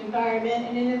damage to the environment,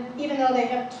 and even though they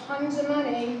have tons of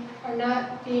money, are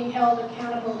not being held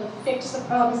accountable to fix the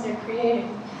problems they're creating.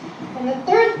 And the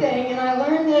third thing, and I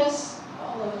learned this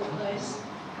all over the place,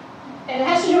 and it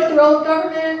has to do with the role of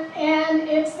government, and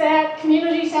it's that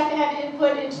communities have to have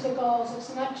input into the goals. It's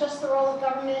not just the role of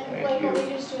government and political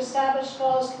leaders to establish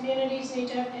goals. Communities need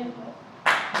to have input.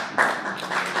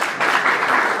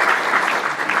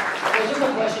 Well, just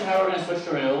a question, how we're going to switch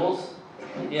to renewables?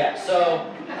 Yeah, so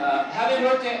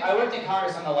I worked in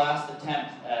Congress on the last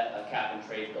attempt at a cap and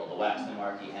trade bill, the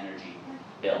Waxman-Markey energy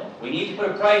bill. We need to put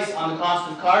a price on the cost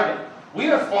of carbon.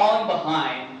 We are falling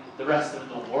behind the rest of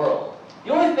the world.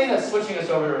 The only thing that's switching us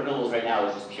over to renewables right now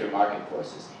is just pure market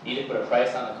forces. You need to put a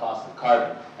price on the cost of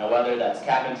carbon. Now, whether that's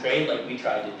cap and trade, like we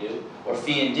tried to do, or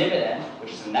fee and dividend,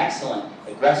 which is an excellent,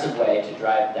 aggressive way to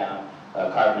drive down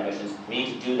carbon emissions, we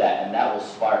need to do that, and that will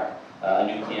spark a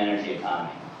new clean energy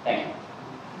economy. Thank you.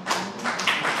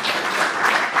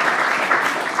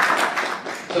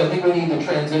 So I think we need to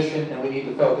transition and we need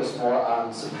to focus more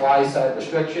on supply side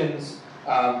restrictions.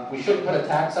 We shouldn't put a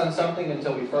tax on something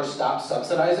until we first stop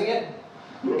subsidizing it.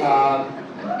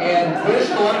 And British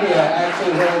Columbia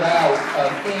actually rolled out a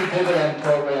fee dividend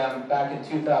program back in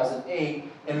 2008.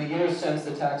 In the years since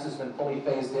the tax has been fully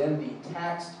phased in, the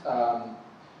taxed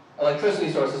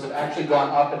electricity sources have actually gone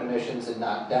up in emissions and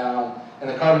not down. And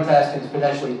the carbon tax is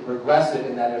potentially regressive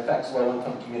in that it affects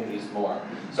low-income communities more.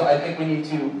 So I think we need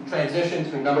to transition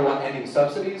through, number one, ending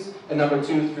subsidies, and number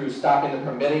two, through stopping the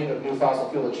permitting of new fossil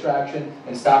fuel extraction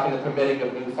and stopping the permitting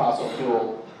of new fossil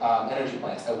fuel energy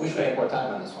plants. I wish we had more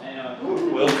time on this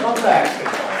one. We'll come back to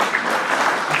that.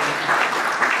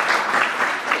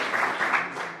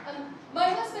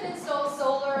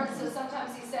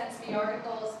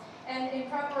 and in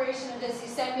preparation of this, he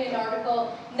sent me an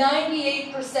article,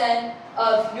 98%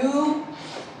 of new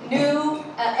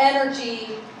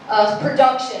energy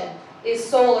production is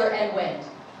solar and wind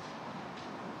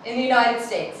in the United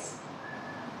States.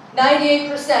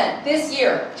 98% this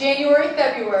year, January,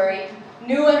 February,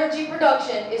 new energy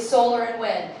production is solar and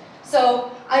wind.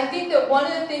 So I think that one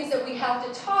of the things that we have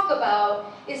to talk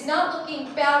about is not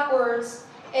looking backwards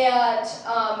at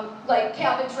like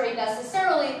cap and trade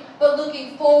necessarily, but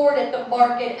looking forward at the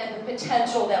market and the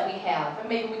potential that we have. And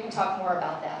maybe we can talk more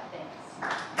about that. Thanks.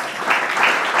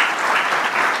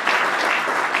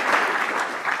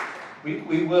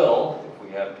 We will, if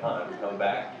we have time, come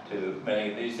back to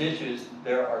many of these issues.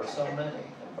 There are so many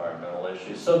environmental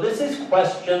issues. So this is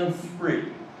question 3.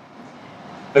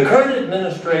 The current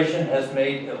administration has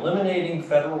made eliminating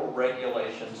federal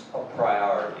regulations a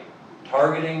priority,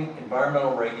 targeting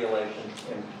environmental regulations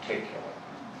in particular.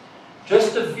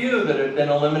 Just a few that have been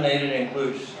eliminated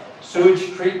include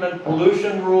sewage treatment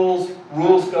pollution rules,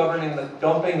 rules governing the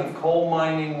dumping of coal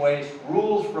mining waste,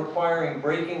 rules requiring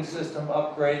braking system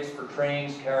upgrades for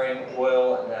trains carrying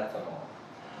oil and ethanol.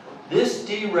 This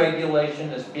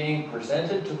deregulation is being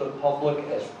presented to the public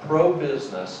as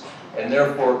pro-business and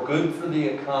therefore good for the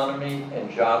economy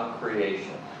and job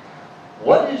creation.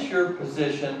 What is your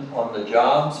position on the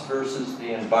jobs versus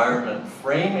the environment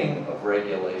framing of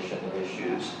regulation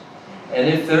issues? And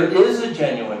if there is a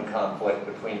genuine conflict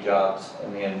between jobs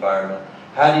and the environment,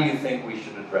 how do you think we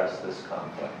should address this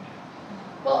conflict?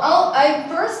 Well, I'll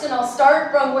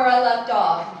start from where I left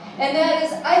off, and that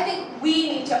is, I think we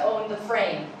need to own the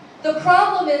frame. The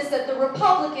problem is that the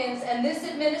Republicans and this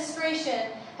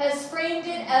administration has framed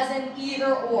it as an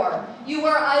either-or. You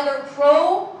are either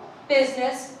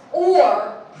pro-business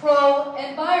or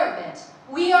pro-environment.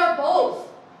 We are both.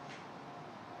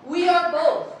 We are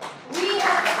both. We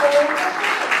have to own the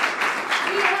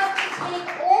frame. We have to take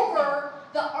over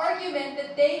the argument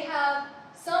that they have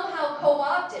somehow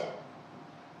co-opted.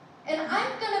 And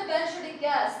I'm going to venture to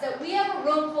guess that we have a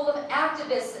room full of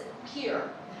activists here.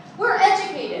 We're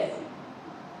educated.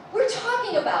 We're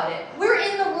talking about it. We're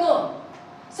in the room.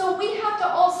 So we have to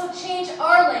also change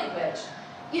our language.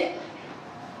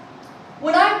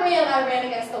 When I ran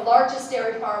against the largest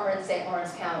dairy farmer in St.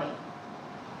 Lawrence County.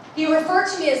 He referred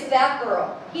to me as that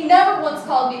girl. He never once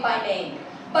called me by name.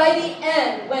 By the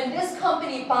end, when this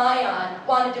company, Bion,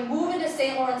 wanted to move into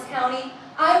St. Lawrence County,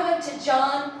 I went to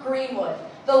John Greenwood,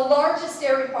 the largest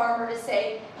dairy farmer, to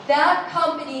say, that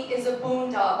company is a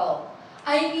boondoggle.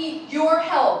 I need your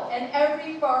help and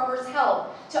every farmer's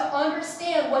help to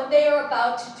understand what they are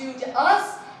about to do to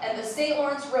us and the St.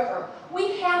 Lawrence River.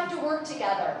 We have to work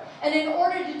together. And in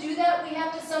order to do that, we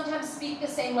have to sometimes speak the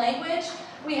same language.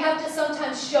 We have to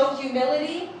sometimes show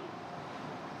humility.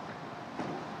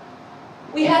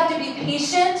 We have to be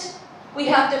patient. We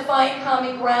have to find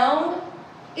common ground.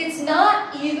 It's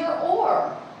not either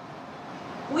or.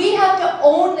 We have to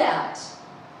own that.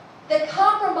 That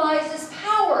compromise is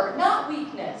power, not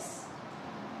weakness.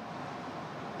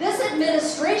 This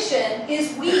administration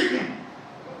is weak.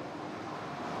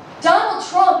 Donald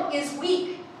Trump is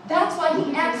weak. That's why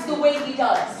he acts the way he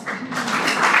does.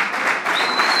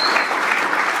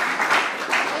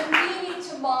 And we need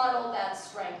to model that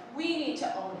strength. We need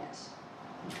to own it.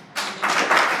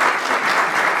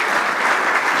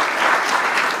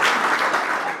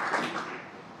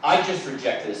 I just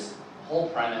reject this whole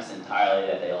premise entirely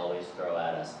that they always throw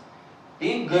at us.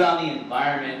 Being good on the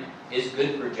environment is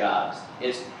good for jobs.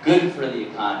 It's good for the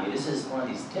economy. This is one of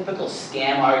these typical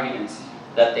scam arguments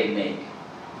that they make.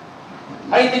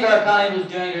 How do you think our economy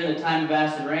was doing during the time of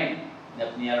acid rain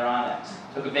up in the Adirondacks?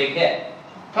 Took a big hit.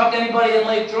 Talk to anybody in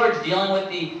Lake George dealing with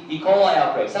the E. coli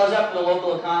outbreaks. How's that for the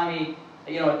local economy,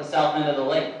 at the south end of the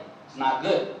lake? It's not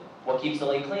good. What keeps the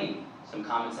lake clean? Some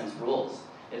common sense rules.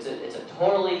 It's a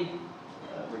totally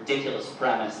ridiculous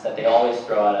premise that they always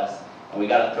throw at us, and we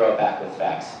got to throw it back with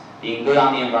facts. Being good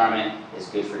on the environment is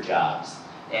good for jobs.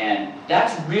 And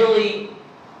that's really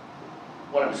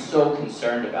what I'm so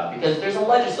concerned about, because there's a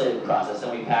legislative process,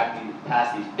 and we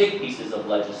pass these big pieces of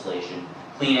legislation,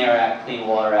 Clean Air Act, Clean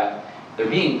Water Act. They're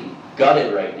being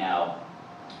gutted right now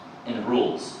in the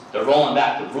rules. They're rolling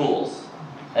back the rules.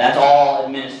 And that's all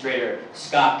Administrator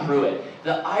Scott Pruitt.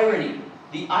 The irony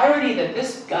that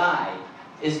this guy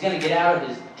is going to get out of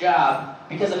his job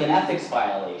because of an ethics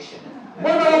violation.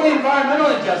 What about all the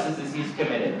environmental injustices he's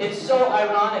committed? It's so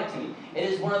ironic to me. It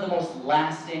is one of the most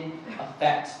lasting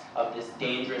effects of this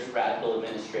dangerous, radical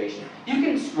administration. You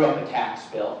can screw up a tax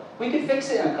bill. We could fix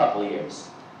it in a couple of years.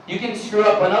 You can screw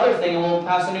up another thing and we'll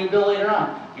pass a new bill later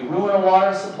on. You ruin a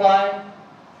water supply,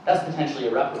 that's potentially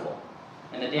irreparable.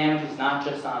 And the damage is not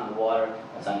just on the water,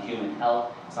 it's on human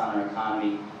health, it's on our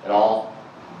economy. It all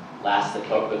lasts the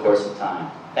course of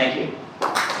time. Thank you.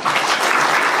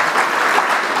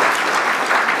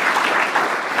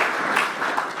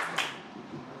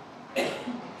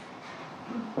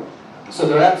 So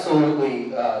there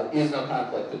absolutely is no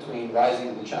conflict between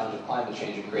rising to the challenge of climate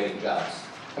change and creating jobs.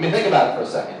 I mean, think about it for a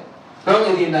second.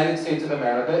 Currently, the United States of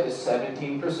America is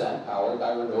 17% powered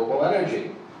by renewable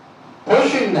energy.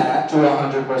 Pushing that to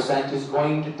 100% is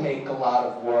going to take a lot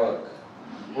of work.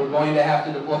 We're going to have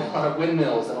to deploy a lot of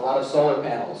windmills and a lot of solar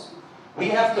panels. We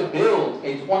have to build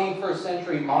a 21st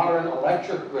century modern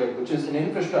electric grid, which is an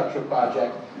infrastructure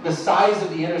project the size of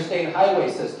the interstate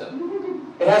highway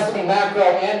system. It has to be macro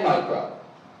and micro.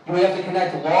 We have to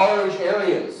connect large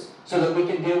areas so that we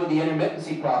can deal with the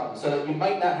intermittency problem, so that you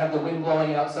might not have the wind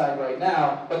blowing outside right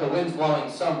now, but the wind's blowing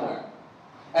somewhere.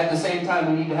 At the same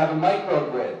time, we need to have a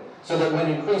microgrid, so that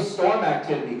when increased storm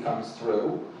activity comes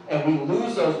through, and we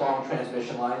lose those long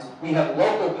transmission lines, we have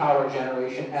local power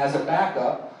generation as a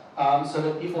backup, so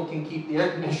that people can keep the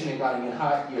air conditioning running in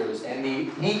hot years, and the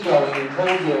heat going in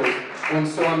cold years when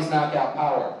storms knock out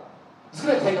power. It's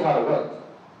going to take a lot of work.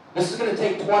 This is going to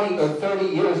take 20 or 30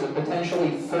 years of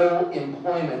potentially full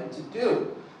employment to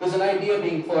do. There's an idea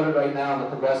being floated right now in the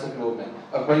progressive movement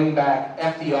of bringing back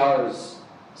FDR's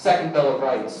Second Bill of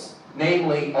Rights,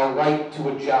 namely a right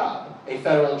to a job, a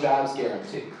federal jobs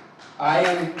guarantee.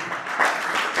 I'm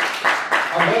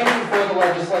waiting for the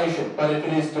legislation, but if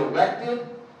it is directed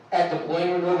at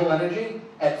deploying renewable energy,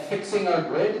 at fixing our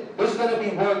grid, there's going to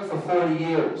be work for 40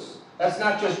 years. That's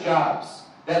not just jobs,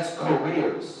 that's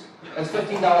careers. That's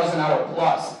 $15 an hour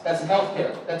plus. That's health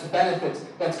care. That's benefits.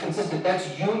 That's consistent.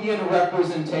 That's union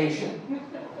representation.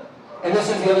 And this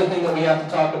is the other thing that we have to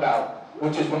talk about,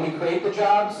 which is when we create the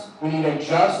jobs, we need a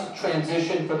just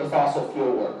transition for the fossil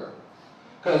fuel worker.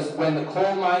 Because when the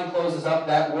coal mine closes up,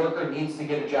 that worker needs to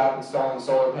get a job installing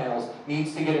solar panels,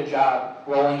 needs to get a job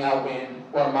rolling out wind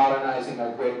or modernizing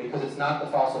our grid, because it's not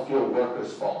the fossil fuel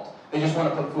worker's fault. They just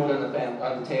want to put food on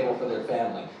the table for their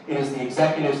family. It is the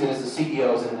executives, it is the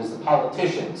CEOs, and it is the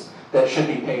politicians that should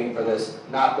be paying for this,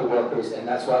 not the workers, and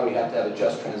that's why we have to have a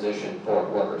just transition for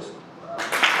workers.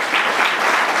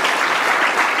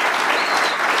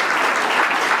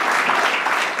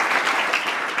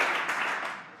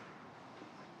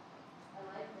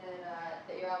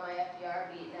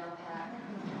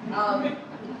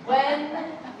 When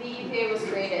the EPA was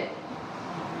created,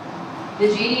 the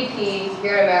GDP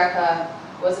here in America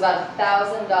was about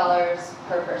 $1,000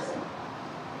 per person.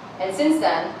 And since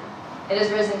then, it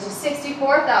has risen to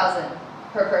 $64,000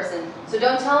 per person. So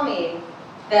don't tell me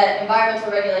that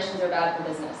environmental regulations are bad for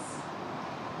business.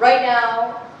 Right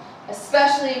now,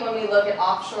 especially when we look at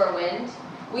offshore wind,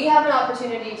 we have an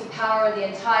opportunity to power the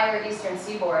entire eastern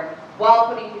seaboard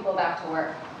while putting people back to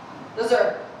work. Those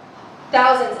are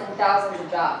thousands and thousands of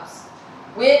jobs.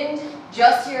 Wind,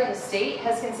 just here in the state,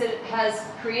 has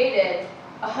created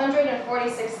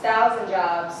 146,000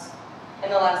 jobs in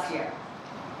the last year.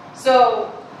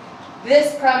 So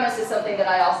this premise is something that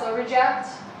I also reject.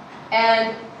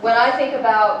 And when I think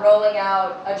about rolling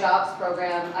out a jobs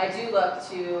program, I do look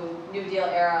to New Deal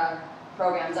era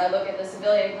programs. I look at the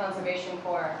Civilian Conservation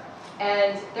Corps.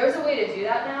 And there's a way to do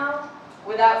that now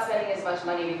without spending as much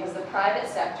money, because the private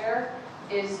sector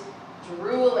is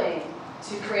drooling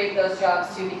to create those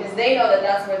jobs too, because they know that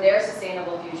that's where their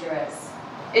sustainable future is.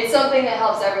 It's something that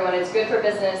helps everyone. It's good for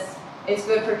business, it's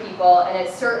good for people, and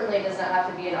it certainly does not have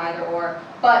to be an either or,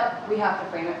 but we have to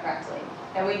frame it correctly.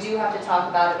 And we do have to talk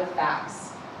about it with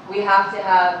facts. We have to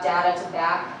have data to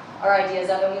back our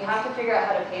ideas up, and we have to figure out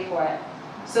how to pay for it.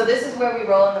 So this is where we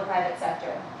roll in the private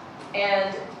sector.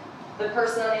 And the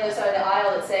person on the other side of the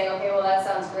aisle that's saying, okay, well that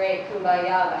sounds great,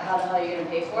 kumbaya, but how the hell are you going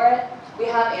to pay for it? We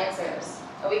have answers.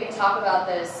 And we can talk about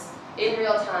this in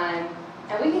real time,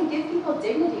 and we can give people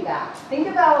dignity back. Think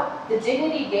about the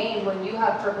dignity gained when you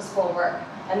have purposeful work.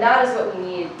 And that is what we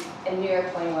need in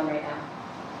NY-21 right now.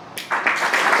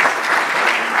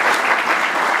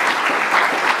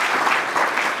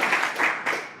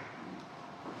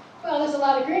 Well, there's a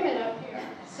lot of agreement up here,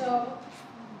 so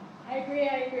I agree.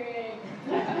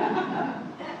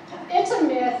 It's a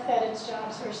myth that it's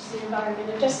jobs versus the environment.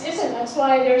 It just isn't. That's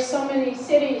why there's so many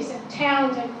cities and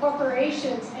towns and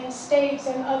corporations and states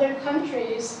and other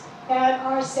countries that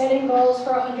are setting goals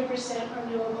for 100%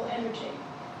 renewable energy.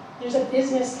 There's a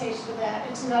business case for that.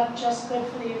 It's not just good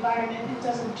for the environment. It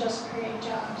doesn't just create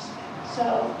jobs.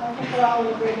 So I think we're all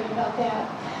in agreement about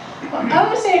that. Well, I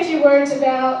want to say a few words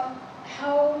about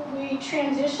how we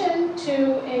transition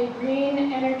to a green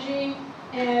energy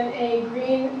and a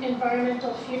green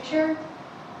environmental future.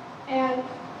 And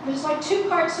there's like two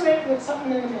parts to it with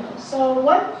something in the middle. So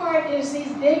one part is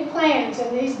these big plans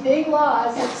and these big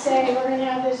laws that say we're going to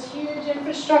have this huge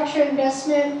infrastructure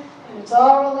investment, and it's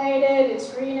all related.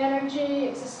 It's green energy,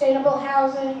 it's sustainable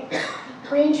housing, it's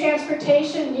green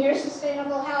transportation, near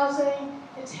sustainable housing,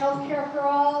 it's healthcare for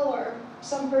all, or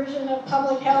some version of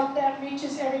public health that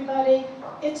reaches everybody.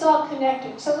 It's all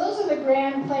connected. So those are the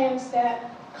grand plans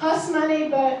that cost money,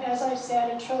 but as I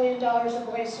said, $1 trillion of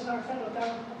waste in our federal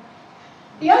government.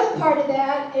 The other part of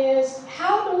that is,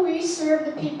 how do we serve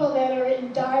the people that are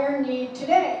in dire need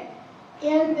today?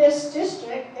 In this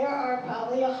district, there are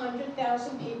probably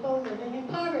 100,000 people living in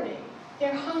poverty.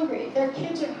 They're hungry, their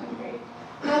kids are hungry.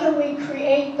 How do we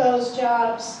create those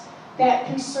jobs that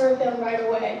can serve them right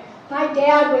away? My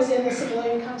dad was in the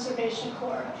Civilian Conservation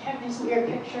Corps. I have these weird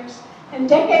pictures. And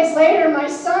decades later, my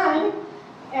son,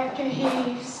 after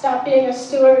he stopped being a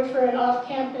steward for an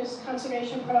off-campus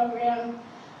conservation program,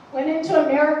 went into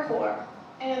AmeriCorps.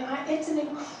 And it's an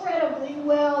incredibly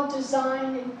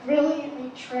well-designed and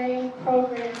brilliantly trained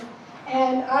program.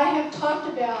 And I have talked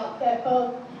about that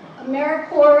both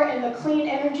AmeriCorps and the clean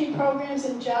energy programs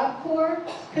in Job Corps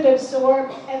could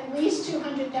absorb at least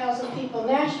 200,000 people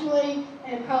nationally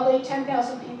and probably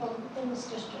 10,000 people in this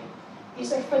district.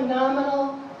 These are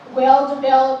phenomenal,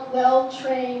 well-developed,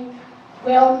 well-trained,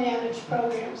 well-managed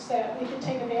programs that we can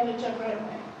take advantage of right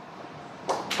away.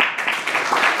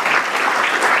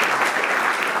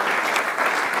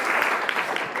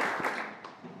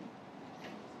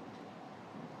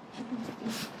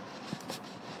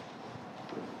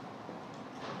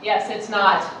 Yes, it's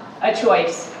not a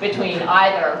choice between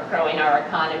either growing our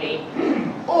economy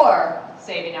or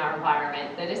saving our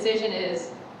environment. The decision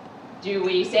is, do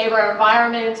we save our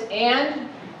environment and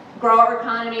grow our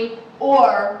economy,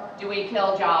 or do we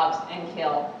kill jobs and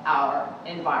kill our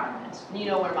environment? You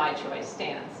know where my choice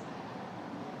stands.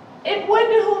 It would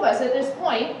behoove us at this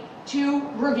point to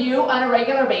review on a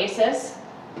regular basis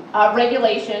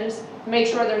regulations, make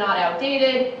sure they're not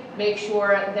outdated, make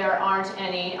sure there aren't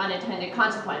any unintended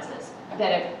consequences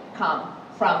that have come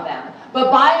from them.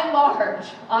 But by and large,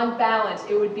 on balance,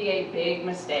 it would be a big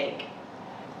mistake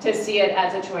to see it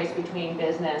as a choice between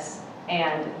business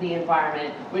and the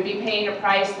environment. We'd be paying a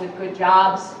price with good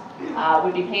jobs,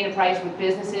 we'd be paying a price with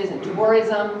businesses and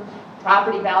tourism,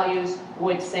 property values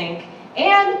would sink,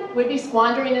 and we'd be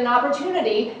squandering an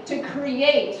opportunity to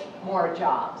create more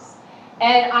jobs.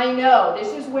 And I know this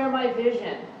is where my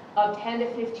vision of 10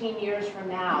 to 15 years from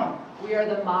now, we are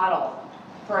the model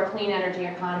for a clean energy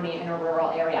economy in a rural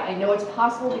area. I know it's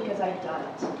possible because I've done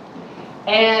it.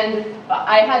 And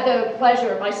I had the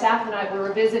pleasure, my staff and I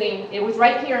were visiting, it was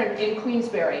right here in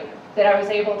Queensbury that I was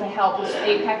able to help with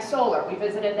Apex Solar. We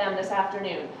visited them this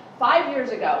afternoon. 5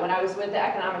 years ago, when I was with the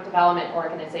Economic Development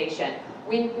Organization,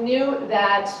 we knew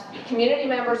that community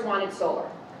members wanted solar.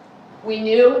 We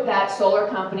knew that solar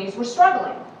companies were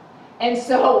struggling. And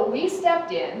so we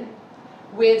stepped in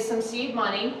with some seed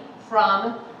money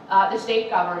from the state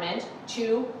government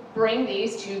to bring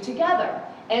these two together.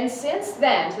 And since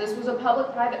then, so this was a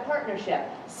public-private partnership,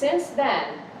 since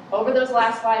then, over those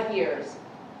last 5 years,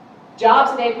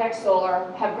 jobs at Apex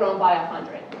Solar have grown by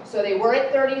 100. So they were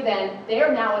at 30 then, they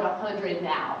are now at 100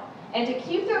 now. And to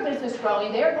keep their business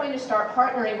growing, they're going to start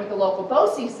partnering with the local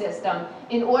BOCES system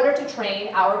in order to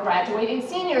train our graduating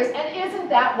seniors. And isn't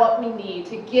that what we need?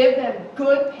 To give them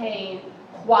good paying,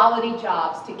 quality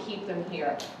jobs to keep them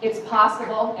here. It's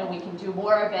possible, and we can do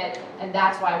more of it, and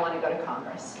that's why I want to go to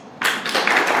Congress.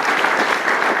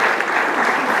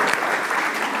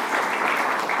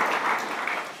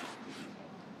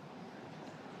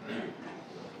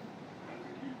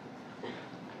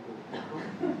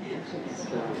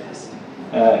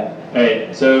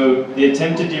 Alright, so the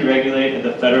attempt to deregulate at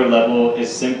the federal level is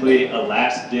simply a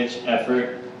last-ditch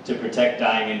effort to protect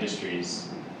dying industries.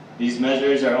 These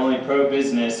measures are only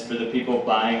pro-business for the people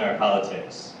buying our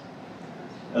politics.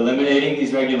 Eliminating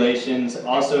these regulations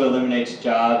also eliminates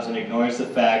jobs and ignores the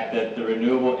fact that the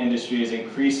renewable industry is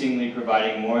increasingly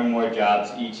providing more and more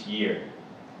jobs each year.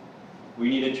 We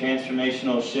need a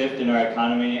transformational shift in our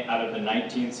economy out of the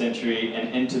 19th century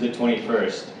and into the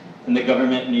 21st. And the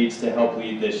government needs to help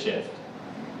lead this shift.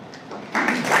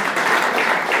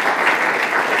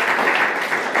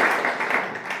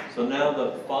 So now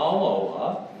the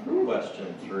follow-up,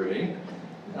 question 3.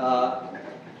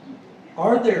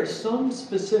 Are there some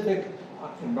specific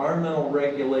environmental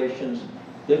regulations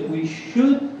that we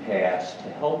should pass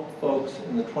to help folks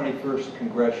in the 21st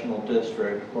Congressional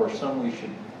District, or some we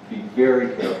should be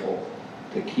very careful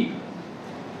to keep?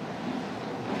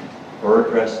 Or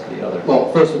address the other?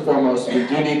 Well, first and foremost, we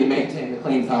do need to maintain the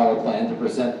Clean Power Plan to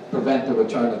prevent the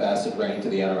return of acid rain to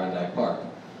the Adirondack Park.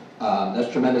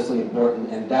 That's tremendously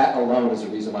important, and that alone is a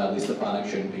reason why Lisa Stefanik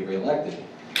shouldn't be reelected.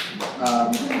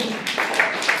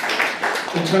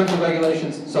 In terms of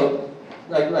regulations, so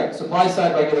right, supply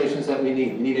side regulations that we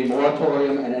need a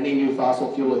moratorium on any new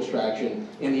fossil fuel extraction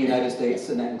in the United States,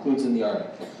 and that includes in the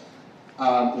Arctic.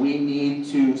 We need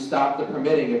to stop the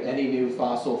permitting of any new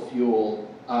fossil fuel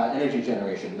energy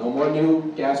generation. No more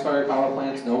new gas-fired power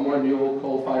plants, no more new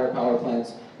coal-fired power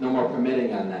plants, no more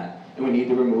permitting on that. And we need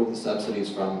to remove the subsidies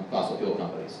from fossil fuel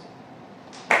companies.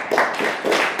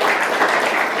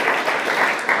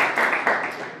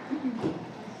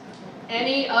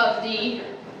 Any of the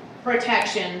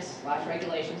protections, /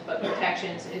 regulations, but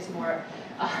protections is more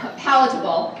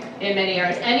palatable in many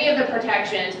areas. Any of the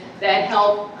protections that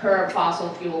help curb fossil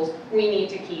fuels, we need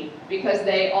to keep because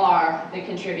they are the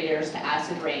contributors to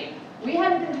acid rain. We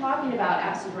haven't been talking about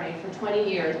acid rain for 20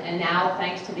 years, and now,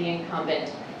 thanks to the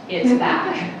incumbent, it's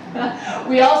back.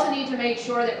 We also need to make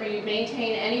sure that we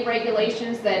maintain any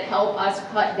regulations that help us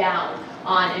cut down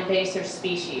on invasive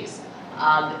species.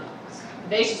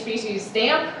 Invasive species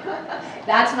stamp,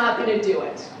 that's not going to do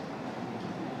it.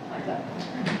 Like that.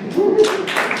 You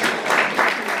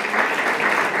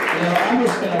know, I'm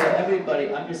just going to let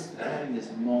everybody, I'm just having this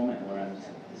moment where I'm just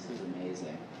like, this is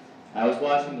amazing. I was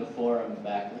watching the forum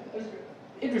back, it was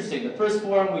interesting. The first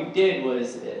forum we did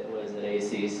was at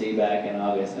ACC back in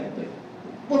August, and I was like,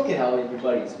 look at how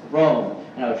everybody's grown.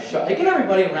 And I was shocked. I give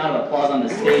everybody a round of applause on the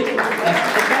stage. The fact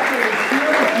that there's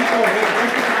 200 people here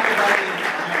just to talk about the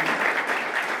environment.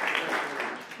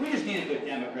 We just need a good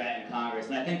Democrat in Congress,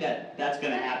 and I think that that's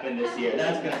going to happen this year.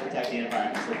 That's going to protect the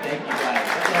environment. So thank you guys.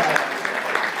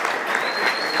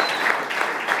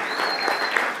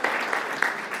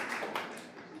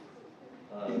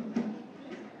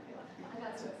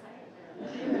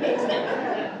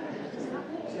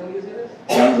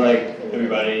 Sounds like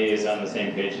everybody is on the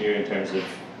same page here in terms of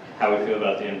how we feel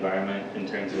about the environment, in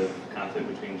terms of conflict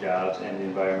between jobs and the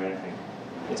environment. I think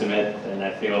it's a myth, and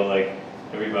I feel like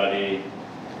everybody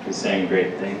is saying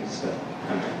great things. So,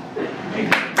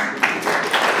 thank you.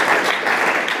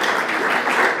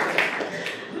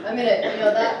 I'm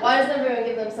gonna, why doesn't everyone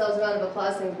give themselves a round of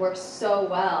applause? Things work so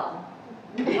well.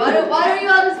 Why don't you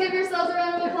all just give yourselves a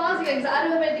round of applause again? Because I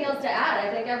don't have anything else to add. I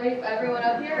think everyone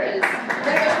up here is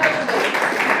very much comfortable.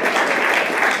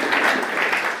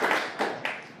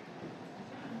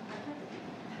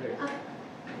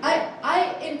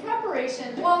 In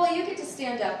preparation, Wally, you get to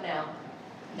stand up now.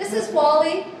 This is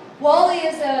Wally. Wally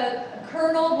is a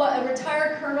colonel, a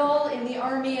retired colonel in the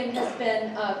Army, and has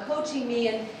been coaching me.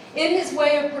 And in his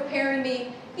way of preparing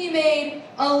me, he made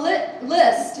a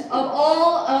list of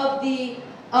all of the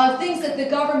things that the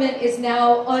government is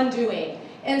now undoing.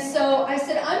 And so I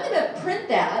said, I'm going to print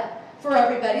that for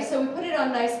everybody. So we put it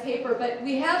on nice paper, but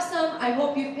we have some. I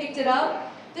hope you've picked it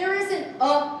up. There isn't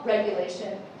a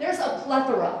regulation. There's a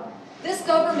plethora. This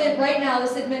government right now,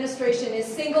 this administration, is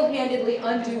single-handedly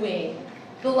undoing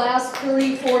the last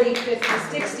 30, 40, 50,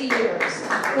 60 years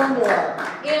or more.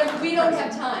 And we don't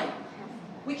have time.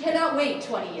 We cannot wait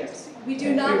 20 years. We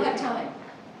do not have time.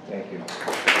 Thank you.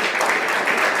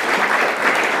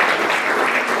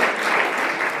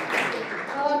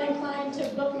 Well, I'm inclined to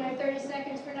book my 30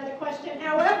 seconds for another question.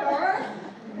 However,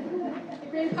 the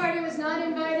Green Party was not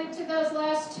invited to those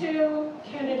last two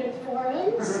candidate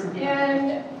forums,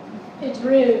 and it's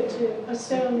rude to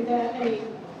assume that a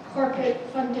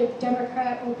corporate-funded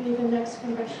Democrat will be the next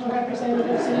congressional representative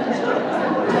in District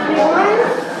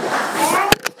 21.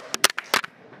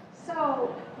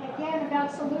 So, again,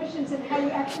 about solutions and how you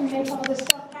actually make all this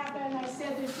stuff happen. I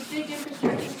said there's the big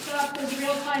infrastructure stuff, there's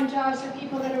real-time jobs for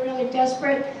people that are really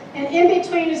desperate, and in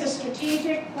between is a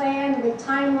strategic plan with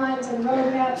timelines and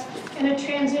roadmaps, and a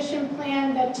transition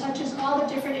plan that touches all the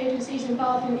different agencies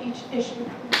involved in each issue.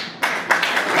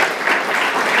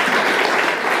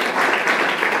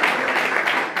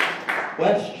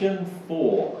 Question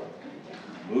 4,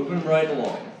 moving right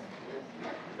along.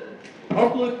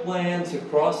 Public lands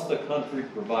across the country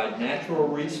provide natural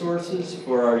resources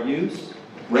for our use,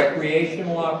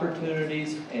 recreational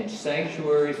opportunities, and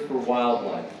sanctuaries for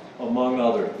wildlife, among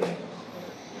other things.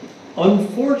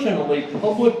 Unfortunately,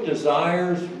 public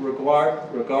desires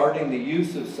regarding the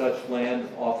use of such land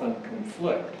often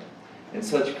conflict, and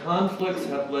such conflicts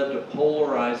have led to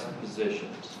polarized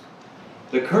positions.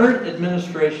 The current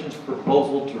administration's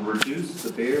proposal to reduce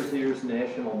the Bears Ears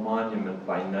National Monument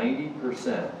by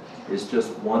 90% is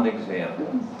just one example.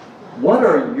 What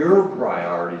are your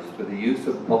priorities for the use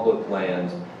of public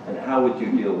lands, and how would you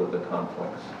deal with the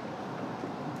conflicts?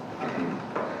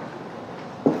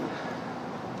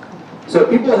 So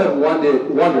people have wondered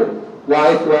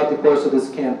why throughout the course of this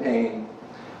campaign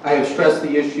I have stressed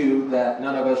the issue that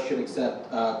none of us should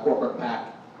accept corporate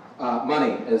PAC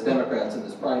money as Democrats in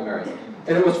this primary.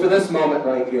 And it was for this moment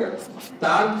right here.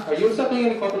 Don, are you accepting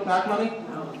any corporate PAC money?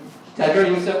 No. Tedra, are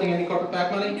you accepting any corporate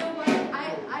PAC money? You know what?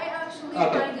 I actually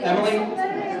Okay. find it...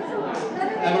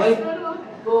 Emily?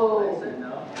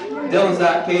 Dylan's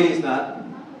not, Katie's not.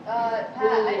 Pat,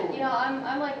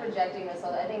 I'm like rejecting this.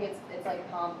 I think it's like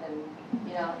pomp and,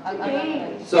 I'm not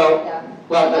gonna, So, yeah.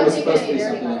 well, I'm that not was taking supposed to any be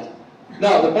dirty something money. else.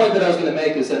 No, the point that I was going to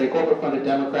make is that a corporate-funded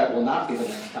Democrat will not be the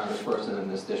next congressperson in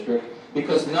this district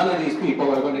because none of these people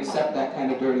are going to accept that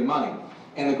kind of dirty money.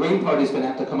 And the Green Party is going to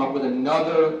have to come up with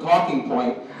another talking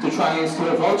point to try and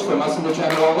steal votes from us in the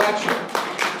general election.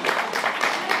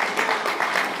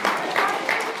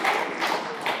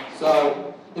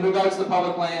 So, in regards to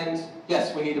public land,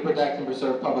 yes, we need to protect and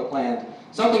preserve public land.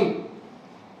 Something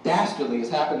dastardly has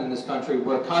happened in this country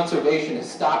where conservation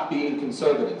has stopped being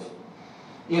conservative.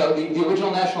 You know, the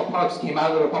original national parks came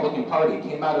out of the Republican Party,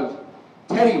 came out of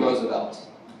Teddy Roosevelt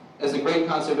as a great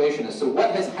conservationist. So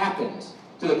what has happened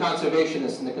to the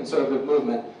conservationists and the conservative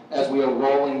movement as we are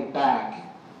rolling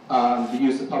back the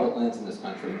use of public lands in this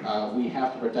country? We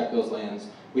have to protect those lands.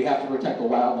 We have to protect the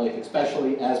wildlife,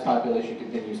 especially as population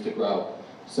continues to grow.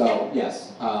 So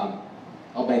yes,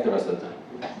 I'll bank the rest of the time.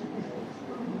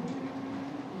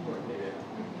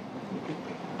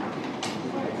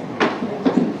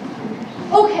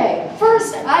 Okay,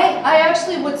 first, I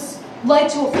actually would like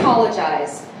to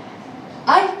apologize.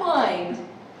 I find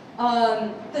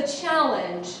the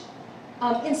challenge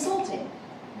insulting.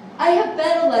 I have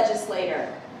been a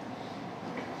legislator,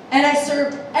 and I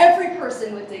served every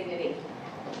person with dignity.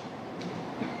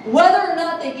 Whether or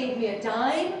not they gave me a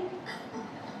dime,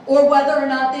 or whether or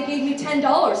not they gave me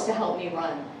 $10 to help me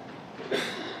run.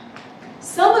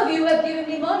 Some of you have given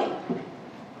me money.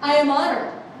 I am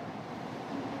honored.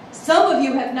 Some of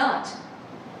you have not,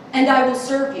 and I will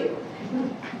serve you.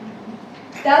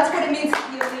 That's what it means to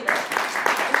be a leader.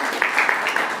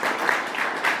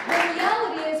 The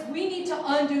reality is we need to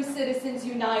undo Citizens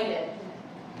United,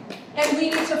 and we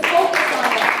need to focus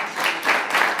on that.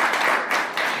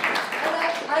 And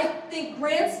I think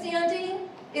grandstanding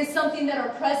is something that our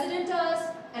president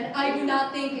does, and I do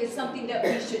not think is something that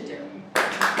we should do.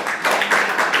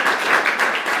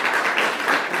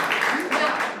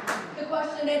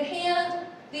 Question at hand,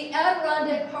 the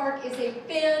Adirondack Park is a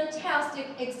fantastic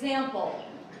example,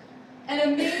 an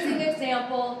amazing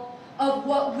example of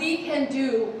what we can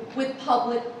do with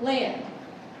public land.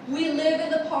 We live in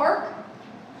the park,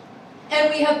 and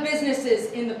we have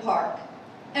businesses in the park,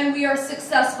 and we are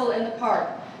successful in the park.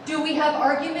 Do we have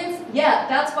arguments? Yeah,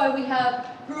 that's why we have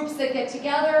groups that get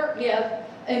together. We have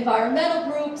environmental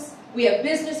groups, we have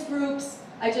business groups.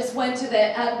 I just went to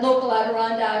the local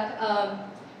Adirondack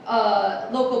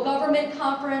local government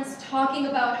conference talking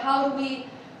about how do we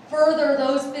further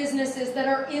those businesses that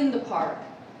are in the park.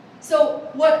 So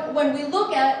when we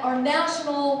look at our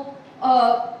national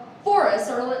forests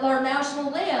or our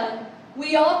national land,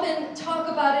 we often talk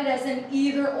about it as an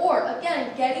either or.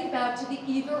 Again, getting back to the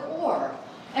either or.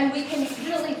 And we can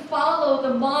really follow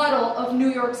the model of New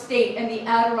York State and the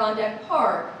Adirondack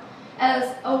Park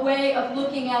as a way of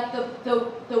looking at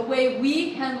the way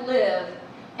we can live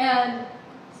and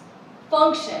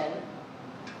function,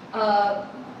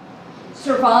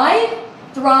 survive,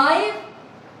 thrive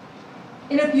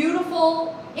in a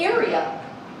beautiful area.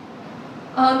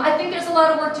 I think there's a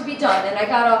lot of work to be done, and I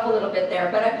got off a little bit there,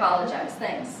 but I apologize.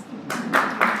 Thanks.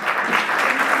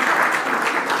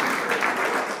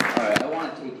 All right, I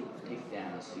want to take it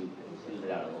down and smooth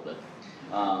it out a little bit.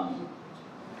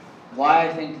 Why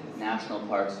I think national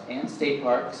parks and state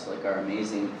parks, like our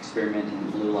amazing experiment in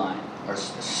the Blue Line, are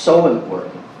so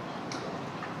important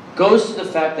goes to the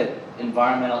fact that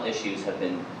environmental issues have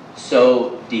been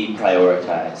so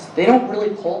deprioritized. They don't really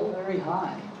pull very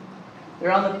high.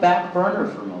 They're on the back burner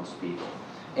for most people.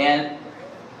 And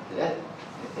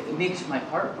it makes my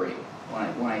heart break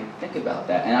when I think about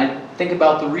that. And I think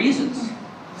about the reasons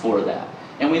for that.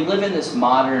 And we live in this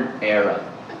modern era.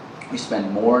 We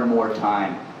spend more and more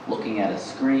time looking at a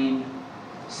screen,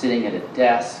 sitting at a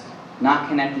desk, not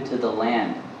connected to the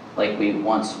land like we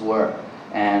once were.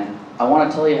 And I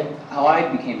want to tell you how I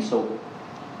became so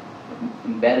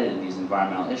embedded in these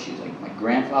environmental issues. Like, my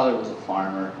grandfather was a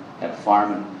farmer, had a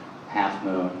farm in Half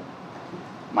Moon.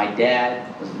 My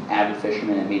dad was an avid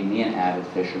fisherman and made me an avid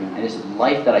fisherman. And this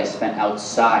life that I spent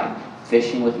outside,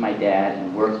 fishing with my dad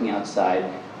and working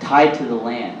outside, tied to the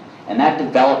land. And that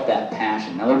developed that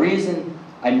passion. Now the reason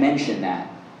I mention that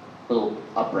little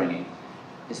upbringing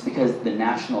is because the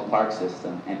national park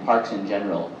system and parks in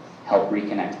general help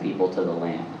reconnect people to the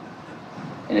land.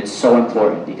 And it's so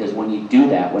important because when you do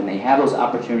that, when they have those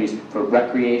opportunities for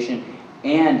recreation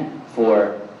and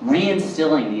for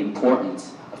reinstilling the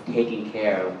importance of taking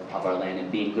care of our land and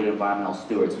being good environmental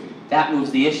stewards, that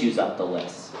moves the issues up the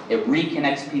list. It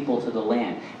reconnects people to the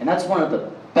land. And that's one of the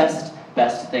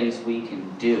best things we can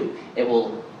do. It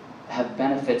will have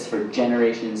benefits for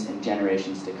generations and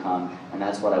generations to come, and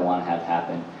that's what I want to have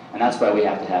happen. And that's why we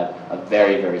have to have a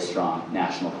very, very strong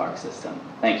national park system.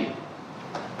 Thank you.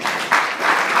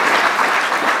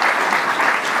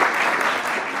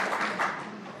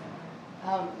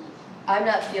 I'm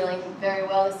not feeling very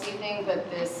well this evening, but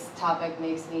this topic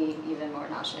makes me even more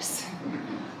nauseous.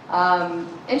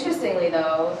 Interestingly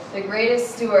though, the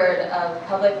greatest steward of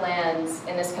public lands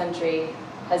in this country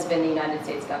has been the United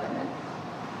States government.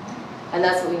 And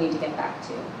that's what we need to get back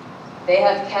to. They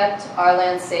have kept our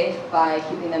lands safe by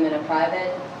keeping them in a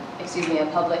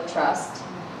public trust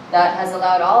that has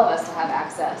allowed all of us to have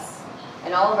access,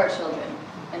 and all of our children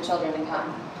and children to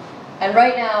come. And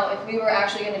right now, if we were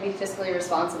actually going to be fiscally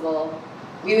responsible,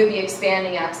 we would be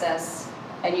expanding access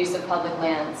and use of public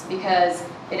lands because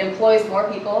it employs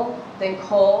more people than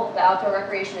coal, the outdoor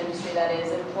recreation industry that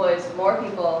is, it employs more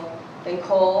people than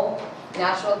coal,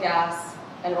 natural gas,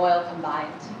 and oil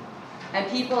combined. And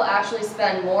people actually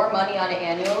spend more money on it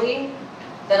annually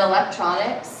than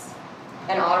electronics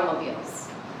and automobiles.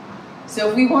 So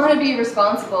if we want to be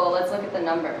responsible, let's look at the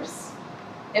numbers.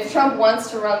 If Trump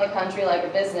wants to run the country like a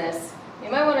business, you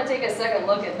might want to take a second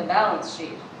look at the balance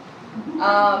sheet.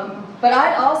 But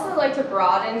I'd also like to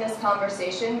broaden this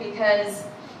conversation because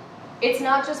it's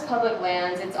not just public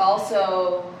lands, it's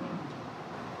also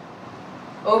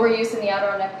overuse in the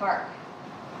Adirondack Park,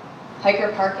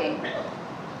 hiker parking.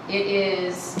 It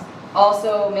is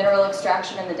also mineral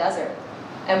extraction in the desert.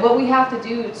 And what we have to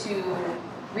do to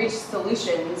reach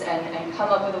solutions and come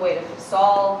up with a way to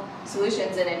solve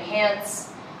solutions and enhance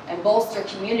and bolster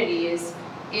communities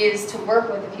is to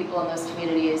work with the people in those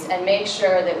communities and make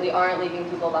sure that we aren't leaving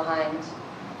people behind.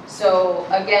 So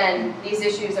again, these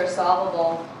issues are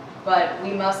solvable, but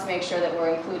we must make sure that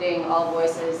we're including all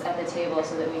voices at the table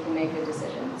so that we can make good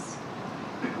decisions.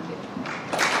 Thank you.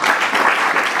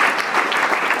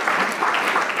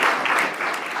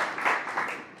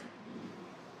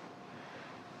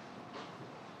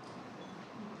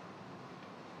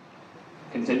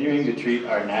 Continuing to treat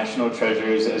our national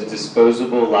treasures as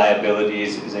disposable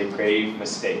liabilities is a grave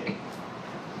mistake.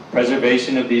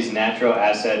 Preservation of these natural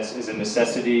assets is a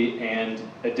necessity and,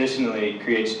 additionally,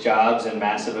 creates jobs and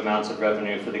massive amounts of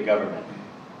revenue for the government.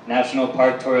 National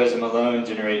park tourism alone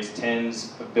generates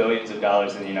tens of billions of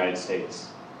dollars in the United States.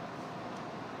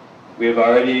 We have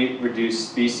already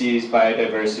reduced species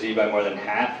biodiversity by more than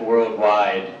half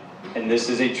worldwide, and this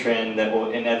is a trend that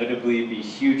will inevitably be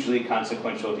hugely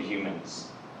consequential to humans.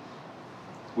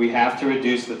 We have to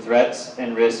reduce the threats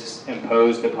and risks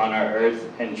imposed upon our Earth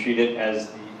and treat it as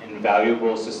the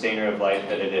invaluable sustainer of life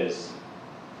that it is.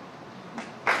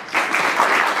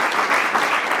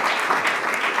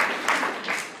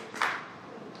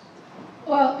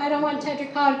 Well, I don't want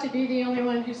Tedrick Cobb to be the only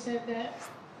one who said that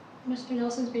Mr.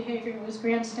 Nelson's behavior was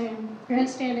grandstanding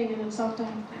and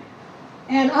insulting.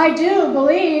 And I do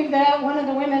believe that one of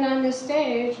the women on this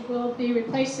stage will be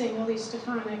replacing Elise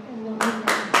Stefanik in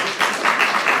November.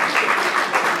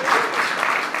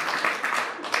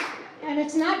 And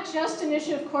it's not just an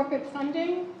issue of corporate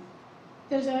funding.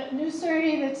 There's a new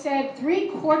survey that said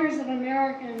 3/4 of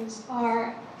Americans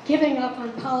are giving up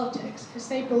on politics because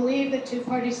they believe the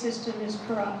two-party system is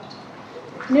corrupt.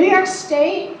 New York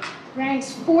State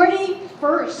ranks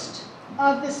 41st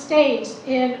of the states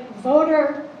in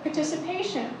voter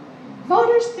participation.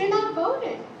 Voters, they're not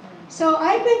voting. So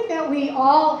I think that we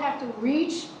all have to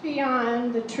reach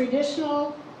beyond the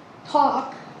traditional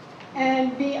talk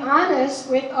and be honest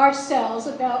with ourselves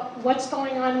about what's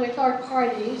going on with our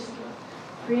parties.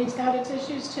 Green's got its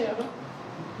issues too.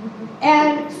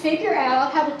 And figure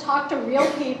out how to talk to real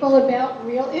people about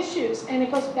real issues. And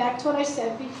it goes back to what I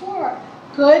said before.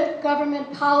 Good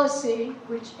government policy,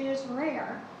 which is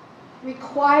rare,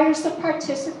 requires the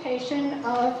participation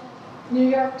of New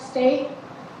York State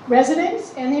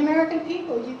residents and the American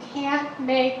people. You can't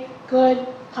make good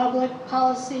public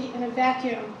policy in a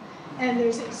vacuum. And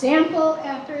there's example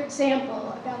after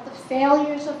example about the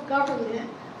failures of government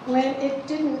when it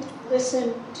didn't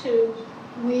listen to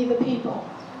we the people.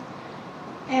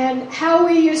 And how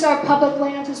we use our public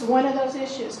lands is one of those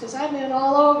issues, because I've been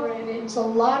all over it, and it's a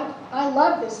lot of, I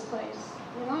love this place.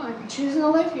 You know, I'm choosing to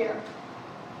live here.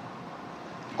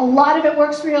 A lot of it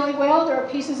works really well. There are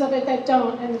pieces of it that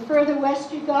don't. And the further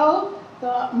west you go,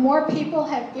 the more people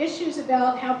have issues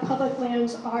about how public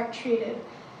lands are treated.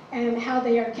 and how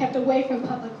they are kept away from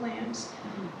public lands.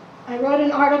 I wrote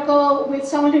an article with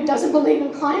someone who doesn't believe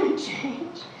in climate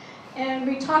change, and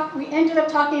we ended up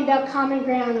talking about common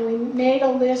ground, and we made a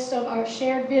list of our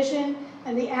shared vision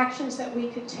and the actions that we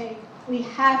could take. We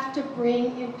have to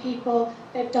bring in people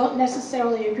that don't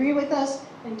necessarily agree with us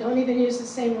and don't even use the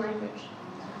same language.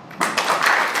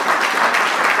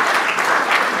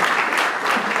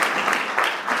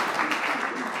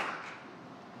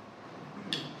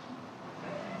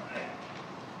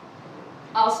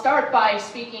 I'll start by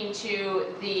speaking to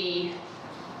the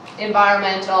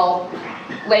environmental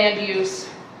land use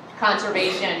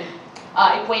conservation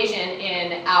equation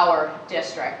in our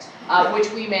district,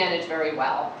 which we manage very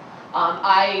well.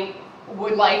 I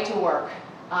would like to work,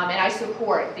 and I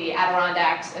support the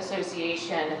Adirondack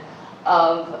Association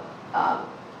of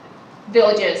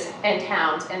Villages and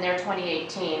Towns and their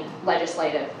 2018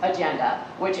 legislative agenda,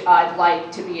 which I'd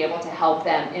like to be able to help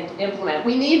them implement.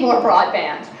 We need more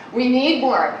broadband. We need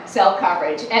more cell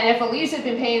coverage. And if Elise had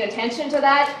been paying attention to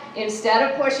that, instead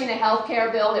of pushing a health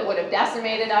care bill that would have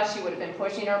decimated us, she would have been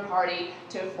pushing her party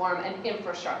to form an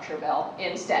infrastructure bill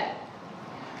instead.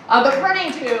 But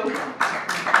turning to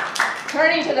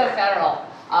the federal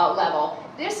level,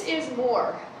 this is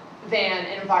more than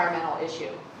an environmental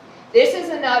issue. This is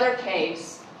another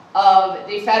case of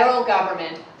the federal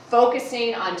government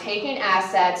focusing on taking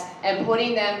assets and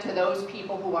putting them to those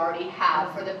people who already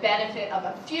have for the benefit of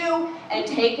a few and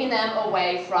taking them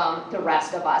away from the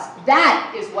rest of us.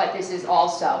 That is what this is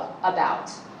also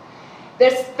about.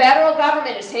 This federal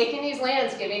government is taking these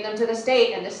lands, giving them to the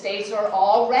state, and the states are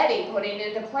already putting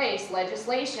into place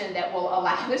legislation that will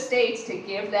allow the states to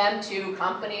give them to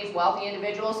companies, wealthy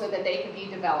individuals, so that they can be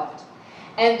developed.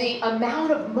 And the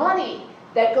amount of money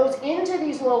that goes into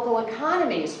these local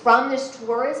economies from this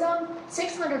tourism,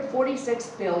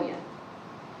 $646 billion.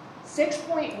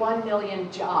 6.1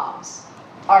 million jobs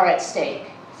are at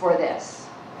stake for this.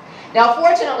 Now,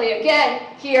 fortunately, again,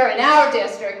 here in our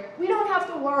district, we don't have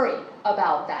to worry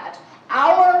about that.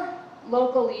 Our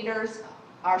local leaders,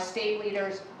 our state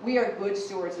leaders, we are good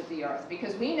stewards of the earth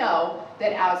because we know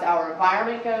that as our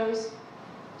environment goes,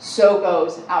 so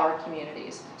goes our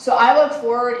communities. So I look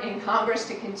forward in Congress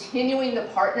to continuing the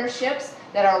partnerships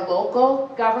that our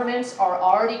local governments are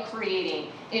already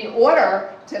creating in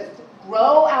order to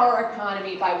grow our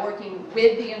economy by working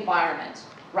with the environment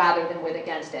rather than with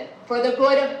against it, for the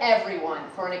good of everyone,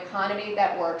 for an economy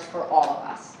that works for all of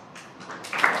us.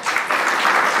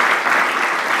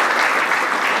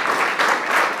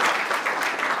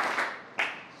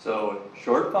 So,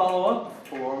 short follow-up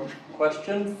for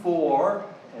question 4,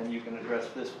 and you can address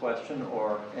this question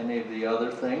or any of the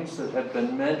other things that have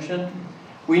been mentioned.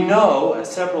 We know, as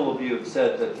several of you have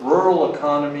said, that rural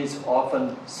economies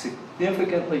often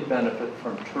significantly benefit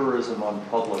from tourism on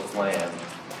public land.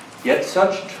 Yet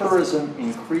such tourism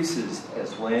increases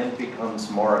as land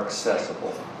becomes more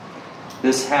accessible.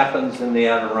 This happens in the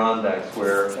Adirondacks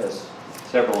where, as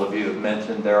several of you have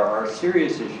mentioned, there are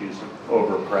serious issues of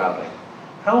overcrowding.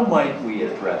 How might we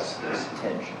address this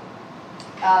tension?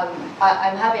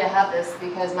 I'm happy to have this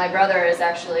because my brother is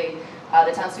actually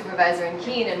the town supervisor in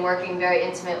Keene and working very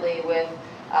intimately with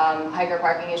hiker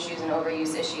parking issues and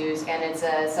overuse issues, and it's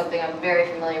something I'm very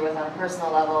familiar with on a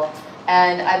personal level.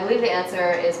 And I believe the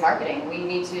answer is marketing. We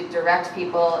need to direct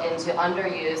people into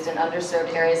underused and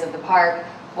underserved areas of the park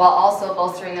while also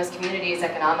bolstering those communities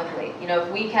economically. You know,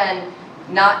 if we can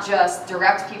not just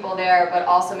direct people there, but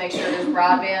also make sure there's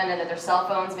broadband and that their cell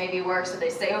phones maybe work so they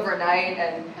stay overnight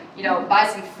and, you know, buy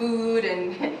some food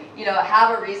and, you know,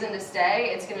 have a reason to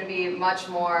stay, it's going to be much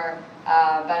more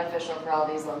beneficial for all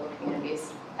these local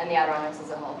communities and the Adirondacks as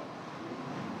a whole.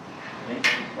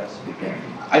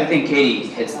 I think Katie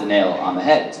hits the nail on the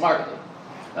head. It's marketing.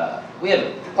 We have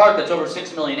a park that's over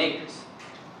 6 million acres.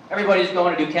 Everybody's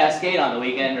going to do Cascade on the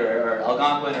weekend or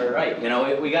Algonquin or right. You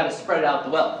know, we got to spread out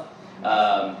the wealth.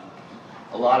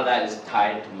 A lot of that is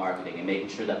tied to marketing and making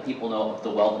sure that people know of the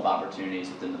wealth of opportunities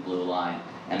within the blue line.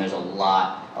 And there's a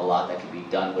lot that can be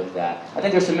done with that. I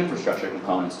think there's some infrastructure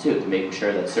components too, to making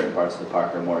sure that certain parts of the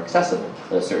park are more accessible,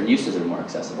 that certain uses are more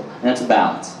accessible. And that's a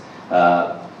balance.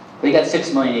 We got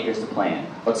 6 million acres to plan.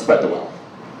 Let's spread the wealth.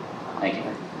 Thank you.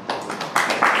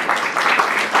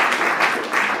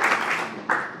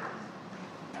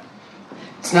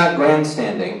 It's not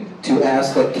grandstanding to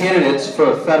ask that candidates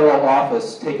for a federal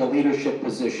office take a leadership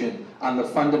position on the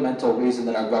fundamental reason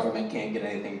that our government can't get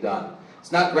anything done.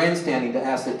 It's not grandstanding to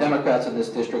ask that Democrats in this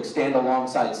district stand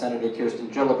alongside Senator Kirsten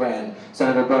Gillibrand,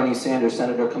 Senator Bernie Sanders,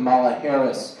 Senator Kamala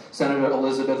Harris, Senator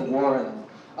Elizabeth Warren,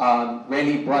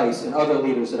 Randy Bryce, and other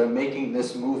leaders that are making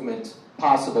this movement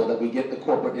possible, that we get the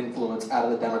corporate influence out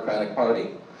of the Democratic Party.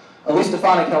 Elise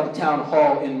Stefanik held a town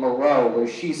hall in Moreau where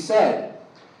she said,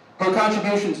 her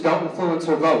contributions don't influence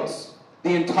her votes.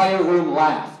 The entire room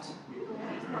laughed.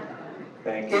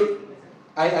 Thank you.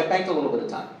 I banked a little bit of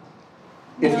time.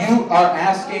 If you are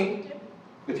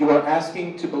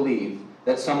asking to believe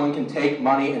that someone can take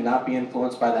money and not be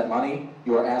influenced by that money,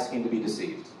 you are asking to be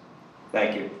deceived.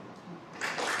 Thank you.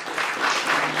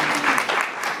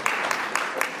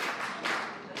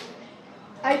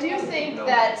 I do think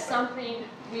that something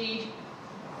we...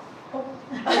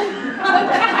 I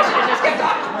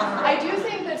do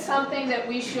think that something that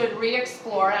we should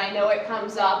re-explore, and I know it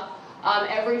comes up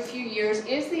every few years,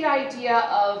 is the idea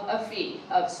of a fee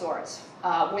of sorts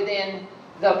within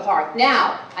the park.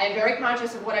 Now, I am very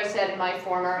conscious of what I said in my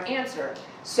former answer.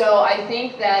 So I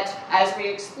think that as we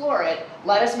explore it,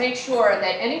 let us make sure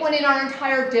that anyone in our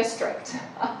entire district,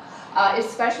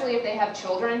 especially if they have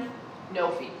children, no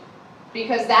fee.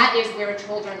 Because that is where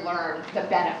children learn the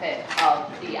benefit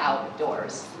of the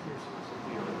outdoors.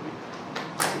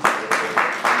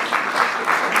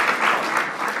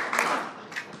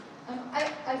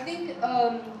 I think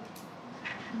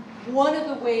one of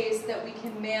the ways that we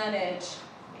can manage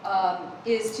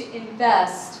is to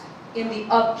invest in the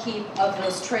upkeep of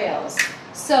those trails.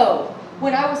 So,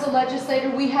 when I was a legislator,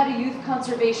 we had a youth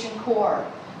conservation corps.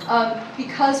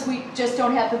 Because we just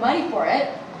don't have the money for it,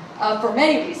 for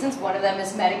many reasons, one of them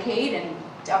is Medicaid and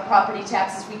property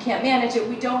taxes, we can't manage it,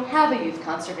 we don't have a youth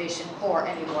conservation corps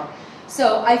anymore.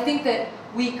 So I think that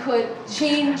we could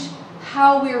change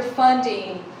how we're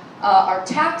funding our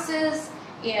taxes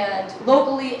and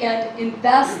locally and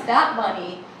invest that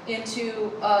money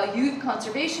into youth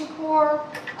conservation corps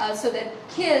so that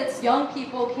kids, young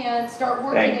people can start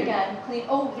working again. Clean,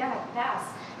 oh yeah, pass.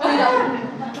 Clean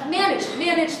up, manage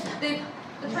the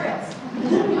trails.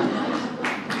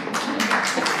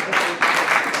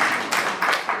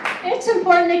 It's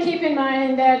important to keep in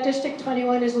mind that District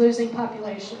 21 is losing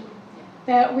population,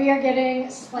 that we are getting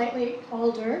slightly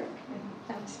older, if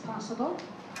that's possible,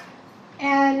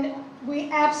 and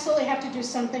we absolutely have to do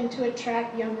something to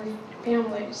attract younger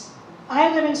families.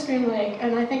 I live in Stream Lake,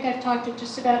 and I think I've talked to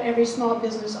just about every small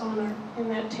business owner in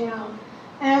that town,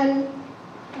 and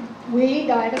we,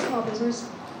 the small business,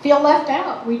 feel left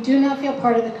out. We do not feel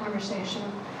part of the conversation.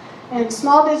 And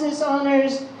small business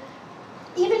owners,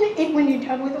 even if when you,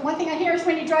 the one thing I hear is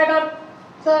when you drive up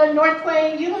the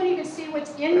Northway, you don't even see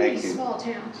what's in these small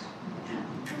towns.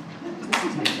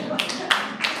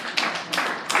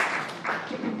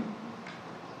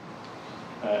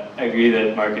 I agree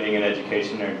that marketing and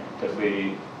education are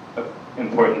definitely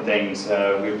important things.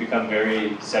 We've become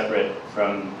very separate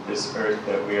from this earth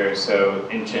that we are so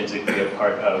intrinsically a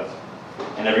part of.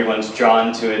 And everyone's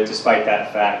drawn to it despite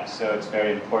that fact. So it's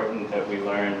very important that we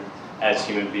learn as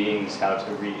human beings how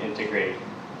to reintegrate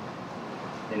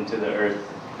into the earth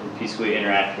and peacefully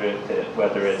interact with it,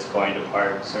 whether it's going to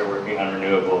parks or working on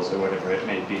renewables or whatever it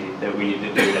may be, that we need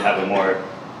to do to have a more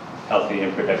healthy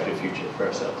and productive future for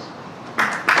ourselves.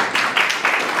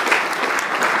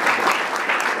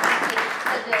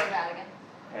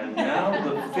 And now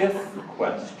the fifth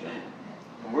question.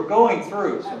 And we're going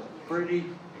through some pretty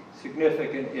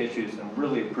significant issues and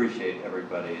really appreciate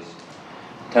everybody's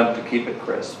attempt to keep it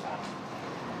crisp.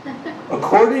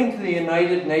 According to the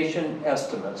United Nations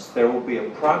estimates, there will be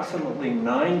approximately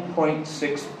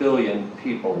 9.6 billion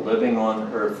people living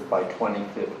on Earth by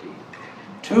 2050.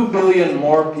 2 billion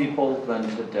more people than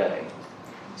today.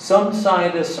 Some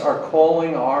scientists are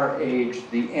calling our age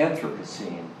the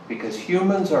Anthropocene because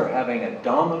humans are having a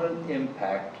dominant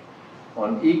impact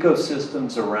on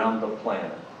ecosystems around the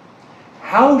planet.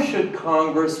 How should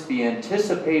Congress be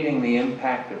anticipating the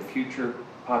impact of future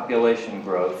population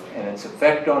growth and its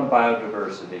effect on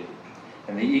biodiversity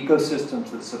and the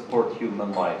ecosystems that support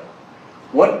human life?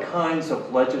 What kinds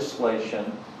of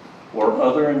legislation or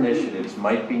other initiatives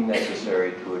might be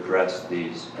necessary to address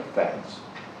these effects?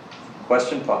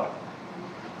 Question 5.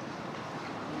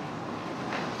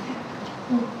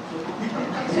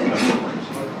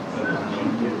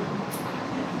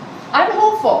 I'm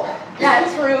hopeful that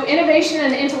through innovation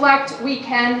and intellect we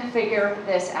can figure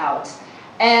this out.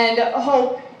 And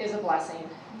hope is a blessing,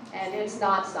 and it's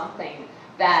not something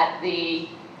that the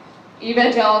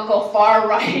evangelical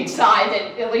far-right side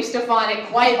that at least Stefanik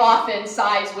quite often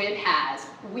sides with has.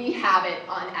 We have it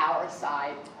on our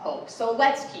side, hope. So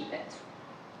let's keep it.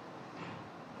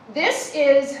 This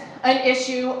is an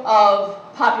issue of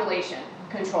population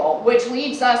control, which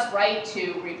leads us right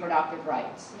to reproductive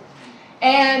rights.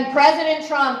 And President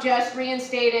Trump just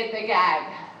reinstated the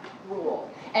gag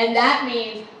rule. And that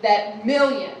means that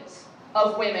millions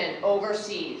of women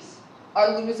overseas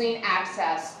are losing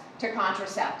access to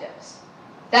contraceptives.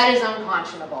 That is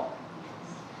unconscionable.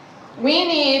 We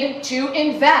need to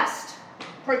invest,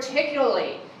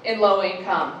 particularly in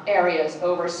low-income areas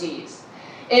overseas,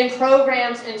 in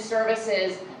programs and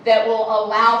services that will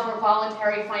allow for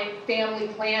voluntary family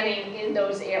planning in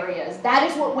those areas. That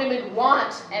is what women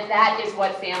want, and that is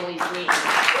what families need.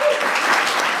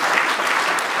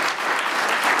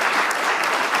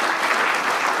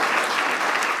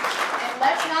 And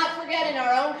let's not forget, in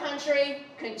our own country,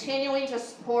 continuing to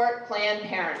support Planned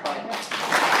Parenthood.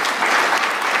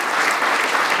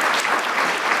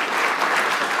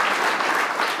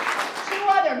 Two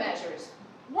other measures.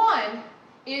 One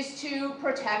is to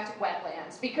protect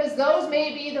wetlands, because those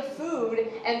may be the food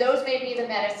and those may be the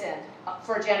medicine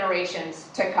for generations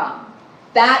to come.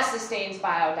 That sustains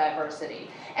biodiversity.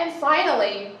 And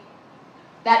finally,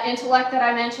 that intellect that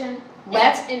I mentioned,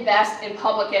 let's invest in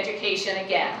public education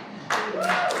again.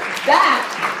 That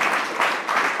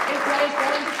is what is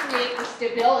going to create the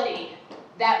stability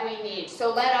that we need.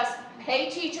 So let us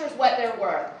pay teachers what they're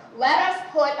worth. Let us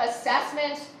put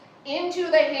assessments into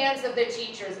the hands of the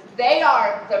teachers. They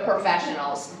are the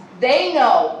professionals. They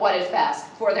know what is best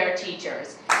for their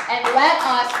teachers. And let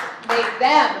us make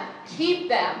them, keep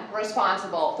them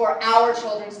responsible for our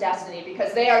children's destiny,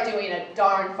 because they are doing a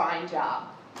darn fine job.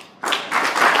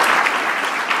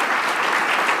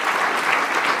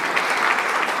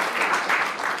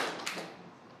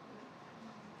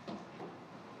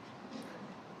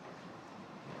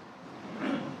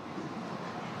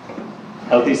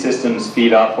 Healthy systems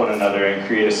feed off one another and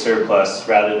create a surplus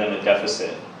rather than a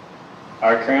deficit.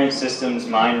 Our current systems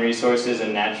mine resources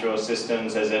and natural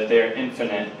systems as if they are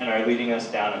infinite and are leading us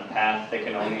down a path that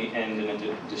can only end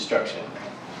in destruction.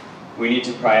 We need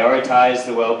to prioritize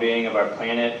the well-being of our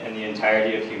planet and the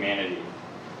entirety of humanity.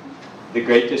 The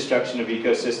great destruction of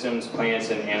ecosystems, plants,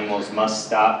 and animals must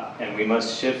stop, and we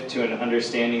must shift to an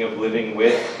understanding of living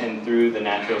with and through the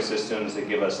natural systems that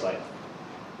give us life.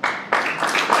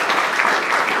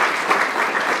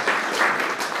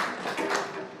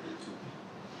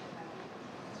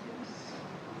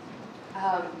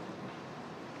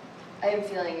 I am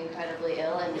feeling incredibly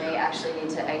ill and may actually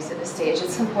need to exit the stage at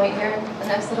some point here in the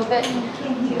next little bit.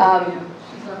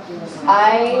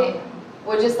 I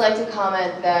would just like to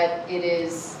comment that it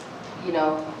is,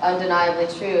 undeniably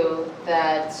true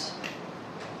that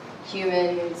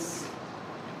humans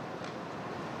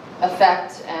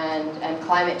effect and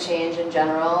climate change in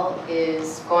general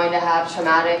is going to have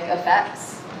traumatic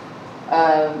effects,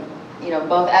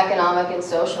 both economic and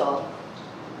social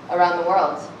around the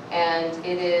world. And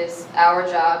it is our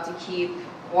job to keep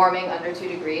warming under 2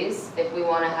 degrees if we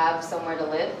want to have somewhere to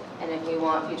live and if we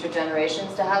want future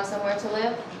generations to have somewhere to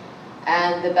live.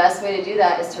 And the best way to do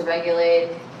that is to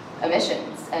regulate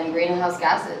emissions and greenhouse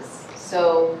gases.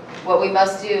 So what we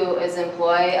must do is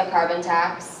employ a carbon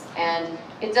tax, and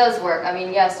it does work. I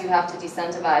mean, yes, you have to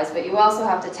decentivize, but you also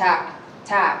have to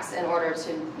tax in order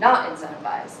to not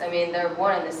incentivize. I mean, they're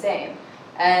one and the same.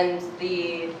 And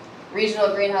the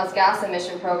regional greenhouse gas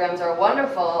emission programs are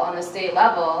wonderful on the state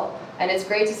level, and it's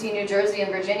great to see New Jersey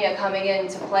and Virginia coming in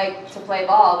to play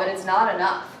ball, but it's not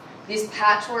enough. These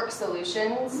patchwork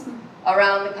solutions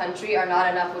around the country are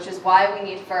not enough, which is why we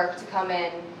need FERC to come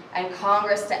in and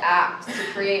Congress to act to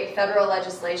create federal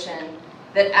legislation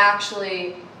that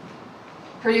actually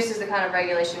produces the kind of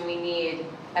regulation we need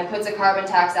and puts a carbon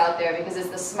tax out there, because it's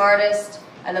the smartest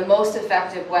and the most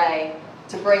effective way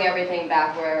to bring everything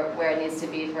back where it needs to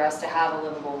be for us to have a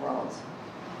livable world.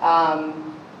 I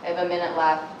have a minute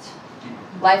left.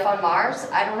 Life on Mars?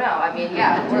 I don't know. I mean,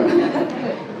 yeah.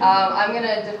 I'm going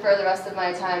to defer the rest of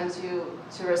my time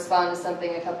to respond to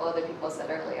something a couple other people said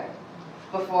earlier,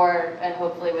 before and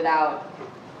hopefully without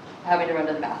having to run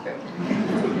to the bathroom.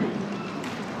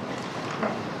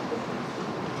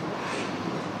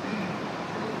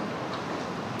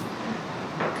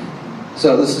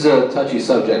 So this is a touchy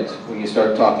subject when you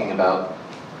start talking about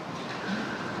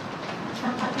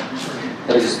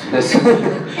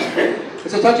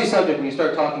it's a touchy subject when you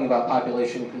start talking about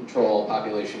population control,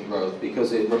 population growth,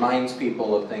 because it reminds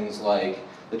people of things like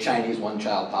the Chinese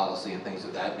one-child policy and things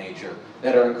of that nature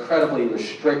that are incredibly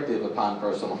restrictive upon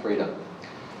personal freedom.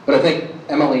 But I think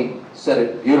Emily said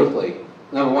it beautifully.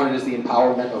 Number one, it is the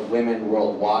empowerment of women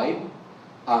worldwide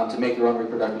to make their own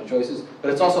reproductive choices, but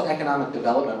it's also economic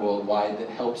development worldwide that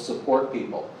helps support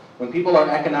people. When people are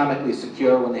economically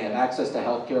secure, when they have access to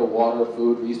healthcare, water,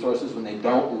 food, resources, when they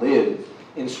don't live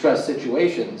in stress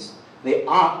situations, they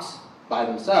opt by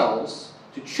themselves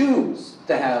to choose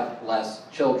to have less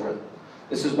children.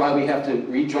 This is why we have to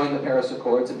rejoin the Paris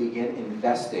Accords and begin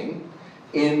investing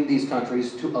in these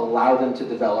countries to allow them to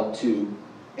develop to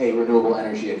a renewable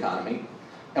energy economy.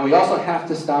 And we also have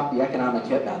to stop the economic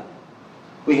hitmen.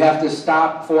 We have to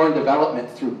stop foreign development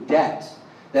through debt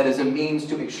that is a means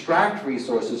to extract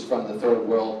resources from the third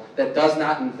world, that does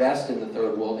not invest in the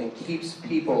third world and keeps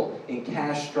people in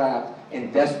cash-strapped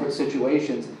and desperate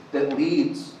situations, that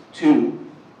leads to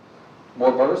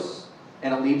more births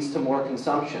and it leads to more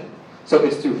consumption. So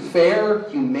it's through fair,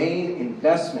 humane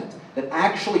investment that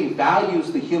actually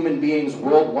values the human beings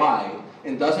worldwide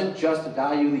and doesn't just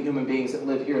value the human beings that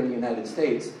live here in the United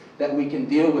States, that we can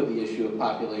deal with the issue of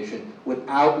population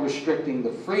without restricting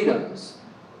the freedoms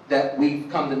that we've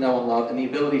come to know and love, and the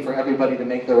ability for everybody to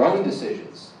make their own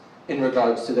decisions in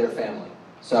regards to their family.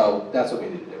 So that's what we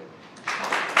need to do.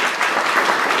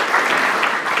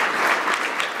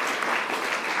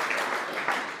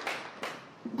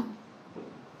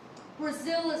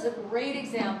 Brazil is a great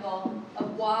example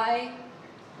of why,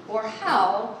 or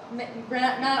how,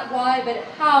 not why, but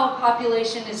how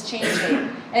population is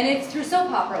changing. And it's through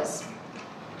soap operas.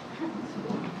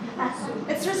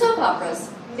 It's through soap operas.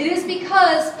 It is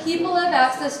because people have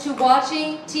access to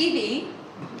watching TV,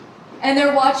 and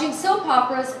they're watching soap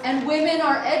operas, and women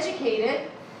are educated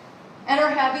and are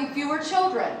having fewer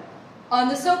children on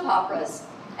the soap operas.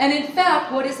 And in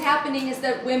fact, what is happening is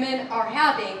that women are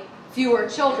having fewer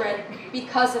children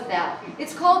because of that.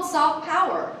 It's called soft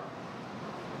power.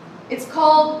 It's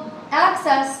called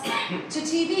access to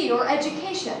TV or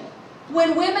education.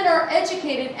 When women are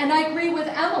educated, and I agree with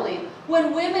Emily,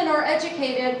 when women are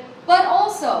educated, but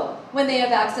also when they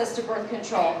have access to birth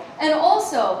control, and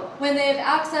also when they have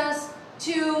access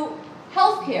to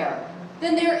health care,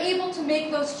 then they're able to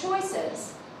make those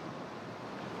choices.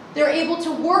 They're able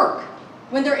to work.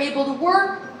 When they're able to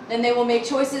work, then they will make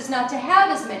choices not to have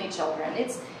as many children.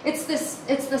 It's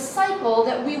the cycle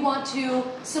that we want to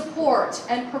support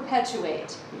and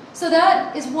perpetuate. So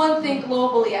that is one thing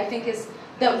globally, I think, is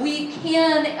that we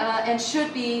can and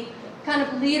should be kind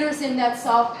of leaders in that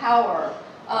soft power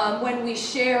when we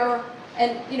share.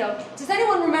 And, you know, does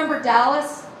anyone remember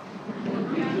Dallas?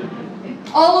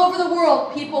 All over the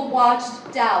world, people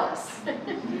watched Dallas.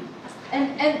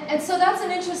 And so that's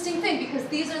an interesting thing, because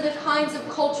these are the kinds of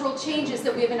cultural changes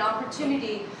that we have an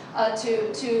opportunity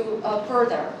to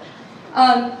further.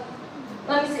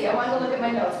 Let me see, I wanted to look at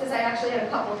my notes, because I actually had a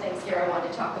couple things here I wanted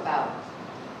to talk about.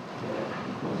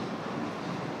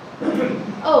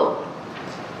 Oh,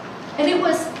 and it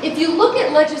was, if you look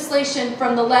at legislation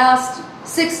from the last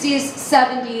 60s,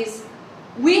 70s,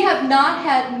 we have not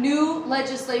had new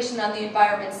legislation on the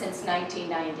environment since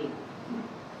 1990.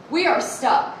 We are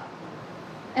stuck.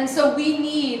 And so we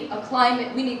need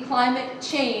climate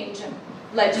change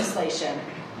legislation.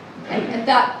 And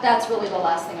that's really the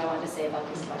last thing I wanted to say about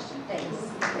this question. Thanks.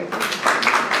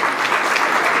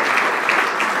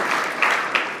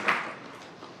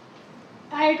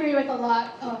 I agree with a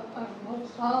lot of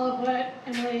almost all of what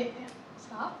Emily,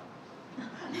 stop.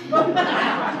 And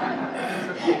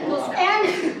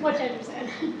what Andrew said.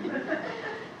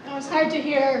 It was hard to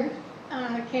hear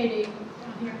Katie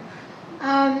down here.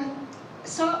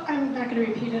 So I'm not going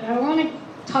to repeat it. I want to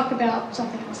talk about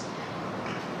something else.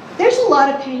 There's a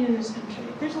lot of pain in this country.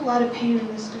 There's a lot of pain in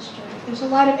this district. There's a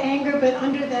lot of anger, but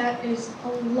under that is a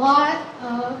lot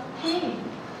of pain.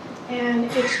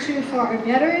 And it's true for our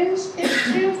veterans. It's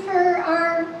true for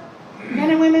our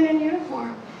men and women in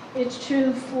uniform. It's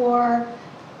true for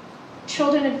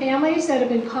children and families that have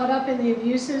been caught up in the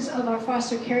abuses of our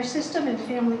foster care system and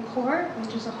family court,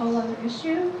 which is a whole other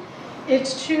issue.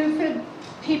 It's true for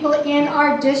people in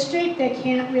our district that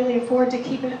can't really afford to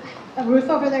keep a roof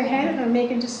over their head and are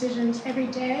making decisions every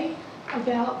day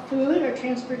about food or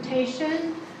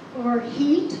transportation or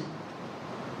heat.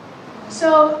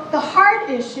 So the hard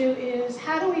issue is,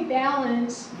 how do we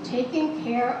balance taking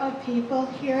care of people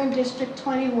here in District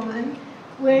 21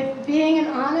 with being an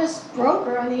honest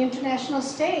broker on the international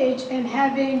stage and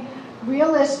having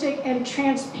realistic and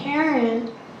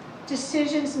transparent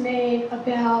decisions made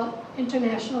about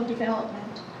international development.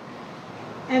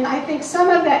 And I think some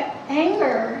of that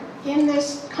anger in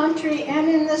this country and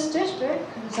in this district,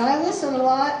 because I listen a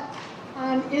lot,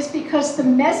 is because the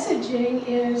messaging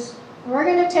is, we're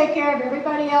going to take care of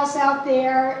everybody else out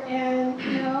there, and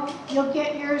you'll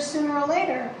get yours sooner or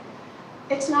later.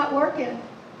 It's not working.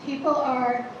 People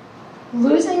are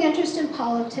losing interest in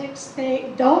politics.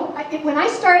 They don't. When I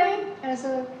started as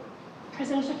a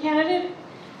presidential candidate,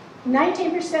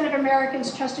 19% of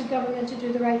Americans trusted government to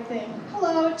do the right thing.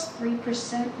 Hello, it's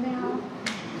 3% now.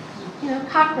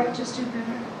 Cockroaches do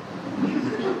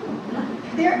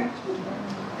better.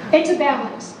 It's a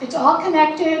balance. It's all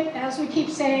connected, as we keep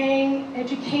saying,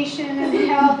 education and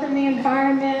health and the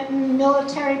environment and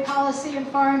military policy and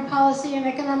foreign policy and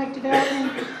economic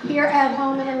development here at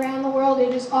home and around the world.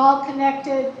 It is all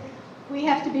connected. We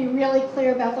have to be really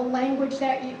clear about the language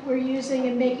that we're using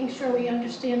and making sure we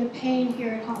understand the pain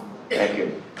here at home. Thank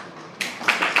you.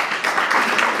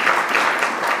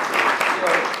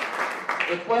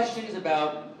 So, the question is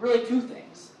about really two things.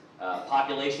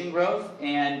 Population growth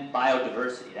and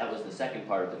biodiversity. That was the second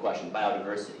part of the question,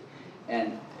 biodiversity.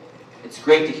 And it's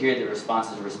great to hear the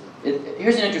responses.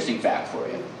 Here's an interesting fact for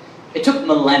you. It took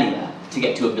millennia to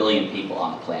get to 1 billion people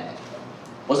on the planet.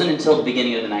 It wasn't until the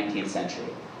beginning of the 19th century.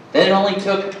 Then it only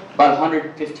took about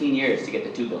 115 years to get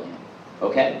to 2 billion,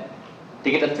 okay? To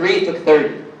get to 3, it took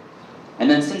 30. And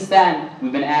then since then,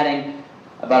 we've been adding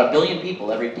about 1 billion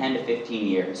people every 10 to 15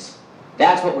 years.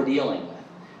 That's what we're dealing with.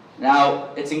 Now,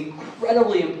 it's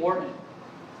incredibly important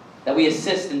that we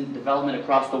assist in development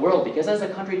across the world, because as a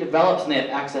country develops and they have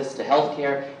access to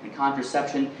healthcare and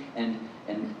contraception and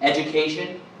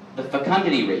education, the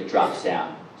fecundity rate drops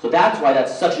down. So that's why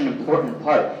that's such an important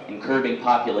part in curbing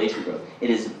population growth. It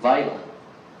is vital.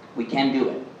 We can do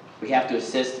it. We have to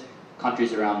assist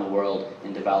countries around the world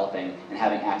in developing and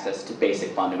having access to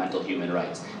basic fundamental human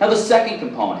rights. Now the second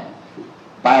component,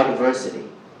 biodiversity.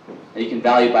 You can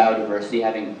value biodiversity,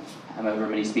 having however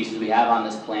many species we have on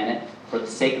this planet. For the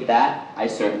sake of that, I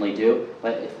certainly do,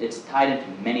 but it's tied into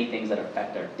many things that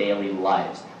affect our daily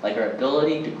lives, like our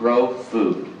ability to grow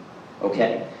food,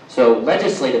 okay? So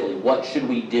legislatively, what should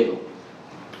we do?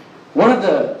 One of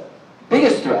the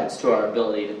biggest threats to our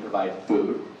ability to provide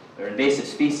food are invasive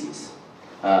species.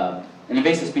 And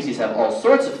invasive species have all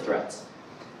sorts of threats.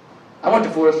 I went to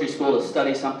forestry school to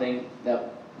study something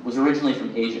that was originally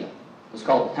from Asia. It was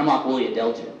called Hemlock woolly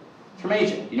adelgid. It's from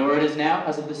Asia. You know where it is now,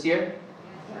 as of this year?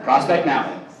 Prospect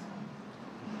Mountain.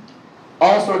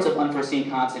 All sorts of unforeseen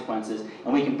consequences,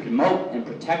 and we can promote and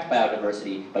protect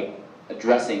biodiversity by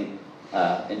addressing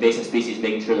invasive species,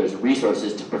 making sure there's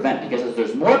resources to prevent. Because as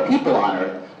there's more people on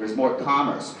Earth, there's more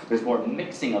commerce, there's more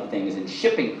mixing of things in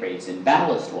shipping crates and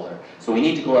ballast water. So we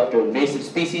need to go after invasive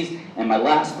species. And my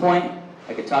last point,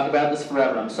 I could talk about this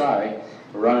forever, I'm sorry,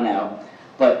 we're running out,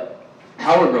 but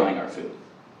how we're growing our food.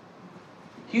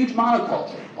 Huge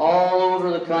monoculture all over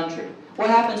the country.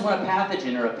 What happens when a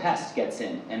pathogen or a pest gets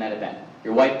in that event?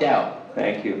 You're wiped out.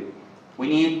 Thank you. We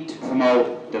need to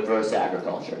promote diverse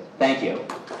agriculture. Thank you.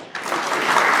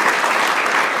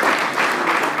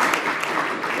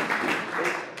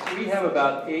 We have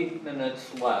about 8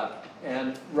 minutes left,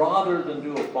 and rather than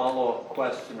do a follow-up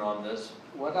question on this,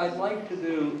 what I'd like to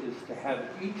do is to have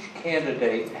each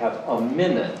candidate have a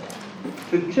minute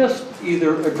to just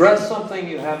either address something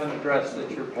you haven't addressed that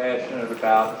you're passionate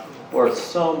about, or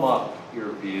sum up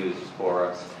your views for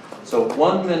us. So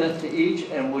 1 minute to each,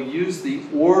 and we'll use the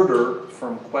order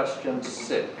from question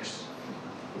 6.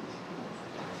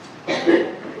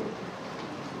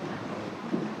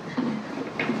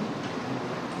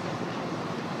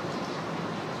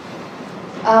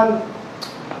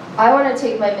 I want to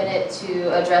take my minute to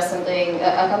address something,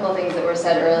 a couple of things that were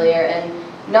said earlier, and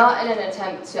not in an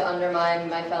attempt to undermine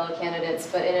my fellow candidates,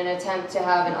 but in an attempt to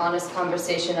have an honest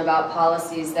conversation about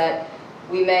policies that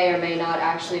we may or may not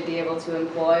actually be able to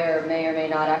employ or may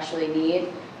not actually need.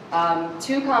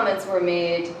 2 comments were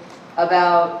made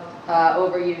about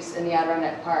overuse in the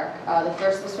Adirondack Park. The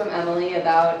first was from Emily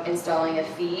about installing a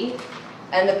fee,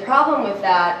 and the problem with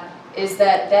that is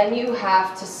that then you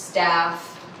have to staff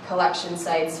collection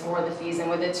sites for the fees, and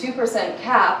with a 2%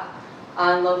 cap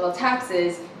on local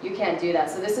taxes, you can't do that.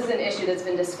 So this is an issue that's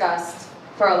been discussed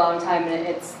for a long time,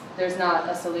 and there's not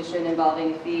a solution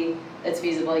involving a fee that's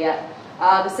feasible yet.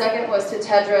 The second was to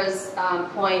Tedra's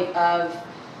point of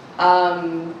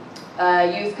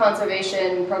youth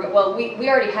conservation program. Well, we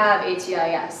already have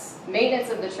ATIS.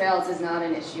 Maintenance of the trails is not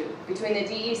an issue. Between the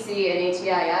DEC and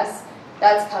ATIS,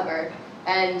 that's covered.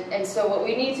 And so what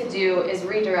we need to do is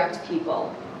redirect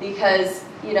people, because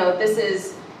this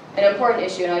is an important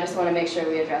issue, and I just want to make sure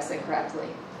we address it correctly.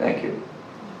 Thank you.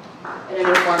 In an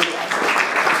informed way.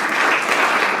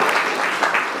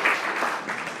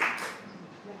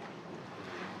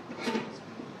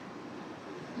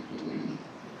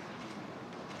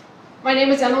 My name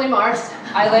is Emily Marsh.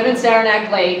 I live in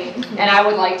Saranac Lake, and I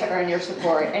would like to earn your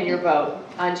support and your vote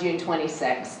on June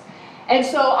 26th. And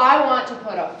so I want to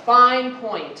put a fine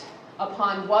point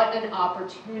upon what an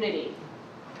opportunity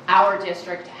our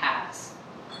district has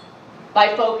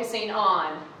by focusing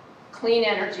on clean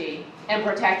energy and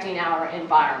protecting our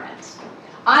environment.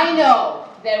 I know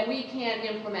that we can't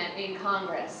implement in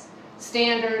Congress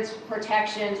standards,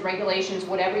 protections, regulations,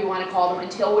 whatever you want to call them,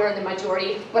 until we're in the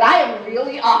majority. But I am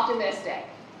really optimistic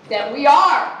that we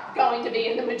are going to be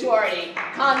in the majority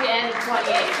come the end of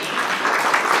 2018.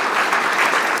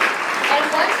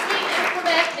 And once we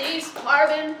implement these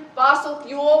carbon fossil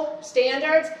fuel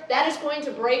standards, that is going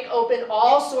to break open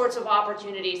all sorts of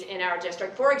opportunities in our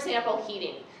district. For example,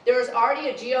 heating. There is already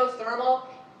a geothermal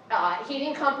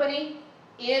heating company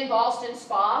in Ballston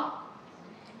Spa.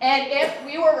 And if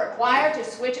we were required to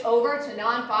switch over to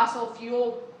non-fossil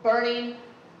fuel burning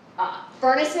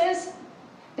furnaces,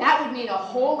 that would mean a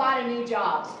whole lot of new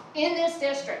jobs in this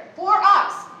district for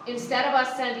us, instead of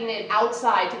us sending it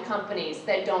outside to companies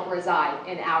that don't reside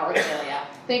in our area.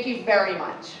 Thank you very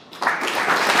much.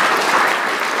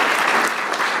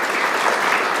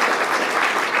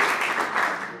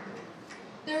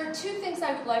 There are two things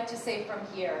I would like to say from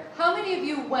here. How many of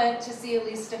you went to see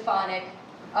Elise Stefanik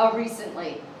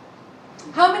recently?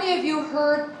 How many of you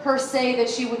heard her say that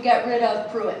she would get rid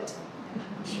of Pruitt?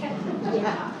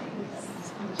 Yeah.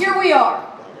 Here we are.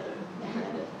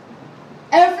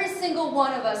 Every single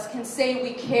one of us can say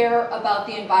we care about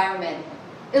the environment.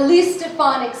 Elise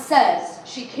Stefanik says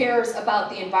she cares about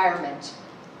the environment.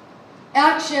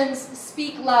 Actions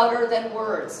speak louder than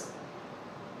words.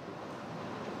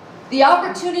 The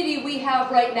opportunity we have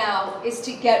right now is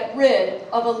to get rid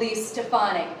of Elise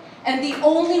Stefanik. And the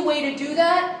only way to do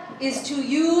that is to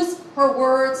use her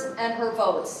words and her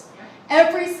votes.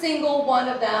 Every single one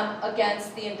of them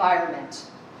against the environment.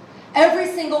 Every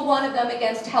single one of them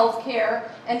against health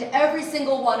care, and every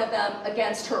single one of them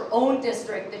against her own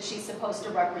district that she's supposed to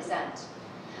represent.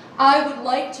 I would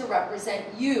like to represent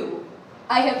you.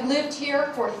 I have lived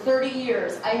here for 30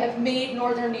 years. I have made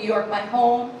Northern New York my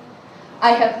home.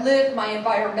 I have lived my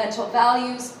environmental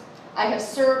values. I have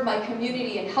served my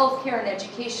community in healthcare and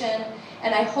education,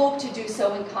 and I hope to do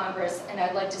so in Congress. And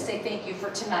I'd like to say thank you for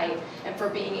tonight and for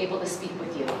being able to speak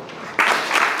with you.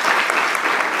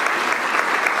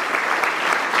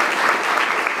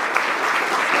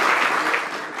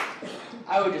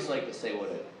 I would just like to say what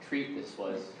a treat this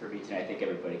was for me tonight. I think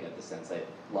everybody got the sense I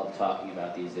love talking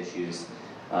about these issues.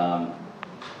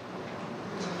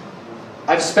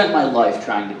 I've spent my life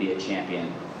trying to be a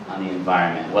champion on the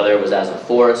environment, whether it was as a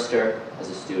forester, as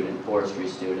a student, forestry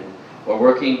student, or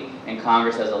working in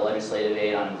Congress as a legislative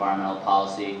aide on environmental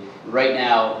policy. Right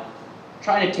now,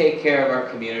 trying to take care of our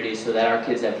communities so that our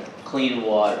kids have clean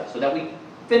water, so that we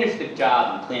finish the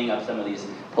job on cleaning up some of these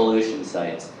pollution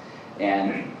sites.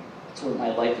 And that's what my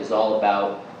life is all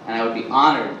about, and I would be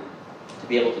honored to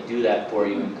be able to do that for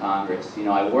you in Congress. You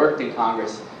know, I worked in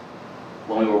Congress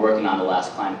when we were working on the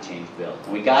last climate change bill,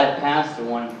 and we got it passed in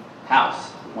one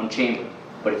house, one chamber,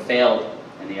 but it failed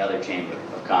in the other chamber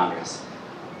of Congress.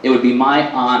 It would be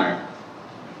my honor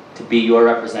to be your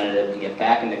representative and get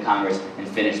back into Congress and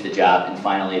finish the job and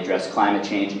finally address climate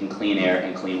change and clean air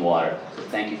and clean water. So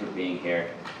thank you for being here.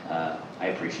 I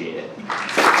appreciate it.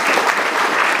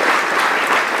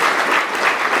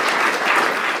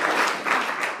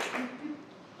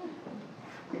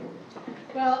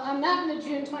 Well, I'm not in the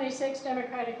June 26th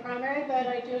Democratic primary, but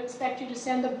I do expect you to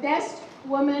send the best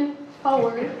woman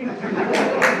forward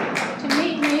to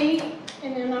meet me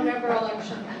in the November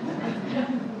election.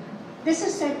 This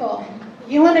is simple.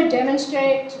 You want to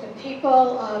demonstrate to the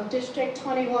people of District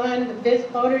 21, the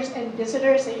voters and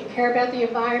visitors, that you care about the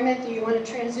environment, that you want to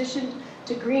transition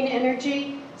to green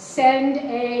energy, send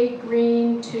a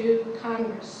green to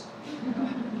Congress.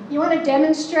 You want to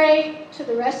demonstrate to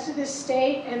the rest of the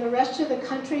state and the rest of the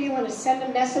country, you want to send a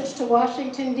message to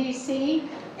Washington, D.C.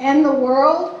 and the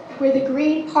world, where the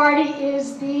Green Party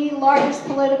is the largest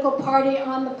political party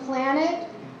on the planet.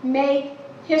 Make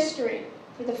history.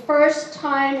 For the first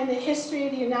time in the history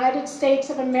of the United States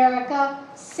of America,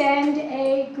 send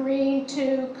a green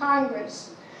to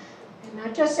Congress. And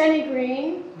not just any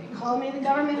green. They call me the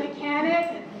government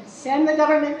mechanic. Send the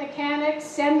government mechanic,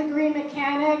 send the green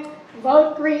mechanic.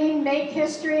 Vote green, make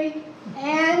history,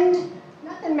 and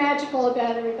nothing magical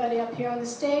about everybody up here on the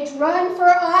stage. Run for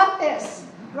office.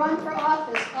 Run for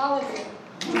office, all of you.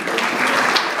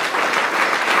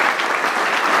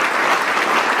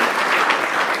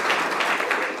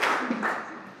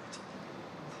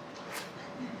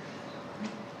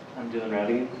 I'm doing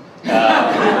ready.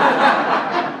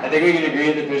 I think we can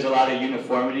agree that there's a lot of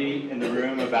uniformity in the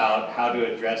room about how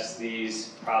to address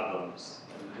these problems.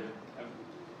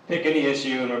 Pick any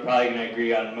issue and we're probably going to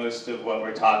agree on most of what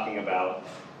we're talking about.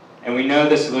 And we know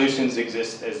the solutions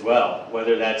exist as well,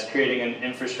 whether that's creating an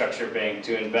infrastructure bank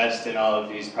to invest in all of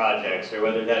these projects, or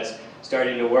whether that's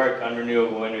starting to work on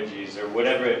renewable energies, or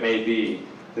whatever it may be.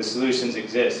 The solutions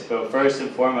exist. But first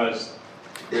and foremost,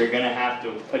 We're going to have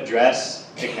to address,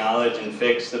 acknowledge, and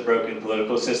fix the broken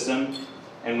political system.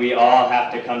 And we all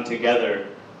have to come together,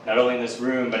 not only in this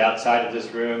room, but outside of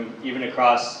this room, even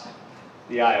across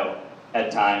the aisle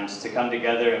at times, to come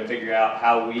together and figure out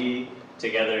how we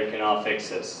together can all fix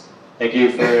this. Thank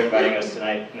you for inviting us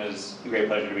tonight, and it was a great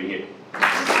pleasure to be here.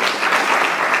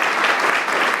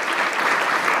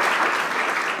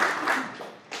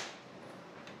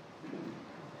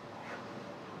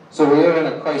 So we are in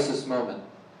a crisis moment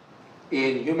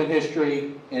in human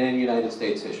history and in United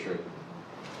States history.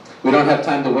 We don't have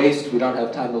time to waste, we don't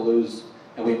have time to lose,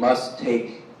 and we must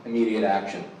take immediate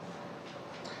action.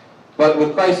 But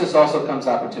with crisis also comes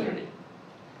opportunity.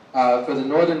 For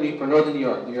Northern New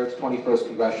York, New York's 21st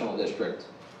Congressional District,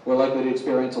 we're likely to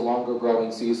experience a longer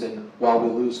growing season while we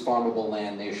lose farmable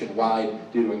land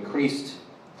nationwide due to increased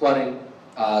flooding,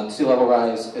 sea level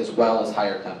rise, as well as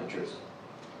higher temperatures.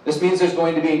 This means there's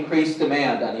going to be increased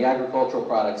demand on the agricultural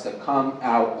products that come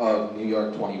out of New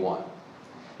York 21.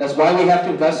 That's why we have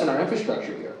to invest in our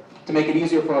infrastructure here, to make it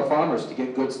easier for our farmers to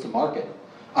get goods to market,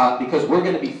 because we're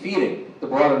going to be feeding the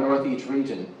broader Northeast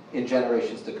region in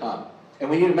generations to come. And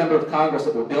we need a member of Congress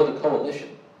that will build a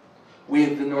coalition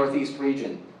with the Northeast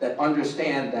region that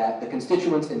understand that the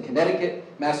constituents in Connecticut,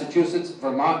 Massachusetts,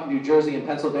 Vermont, New Jersey, and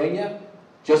Pennsylvania,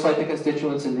 just like the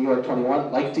constituents in New York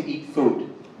 21, like to eat food.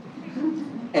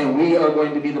 And we are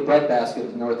going to be the breadbasket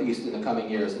of the Northeast in the coming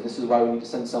years, and this is why we need to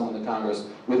send someone to Congress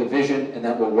with a vision and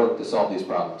that will work to solve these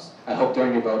problems. I hope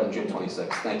during your vote on June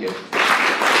 26th. Thank you.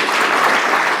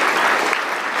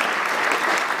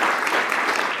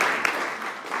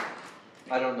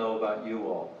 I don't know about you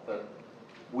all, but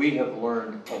we have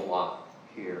learned a lot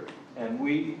here, and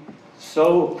we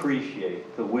so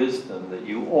appreciate the wisdom that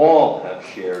you all have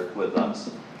shared with us,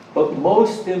 but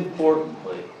most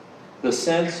importantly, the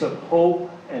sense of hope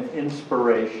and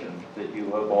inspiration that you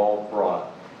have all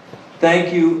brought.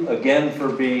 Thank you again for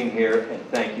being here, and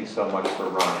thank you so much for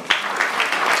running.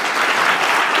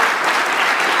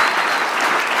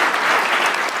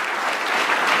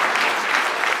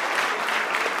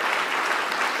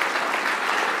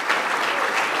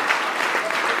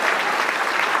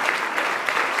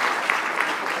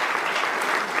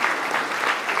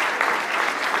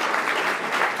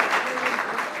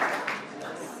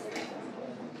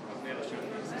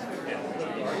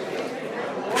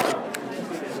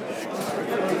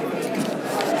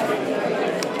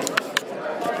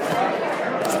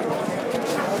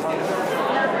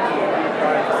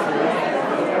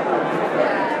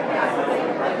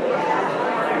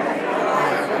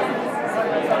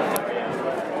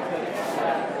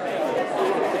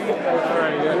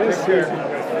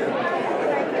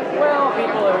 Well,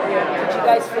 people are here. Did you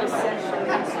guys feel sexual?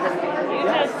 You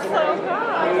just so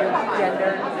hot.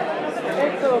 Gender.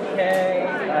 It's okay. I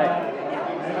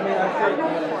mean, I think.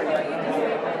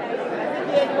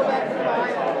 Yeah, go back to the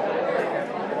Bible.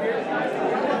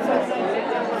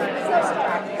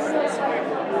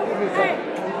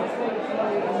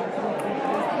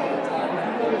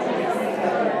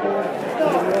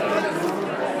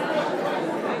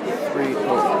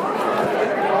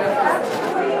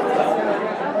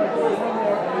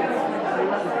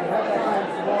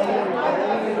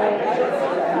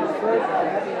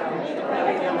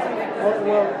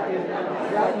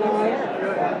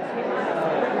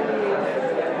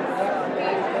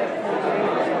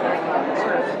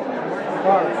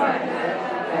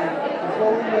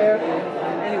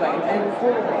 Anyway, and the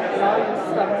audience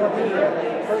stuff working here.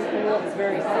 First of all, it's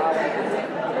very solid.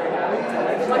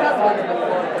 My husband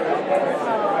before.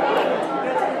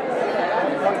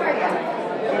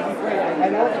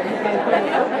 And also, you can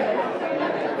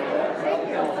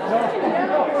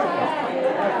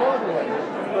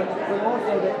but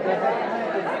also that they have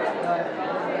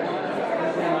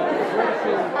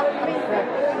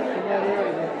in that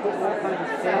area, they put all kinds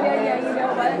of sand. You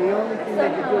know what? And the only thing they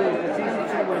could do is the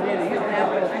CCC went in, you don't have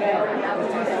to sand.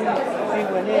 The CCC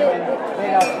went in and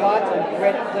made out plots and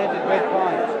planted red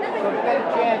pines. So if you get a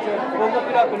chance, we'll look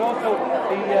it up. And also,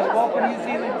 the local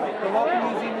museum in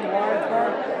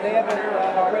Warrensburg, they have a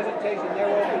presentation.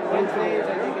 They're open Wednesdays,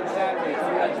 I think, and Saturdays.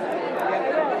 So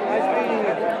nice meeting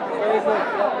you. Very good.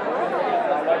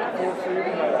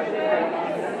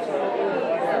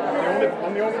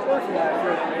 I'm the only person out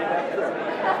here that made that trip.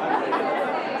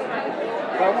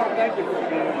 But I want to thank you for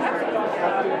being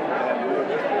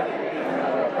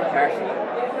passionate.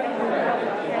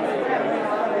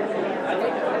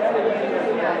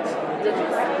 Did you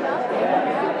sign up?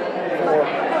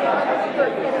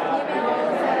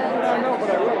 No, but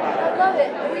I will. I love it.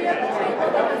 We have to take a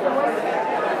look at the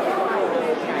website.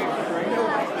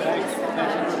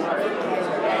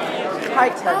 Hi,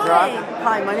 Tedra.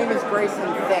 Hi, my name is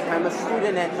Grayson Thick. I'm a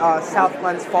student at South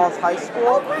Glens Falls High School.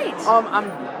 Oh, great.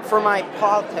 For my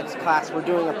politics class, we're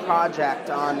doing a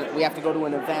project on, we have to go to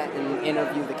an event and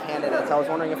interview the candidates. I was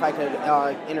wondering if I could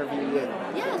interview you.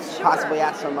 Yes, sure. Possibly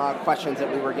ask some questions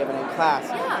that we were given in class.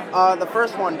 Yeah. The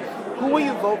first one, who will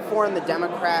you vote for in the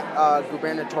Democrat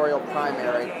gubernatorial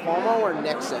primary, Cuomo or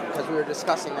Nixon? Because we were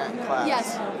discussing that in class.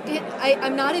 Yes,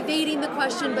 I'm not evading the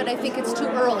question, but I think it's too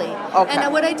early. Okay.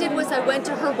 And what I did was I went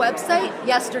to her website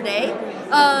yesterday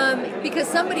because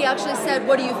somebody actually said,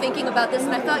 what are you thinking about this?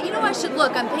 And I thought, you know, I should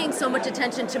look. I'm paying so much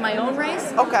attention to my own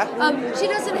race. Okay. She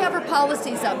doesn't have her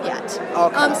policies up yet.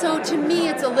 Okay. So to me,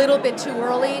 it's a little bit too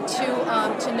early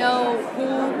to know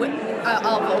who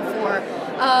I'll vote for.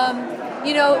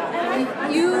 You know,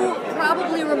 you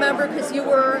probably remember because you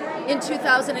were in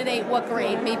 2008, what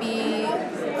grade? Maybe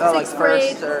sixth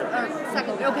grade or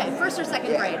second? Okay, first or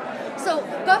second grade. So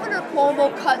Governor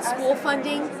Cuomo cut school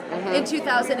funding in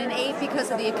 2008 because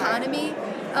of the economy.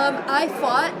 I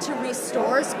fought to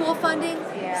restore school funding.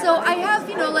 So I have,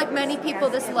 you know, like many people,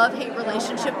 this love-hate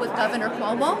relationship with Governor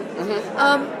Cuomo.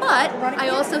 But I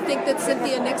also think that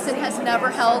Cynthia Nixon has never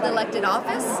held elected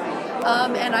office.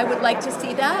 And I would like to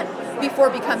see that before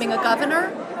becoming a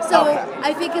governor. So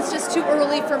I think it's just too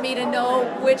early for me to know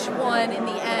which one in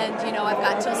the end. You know, I've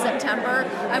got till September.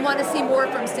 I want to see more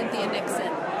from Cynthia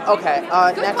Nixon. Okay.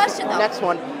 Good question, though. Next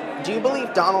one. Do you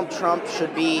believe Donald Trump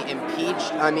should be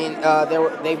impeached? I mean,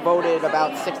 they voted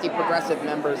about 60 progressive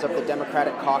members of the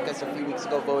Democratic caucus a few weeks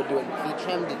ago voted to impeach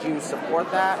him. Did you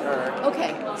support that? Or?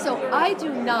 Okay, so I do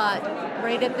not,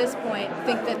 right at this point,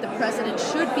 think that the president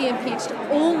should be impeached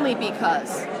only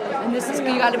because, and this is,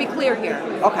 you got to be clear here,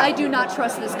 I do not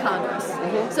trust this Congress.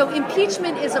 So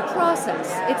impeachment is a process.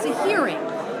 It's a hearing.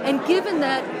 And given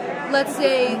that, let's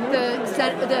say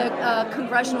the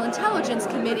Congressional Intelligence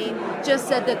Committee just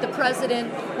said that the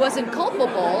president wasn't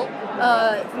culpable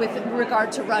with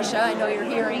regard to Russia. I know you're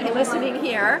listening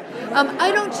here.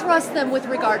 I don't trust them with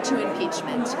regard to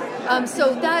impeachment.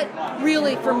 So that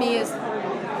really, for me, is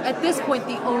at this point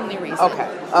the only reason. Okay,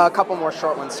 a couple more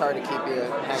short ones. Sorry to keep you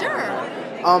hanging.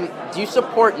 Sure. Do you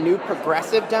support new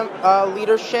progressive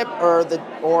leadership, or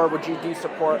would you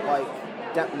support like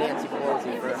Nancy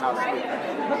Pelosi for House Speaker?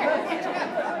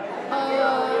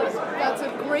 That's a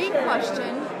great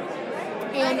question,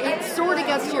 and it sort of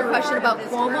gets to your question about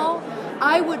Cuomo.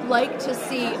 I would like to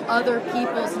see other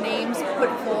people's names put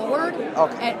forward,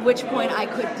 at which point I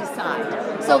could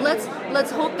decide. So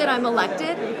let's hope that I'm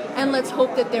elected, and let's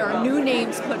hope that there are new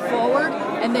names put forward,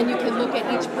 and then you can look at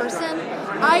each person.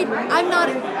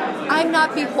 I'm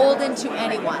not beholden to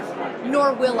anyone,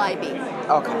 nor will I be.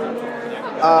 Okay.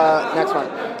 Next one.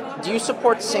 Do you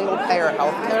support single-payer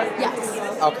health care? Yes.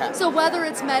 Okay. So whether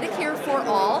it's Medicare for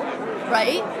all,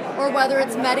 right, or whether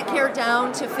it's Medicare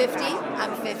down to 50,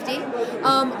 I'm 50,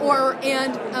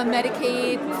 and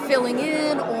Medicaid filling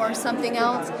in or something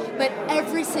else, but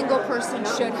every single person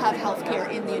should have health care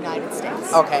in the United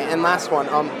States. Okay, and last one.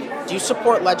 Do you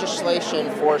support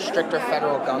legislation for stricter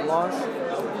federal gun laws?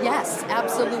 Yes,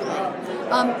 absolutely.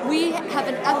 We have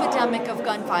an epidemic of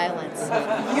gun violence.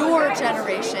 Your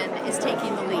generation is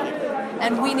taking the lead,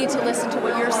 and we need to listen to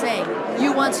what you're saying.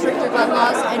 You want stricter gun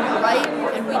laws, and you're right,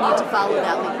 and we need to follow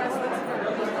that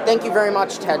lead. Thank you very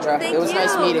much, Tedra. Thank it was you.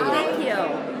 Nice meeting you. Thank you.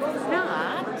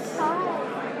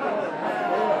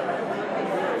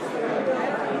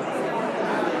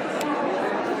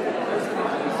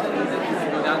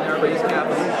 Down there, everybody's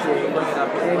capital. Look it up.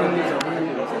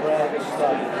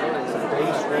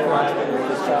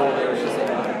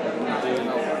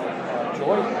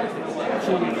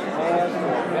 She has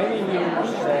for many years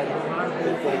said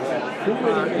that they have too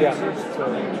many visits to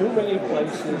too many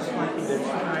places that's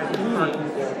eating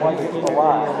their white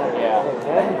alive.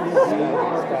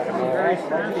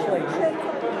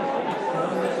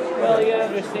 Well, you gotta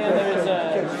understand there's a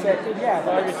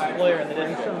largest employer in the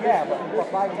district. Yeah, but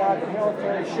by God, the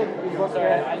military shouldn't be looked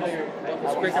at. I know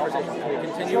it's a great conversation. Can we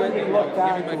continue it? Shouldn't be looked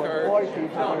down to employ people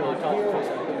who are here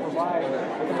to provide.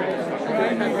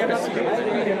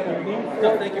 No,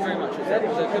 thank you very much. That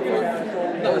was a good one.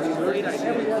 No, it's a great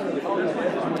idea.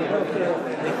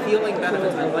 The healing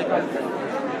benefits, I like that.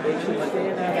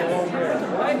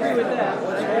 I agree with that.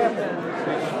 What's happened?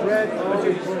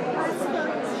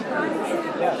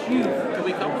 Can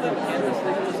we come with a cannabis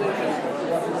legalization?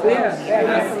 Yeah.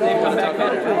 They've come back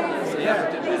better. Yeah.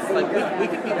 Like, we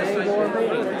could be the same. You're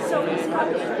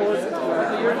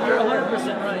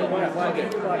 100% right. Okay.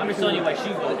 I'm just telling you why she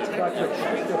voted. It's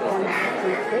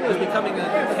becoming a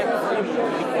tech-free movie.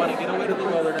 People want to get away to the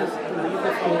wilderness, leave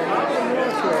their phone,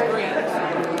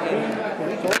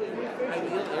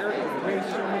 ideal area,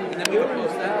 and then we don't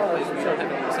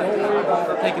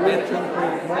take advantage of.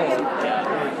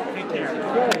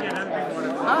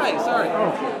 Hi, sorry.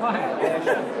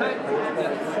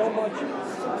 So much.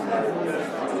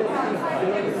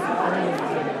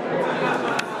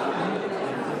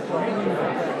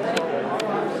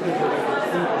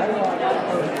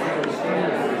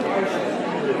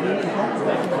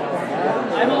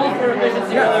 I'm all for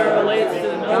efficiency, whether it relates to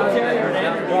the military or to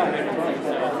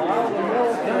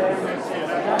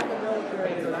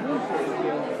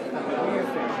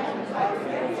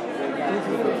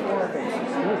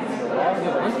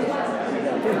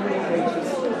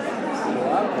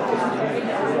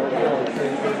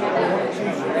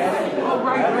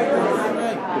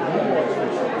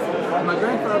My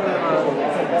grandfather,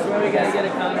 we gotta get a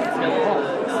conference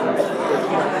together.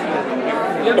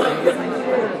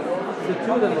 the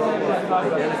two of them are almost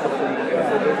identical.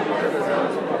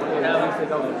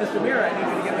 Mr. Mira, I need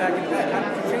you to get back in bed. How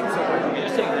did you change so much? Okay,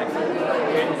 just take it next.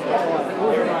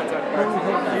 You're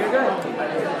good.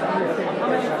 How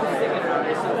many people sticking around?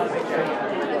 I still want to make sure.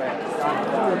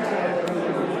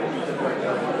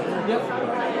 Yep.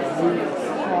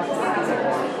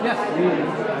 Yeah.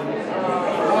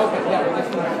 Okay, yeah, we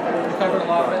covered a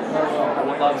lot of it.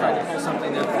 We'll try to pull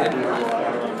something that didn't work.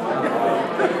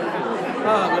 It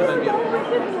would have been beautiful.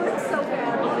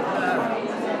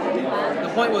 The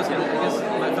point was, I guess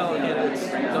my fellow candidates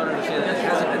don't understand that it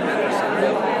hasn't been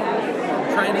adversarial.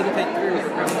 Trying to take through the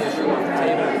criminal issue off the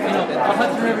table. You know, the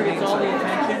Hudson River gets all the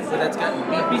attention, but that's gotten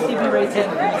beat. PCB rates are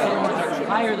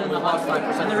higher than the Hudson,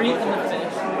 and they're eating the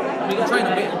fish. We can try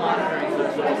to make monitoring.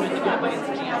 So it's been the good by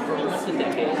institution for almost a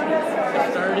decade. It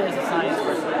started as a science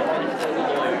person, and finished as a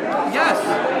lawyer. Yes!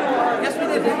 Yes, we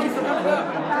did. Thank you for coming up.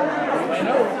 I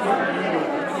know.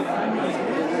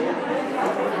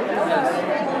 Yes.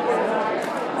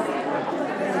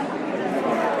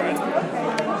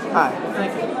 Hi.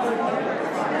 Thank you.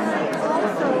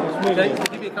 I'll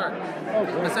give you a card.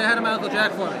 But say hi to my Uncle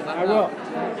Jack for me. Let him know. I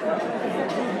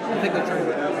think they're trying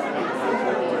to.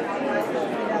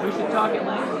 We should talk at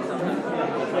length sometime.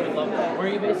 I would love that. Where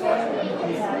are you based at?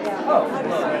 Oh,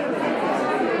 hello.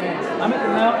 I'm at the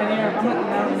mountain there. I'm at the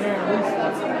mountain there at least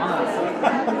once a month.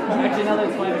 Actually, now that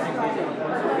it's fine, I can be there.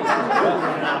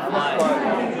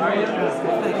 Are you?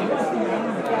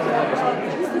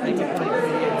 Thank you.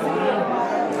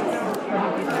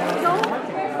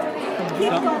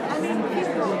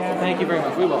 Thank you very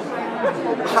much. We will.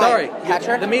 Hi, Sorry,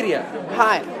 Patrick. the media.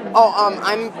 Hi. Oh,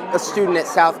 I'm a student at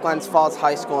South Glens Falls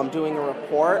High School. I'm doing a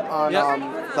report on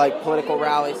like political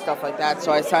rallies, stuff like that.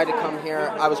 So I decided to come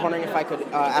here. I was wondering if I could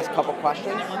ask a couple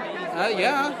questions.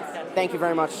 Yeah. Thank you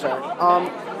very much, sir.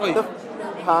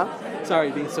 Sorry,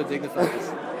 being so dignified.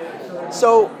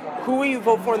 So, who will you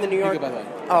vote for in the New York? You go by that.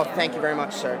 Oh, thank you very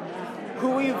much, sir. Who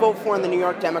will you vote for in the New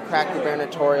York Democrat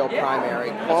gubernatorial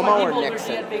primary, Cuomo or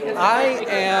Nixon?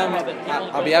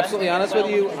 I'll be absolutely honest with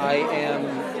you, I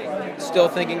am still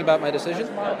thinking about my decision.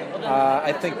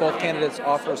 I think both candidates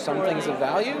offer some things of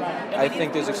value. I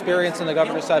think there's experience on the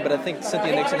governor's side, but I think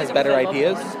Cynthia Nixon has better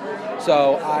ideas.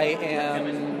 So I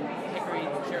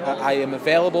am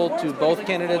available to both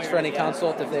candidates for any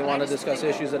consult if they want to discuss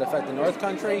issues that affect the North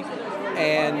Country.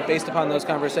 And based upon those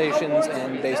conversations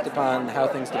and based upon how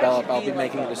things develop, I'll be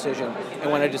making a decision.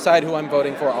 And when I decide who I'm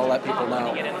voting for, I'll let people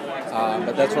know.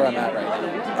 But that's where I'm at right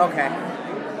now. Okay.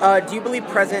 Do you believe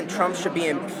President Trump should be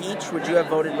impeached? Would you have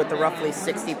voted with the roughly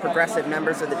 60 progressive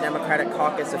members of the Democratic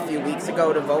caucus a few weeks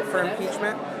ago to vote for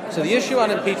impeachment? So the issue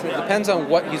on impeachment depends on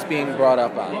what he's being brought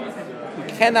up on. We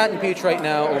cannot impeach right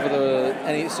now over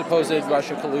any supposed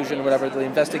Russia collusion or whatever. The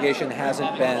investigation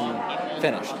hasn't been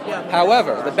finished.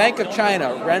 However, the Bank of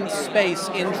China rents space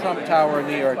in Trump Tower in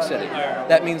New York City.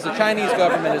 That means the Chinese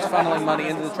government is funneling money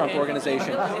into the Trump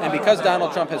organization. And because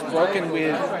Donald Trump has broken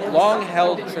with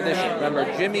long-held tradition, remember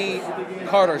Jimmy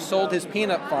Carter sold his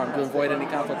peanut farm to avoid any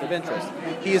conflict of interest.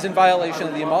 He is in violation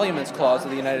of the Emoluments Clause of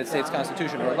the United States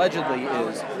Constitution, or allegedly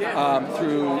is,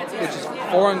 which is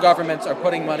foreign governments are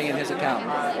putting money in his account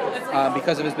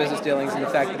because of his business dealings and the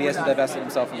fact that he hasn't divested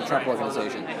himself from the Trump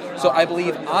organization. So I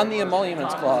believe on the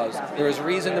Emoluments Clause, there is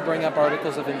reason to bring up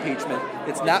articles of impeachment.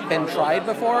 It's not been tried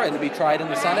before and to be tried in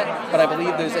the Senate, but I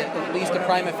believe there's at least a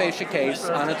prima facie case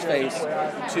on its face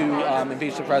to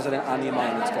impeach the president on the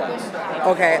Emoluments Clause.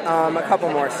 Okay, a couple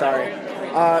more, sorry.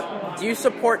 Do you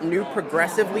support new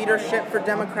progressive leadership for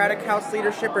Democratic House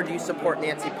leadership, or do you support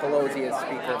Nancy Pelosi as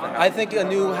Speaker of the House? I think a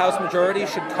new House majority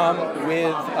should come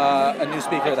with a new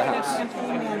Speaker of the House.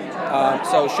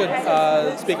 So should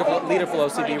Leader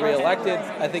Pelosi be reelected,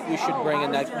 I think we should bring a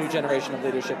new generation of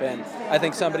leadership in. I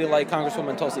think somebody like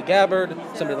Congresswoman Tulsi Gabbard,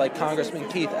 somebody like Congressman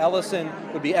Keith Ellison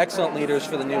would be excellent leaders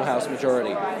for the new House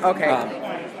majority. Okay.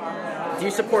 Do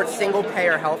you support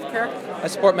single-payer health care? I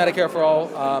support Medicare for all.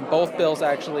 Both bills,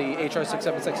 actually, H.R.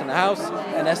 676 in the House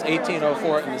and S.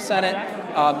 1804 in the Senate.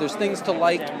 There's things to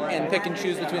like and pick and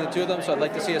choose between the two of them, so I'd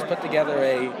like to see us put together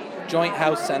a joint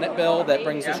House-Senate bill that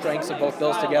brings the strengths of both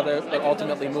bills together, but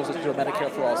ultimately moves us to a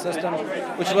Medicare for all system,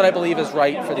 which is what I believe is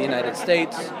right for the United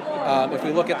States. If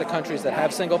we look at the countries that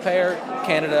have single-payer,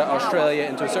 Canada, Australia,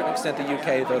 and to a certain extent the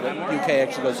UK, though the UK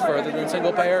actually goes further than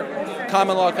single-payer,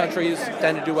 common law countries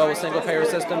tend to do well with single-payer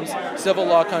systems. Civil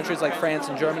law countries like France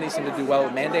and Germany seem to do well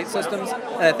with mandate systems,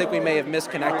 and I think we may have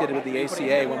misconnected with the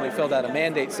ACA when we filled out a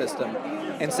mandate system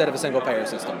instead of a single-payer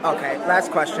system. Okay, last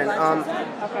question.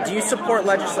 Do you support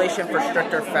legislation for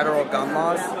stricter federal gun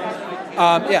laws?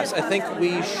 Yes, I think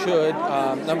we should,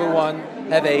 number one,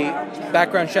 have a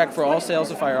background check for all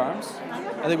sales of firearms.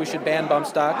 I think we should ban bump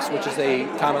stocks, which is a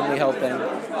commonly held thing.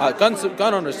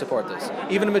 Gun owners support this.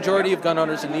 Even a majority of gun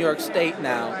owners in New York State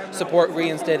now support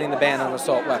reinstating the ban on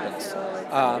assault weapons.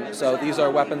 So these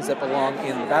are weapons that belong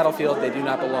in the battlefield. They do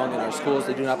not belong in our schools.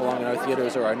 They do not belong in our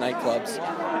theaters or our nightclubs.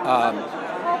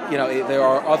 You know, there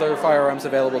are other firearms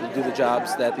available to do the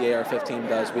jobs that the AR-15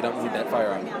 does. We don't need that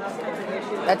firearm.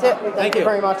 That's it. Thank you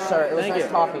very much, sir. It was nice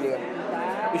talking to you.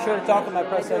 Be sure to talk to my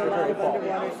press secretary, Paul.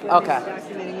 Okay.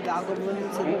 Documenting the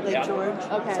algorithms in Lake George.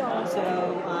 Okay. So,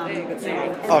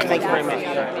 oh, thank you very much.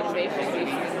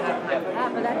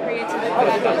 But that creates a good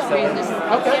industry. This is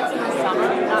camps in the summer,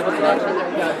 not to mention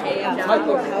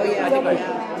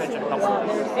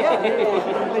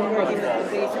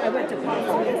there's I went to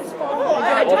Queensbury.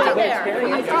 I went there.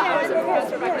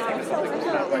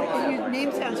 Your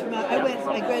name sounds familiar.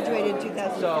 I graduated in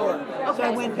 2004. So I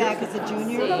went back as a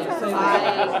junior. So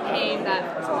I came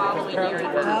that following year.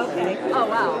 Okay. Oh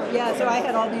wow. Yeah, so I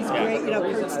had all these great,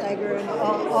 Kurt Steiger and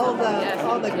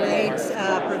all the great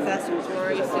professors.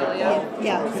 Rory, Celia.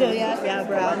 Yeah, Celia. Yeah,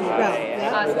 Brown.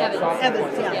 Yeah.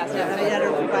 Evans. Yeah. Yes, I had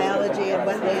her for biology and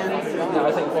wetlands.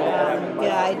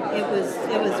 It was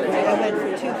great. I went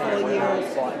for 2 full years,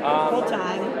 full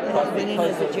time. I've been in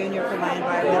as a junior for my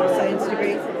environmental science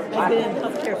degree. I've been in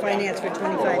healthcare finance for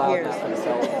 25 years.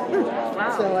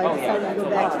 So I decided to go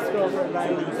back to school for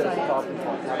environmental science.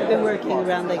 I've been working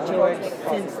around Lake George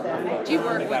since then. Do you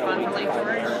work with Fun for Lake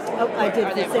George? Oh, I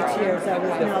did for 6 years. I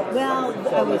was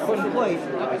employed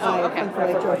by Fun for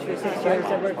Lake George for 6 years.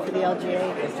 I worked for the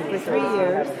LGA for 3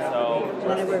 years. And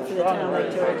then I worked for the town of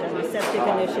Lake George on the septic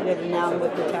initiative, and now I'm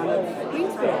with the town of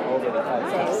Queensbury,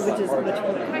 which is much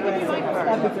more.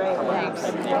 That'd be great.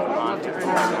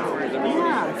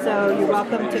 Yeah. So you're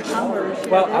welcome to come or share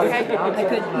this. I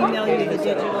could email you the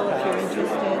digital if you're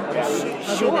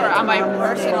interested. Sure, on my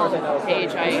personal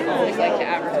page, I always like to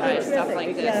advertise stuff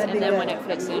like this, and then when it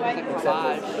fits in with the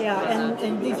collage. Yeah,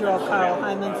 and these are all Carl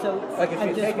Hyman, so I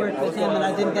just worked with him and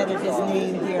I've embedded his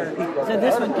name here. So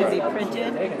this one can be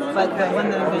printed, but the one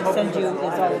that I'm going to send you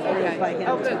is all approved by him.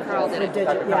 Oh, good, Carl did it.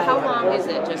 How long is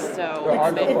it, just so?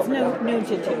 It's noon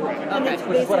to 2. And it's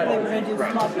basically we're going to do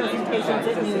small presentations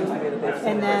at noon,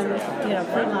 and then,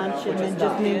 for lunch, and then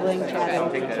just mingling,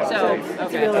 chatting. So,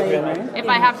 if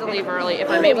I have to leave early, if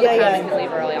I'm able to come and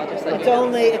leave early, I'll just let you know.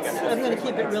 I'm going to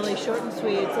keep it really short and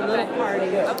sweet. It's a little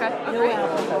party. Okay. No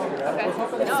alcohol.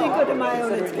 It's Cinco de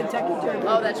Mayo and it's Kentucky Derby.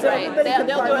 Oh, that's right. They'll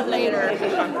do it later.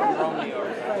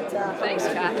 Thanks,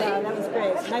 Kathy. That was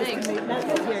great. Nice to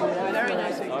hear you. Very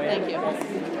nice. Thank you.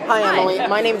 Hi, Emily.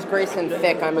 My name's Grayson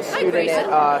Fick. I'm a student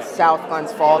at South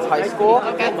Glens Falls High School.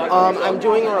 I'm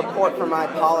doing a report for my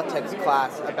politics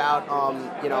class about,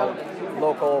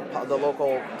 the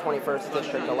local 21st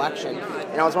district election,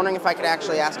 and I was wondering if I could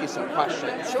actually ask you some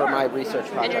questions for my research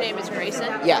project. And your name is Grayson?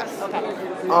 Yes. Okay.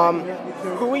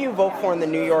 Who will you vote for in the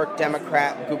New York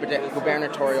Democrat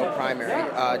gubernatorial primary?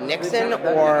 Nixon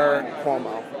or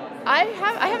Cuomo? I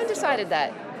haven't decided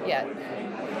that yet.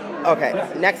 Okay,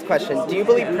 next question. Do you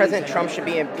believe President Trump should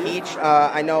be impeached?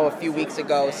 I know a few weeks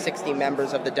ago, 60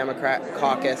 members of the Democrat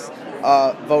caucus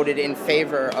voted in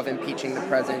favor of impeaching the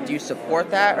president. Do you support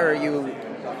that, or are you...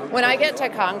 When I get to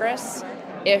Congress,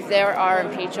 if there are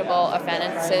impeachable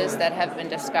offenses that have been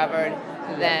discovered,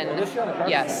 then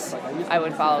yes, I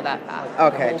would follow that path.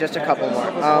 Okay, just a couple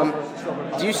more.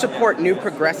 Do you support new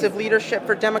progressive leadership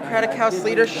for Democratic House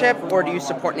leadership, or do you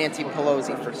support Nancy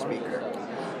Pelosi for Speaker?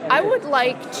 I would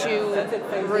like to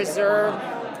reserve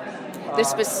the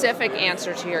specific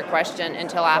answer to your question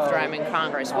until after I'm in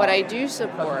Congress. What I do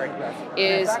support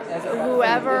is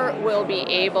whoever will be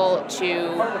able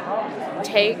to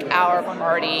take our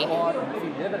party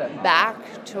back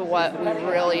to what we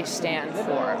really stand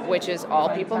for, which is all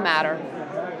people matter,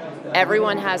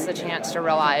 everyone has the chance to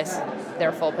realize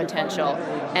their full potential,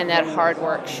 and that hard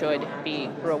work should be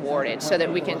rewarded so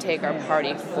that we can take our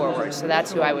party forward. So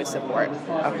that's who I would support.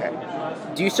 Okay.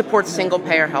 Do you support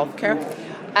single-payer health care?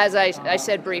 As I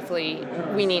said briefly,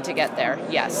 we need to get there,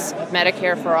 yes.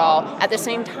 Medicare for all. At the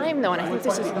same time, though, and I think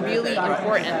this is really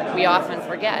important, we often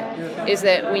forget, is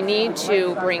that we need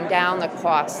to bring down the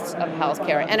costs of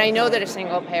healthcare. And I know that a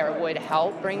single payer would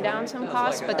help bring down some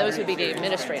costs, but those would be the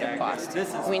administrative costs.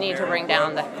 We need to bring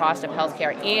down the cost of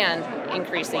healthcare and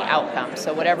increase the outcomes.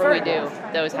 So whatever we do,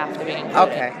 those have to be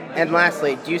included. Okay. And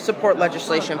lastly, do you support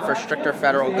legislation for stricter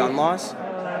federal gun laws?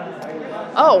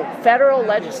 Oh, federal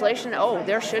legislation? Oh,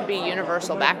 there should be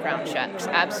universal background checks.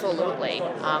 Absolutely.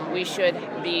 We should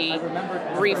be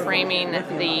reframing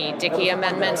the Dickey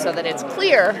Amendment so that it's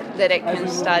clear that it can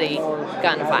study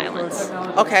gun violence.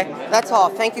 Okay, that's all.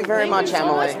 Thank you very much,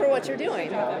 Emily. Emily. Thank you so much for what you're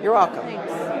doing. You're welcome.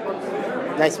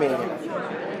 Thanks. Nice meeting you.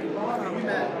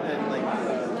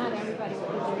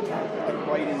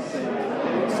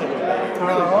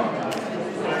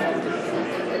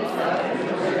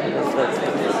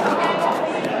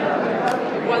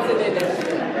 Wasn't in it.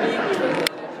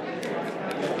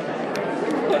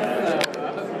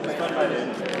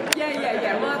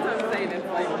 Yeah. Well, that's what I'm saying. It's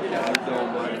like,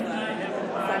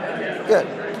 Good.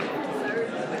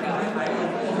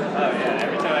 Oh yeah,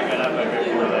 every time I got up, I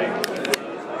feel like.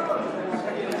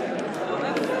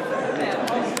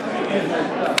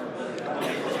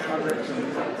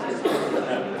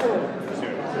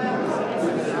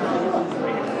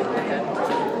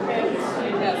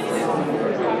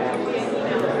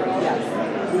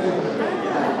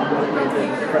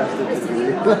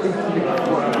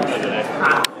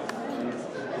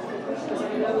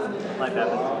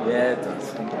 Yeah, it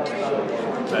does.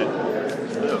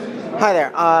 Hi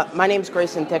there. My name's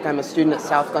Grayson Thick. I'm a student at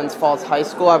South Glens Falls High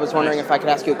School. I was wondering if I could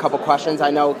ask you a couple questions.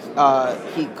 I know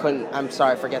he couldn't. I'm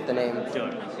sorry, I forget the name.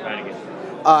 Radigan.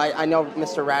 I know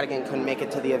Mr. Radigan couldn't make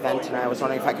it to the event tonight. I was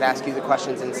wondering if I could ask you the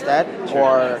questions instead,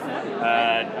 or.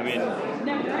 I mean,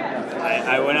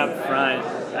 I went up front.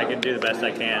 I can do the best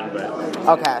I can, but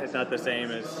okay. It's not the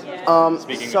same as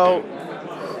speaking. So,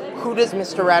 who does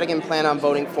Mr. Radigan plan on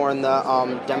voting for in the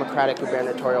Democratic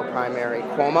gubernatorial primary,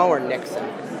 Cuomo or Nixon?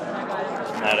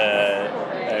 Not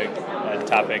a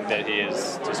topic that he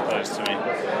has disclosed to me.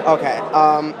 Okay.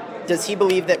 Does he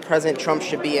believe that President Trump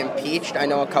should be impeached? I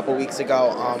know a couple weeks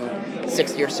ago,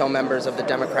 60 or so members of the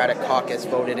Democratic caucus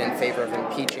voted in favor of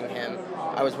impeaching him.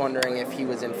 I was wondering if he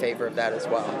was in favor of that as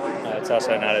well. It's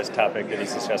also not a topic that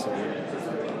he's discussed with me.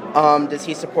 Does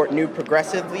he support new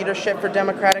progressive leadership for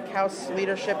Democratic House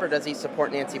leadership, or does he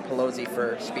support Nancy Pelosi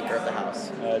for Speaker of the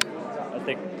House? I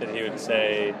think that he would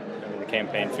say, the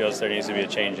campaign feels there needs to be a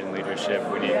change in leadership.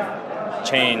 We need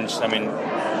change. I mean,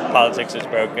 politics is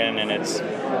broken, and it's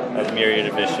a myriad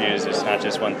of issues. It's not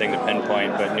just one thing to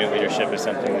pinpoint, but new leadership is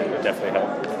something that would definitely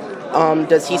help.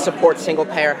 Does he support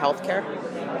single-payer health care?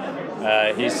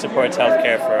 He supports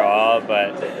healthcare for all,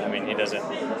 but I mean, he doesn't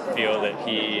feel that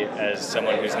he, as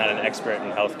someone who's not an expert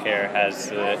in healthcare, has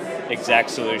the exact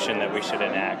solution that we should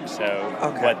enact. So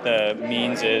what the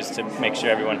means is to make sure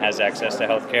everyone has access to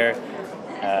healthcare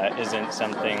isn't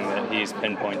something that he's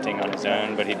pinpointing on his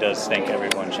own, but he does think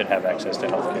everyone should have access to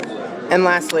healthcare. And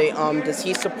lastly, does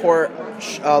he support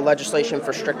legislation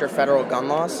for stricter federal gun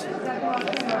laws?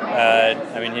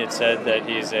 I mean, he had said that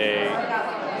he's a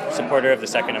supporter of the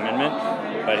Second Amendment,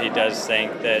 but he does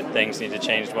think that things need to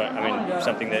change.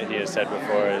 Something that he has said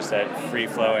before is that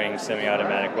free-flowing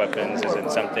semi-automatic weapons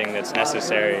isn't something that's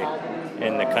necessary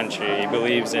in the country. He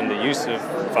believes in the use of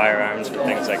firearms for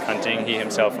things like hunting. He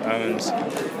himself owns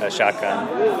a shotgun,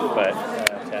 but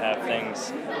to have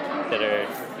things that are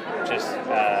just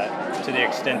to the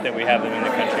extent that we have them in the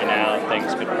country now,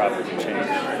 things could probably change.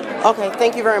 Okay,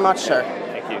 thank you very much, sir.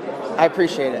 Thank you. I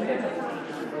appreciate it.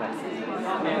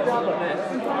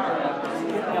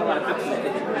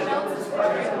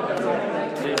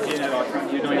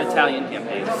 You're doing Italian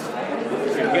campaign.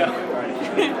 Here we go.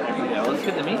 Yeah, well, it's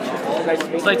good to meet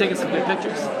you. It's like taking some good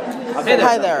pictures. Hey there.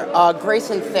 Hi there.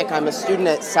 Grayson Thick. I'm a student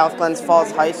at South Glens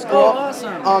Falls High School. Oh,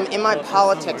 awesome. In my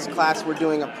politics class, we're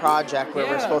doing a project where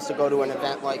we're supposed to go to an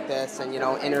event like this and,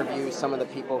 interview some of the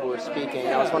people who are speaking.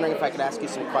 I was wondering if I could ask you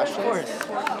some questions. Of course.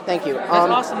 Thank you. That's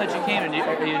awesome that you came.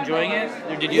 Are you enjoying it?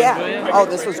 Or did you enjoy it? Oh,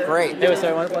 this was great. Hey,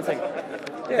 sorry, one second.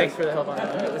 Thanks for the help on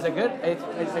that. Was it good? I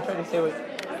tried to say what...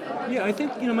 Yeah, I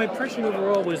think my impression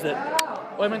overall was that.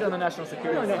 Well, I meant on the national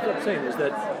security. No, what I'm saying is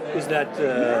that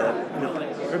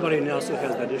everybody also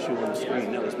has that issue on the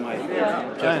screen. That was my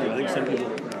objective. I think some people.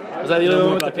 Was that the other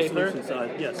one with the paper?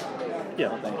 Yes.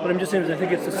 Yeah, but I'm just saying, I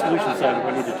think it's the solution side of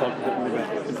what I need to talk a bit more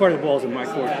about. And part of the ball is in my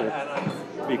court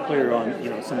to be clear on,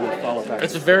 some of the follow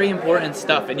factors. It's very important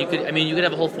stuff, and you could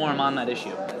have a whole forum on that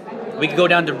issue. We could go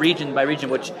down to region by region,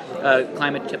 which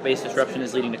climate-based disruption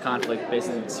is leading to conflict. Based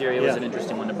in Syria was an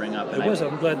interesting one to bring up. It was.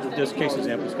 I'm glad that this case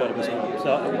example's got it.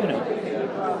 So,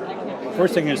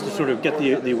 first thing is to sort of get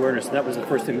the awareness. And that was the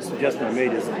first thing, the suggestion I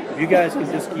made is if you guys can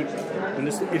just keep, when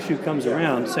this issue comes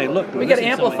around, say, look, we got to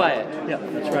amplify it. Yeah,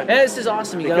 that's right. And this is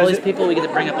awesome. You got all these people. We get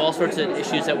to bring up all sorts of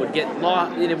issues that would get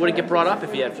wouldn't get brought up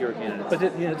if you had fewer candidates. But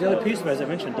the other piece of it, as I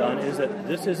mentioned, Don, is that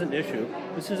this is an issue.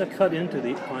 This is a cut into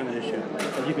the climate issue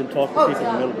that you can talk to people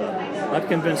in the middle about. I've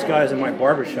convinced guys in my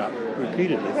barbershop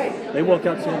repeatedly. They walk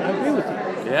out saying, "I agree with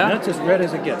you." Yeah. And that's as red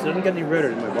as it gets. It doesn't get any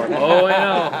redder in my barbershop. Oh,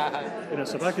 I know.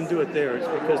 So if I can do it there, it's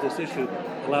because this issue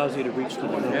allows you to reach to the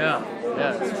middle. Yeah,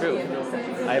 it's true.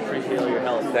 I appreciate all your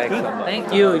help. Thanks so much.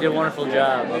 Thank you. You did a wonderful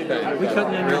job. Okay. We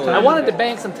cutting in your time. I wanted to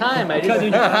bank some time. Nobody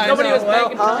was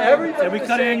banking time. Did we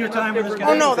cut in your time for this guy?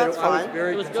 Oh no, that's I fine. was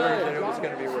very It was concerned good. that it was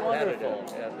going to be repetitive.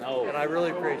 No. And I really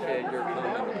appreciate your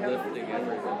comment of lifting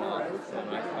everyone up. And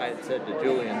I had said to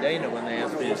Julie and Dana when they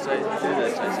asked me to do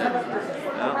this, I said,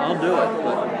 I'll do it,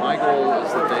 but my goal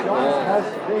is that they all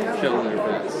show their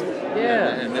best.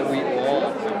 Yeah. And that we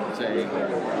all say,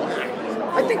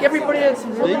 I think everybody had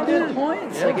some really They good did.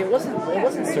 points. Yeah. Like it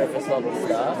wasn't surface level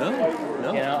stuff.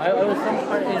 No. I was some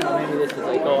part. Maybe this is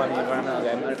like, I'm the environmental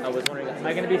guy. I was wondering, am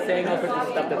I going to be saying all sorts of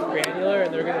stuff that's granular?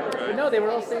 And they're going to. But no, they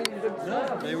were all saying good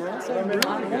stuff. They were all saying really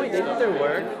on good point. They stuff. did their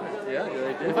work. Yeah,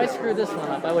 they did. If I screwed this one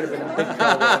up, I would have been in big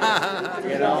trouble.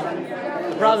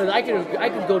 The problem is, I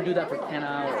could go do that for 10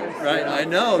 hours. Right, I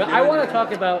know. But I want to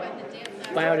talk about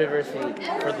biodiversity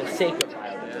for the sake of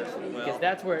biodiversity, because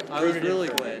that's where I was really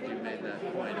glad you made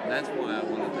that point, and that's why I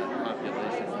wanted that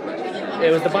population question.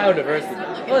 It was the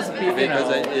biodiversity. Well, Because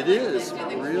it is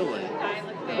really.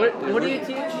 What do you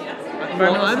teach?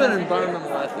 Well, I'm an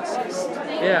environmental ethicist.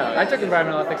 Yeah, I took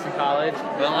environmental ethics in college.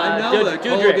 Well, I know that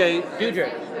Colgate.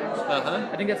 Dudrick. Uh-huh.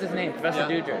 I think that's his name, Professor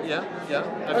Dudrick. Yeah.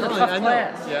 That was a tough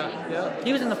class. Yeah.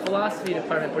 He was in the philosophy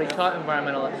department, but he taught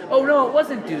environmental. Oh no, it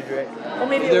wasn't Dudrick. Oh,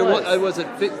 maybe it was. Was it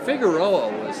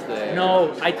Figueroa was there?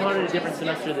 No, I taught it a different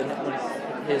semester than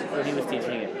when he was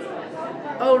teaching it.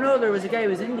 Oh no, there was a guy who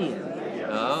was Indian.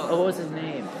 Oh, what was his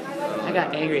name? I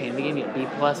got angry at him. He gave me B+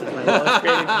 with my lowest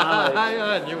grade in college.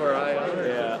 And you were high on it.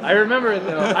 Yeah, I remember it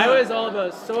though. I was all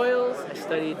about soils. I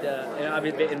studied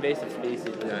invasive species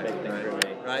was a big thing for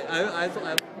me. Right.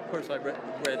 Of course, I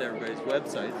read everybody's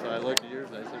website, so I looked at yours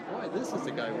and I said, boy, this is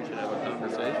the guy we should have a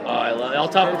conversation. Oh, I'll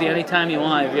talk with you anytime you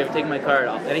want. If you ever take my card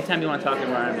off, anytime you want to talk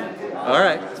environment. All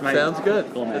right. Sounds good.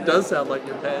 Cool, man. It does sound like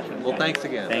your passion. Well, thanks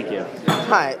again. Thank you.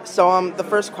 Hi. So, the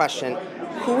first question: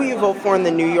 who will you vote for in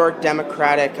the New York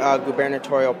Democratic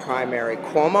gubernatorial primary,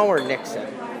 Cuomo or Nixon?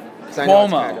 Because I know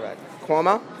it's kind of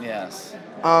Cuomo. Yes.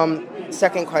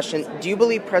 Second question: do you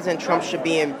believe President Trump should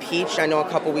be impeached? I know a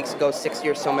couple weeks ago, 60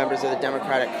 or so members of the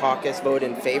Democratic caucus voted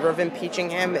in favor of impeaching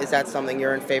him. Is that something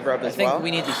you're in favor of as well? I think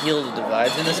we need to heal the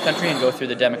divides in this country and go through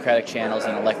the Democratic channels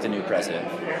and elect a new president.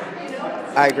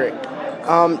 I agree.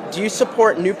 Do you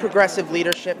support new progressive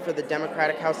leadership for the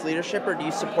Democratic House leadership, or do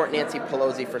you support Nancy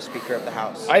Pelosi for Speaker of the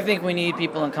House? I think we need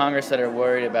people in Congress that are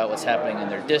worried about what's happening in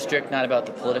their district, not about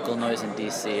the political noise in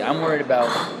D.C. I'm worried about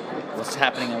what's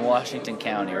happening in Washington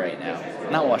County right now,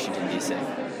 not Washington, D.C.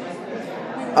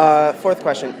 Fourth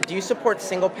question: do you support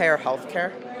single-payer health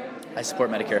care? I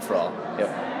support Medicare for all. Yep.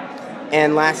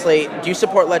 And lastly, do you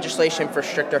support legislation for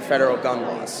stricter federal gun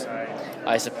laws?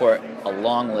 I support a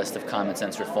long list of common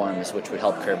sense reforms which would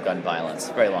help curb gun violence.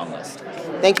 Very long list.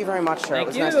 Thank you very much, sir. It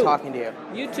was nice talking to you.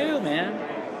 You too, man.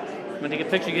 Want to take a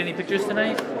picture? Get any pictures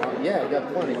tonight? Yeah, I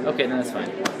got plenty. Okay, then that's fine.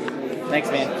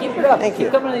 Thanks, man. Keep it up. Thank you.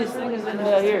 Keep coming to these things and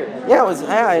here. Yeah,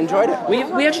 I enjoyed it.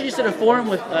 We actually just did a forum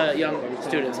with young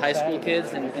students, high school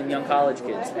kids and young college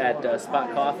kids at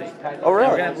Spot Coffee. Oh,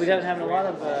 really? We've been having a lot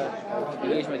of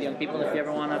engagement with young people. If you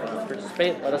ever want to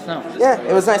participate, let us know. Yeah,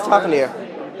 it was nice talking to you.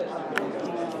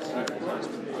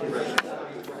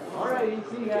 All right,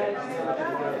 see you guys.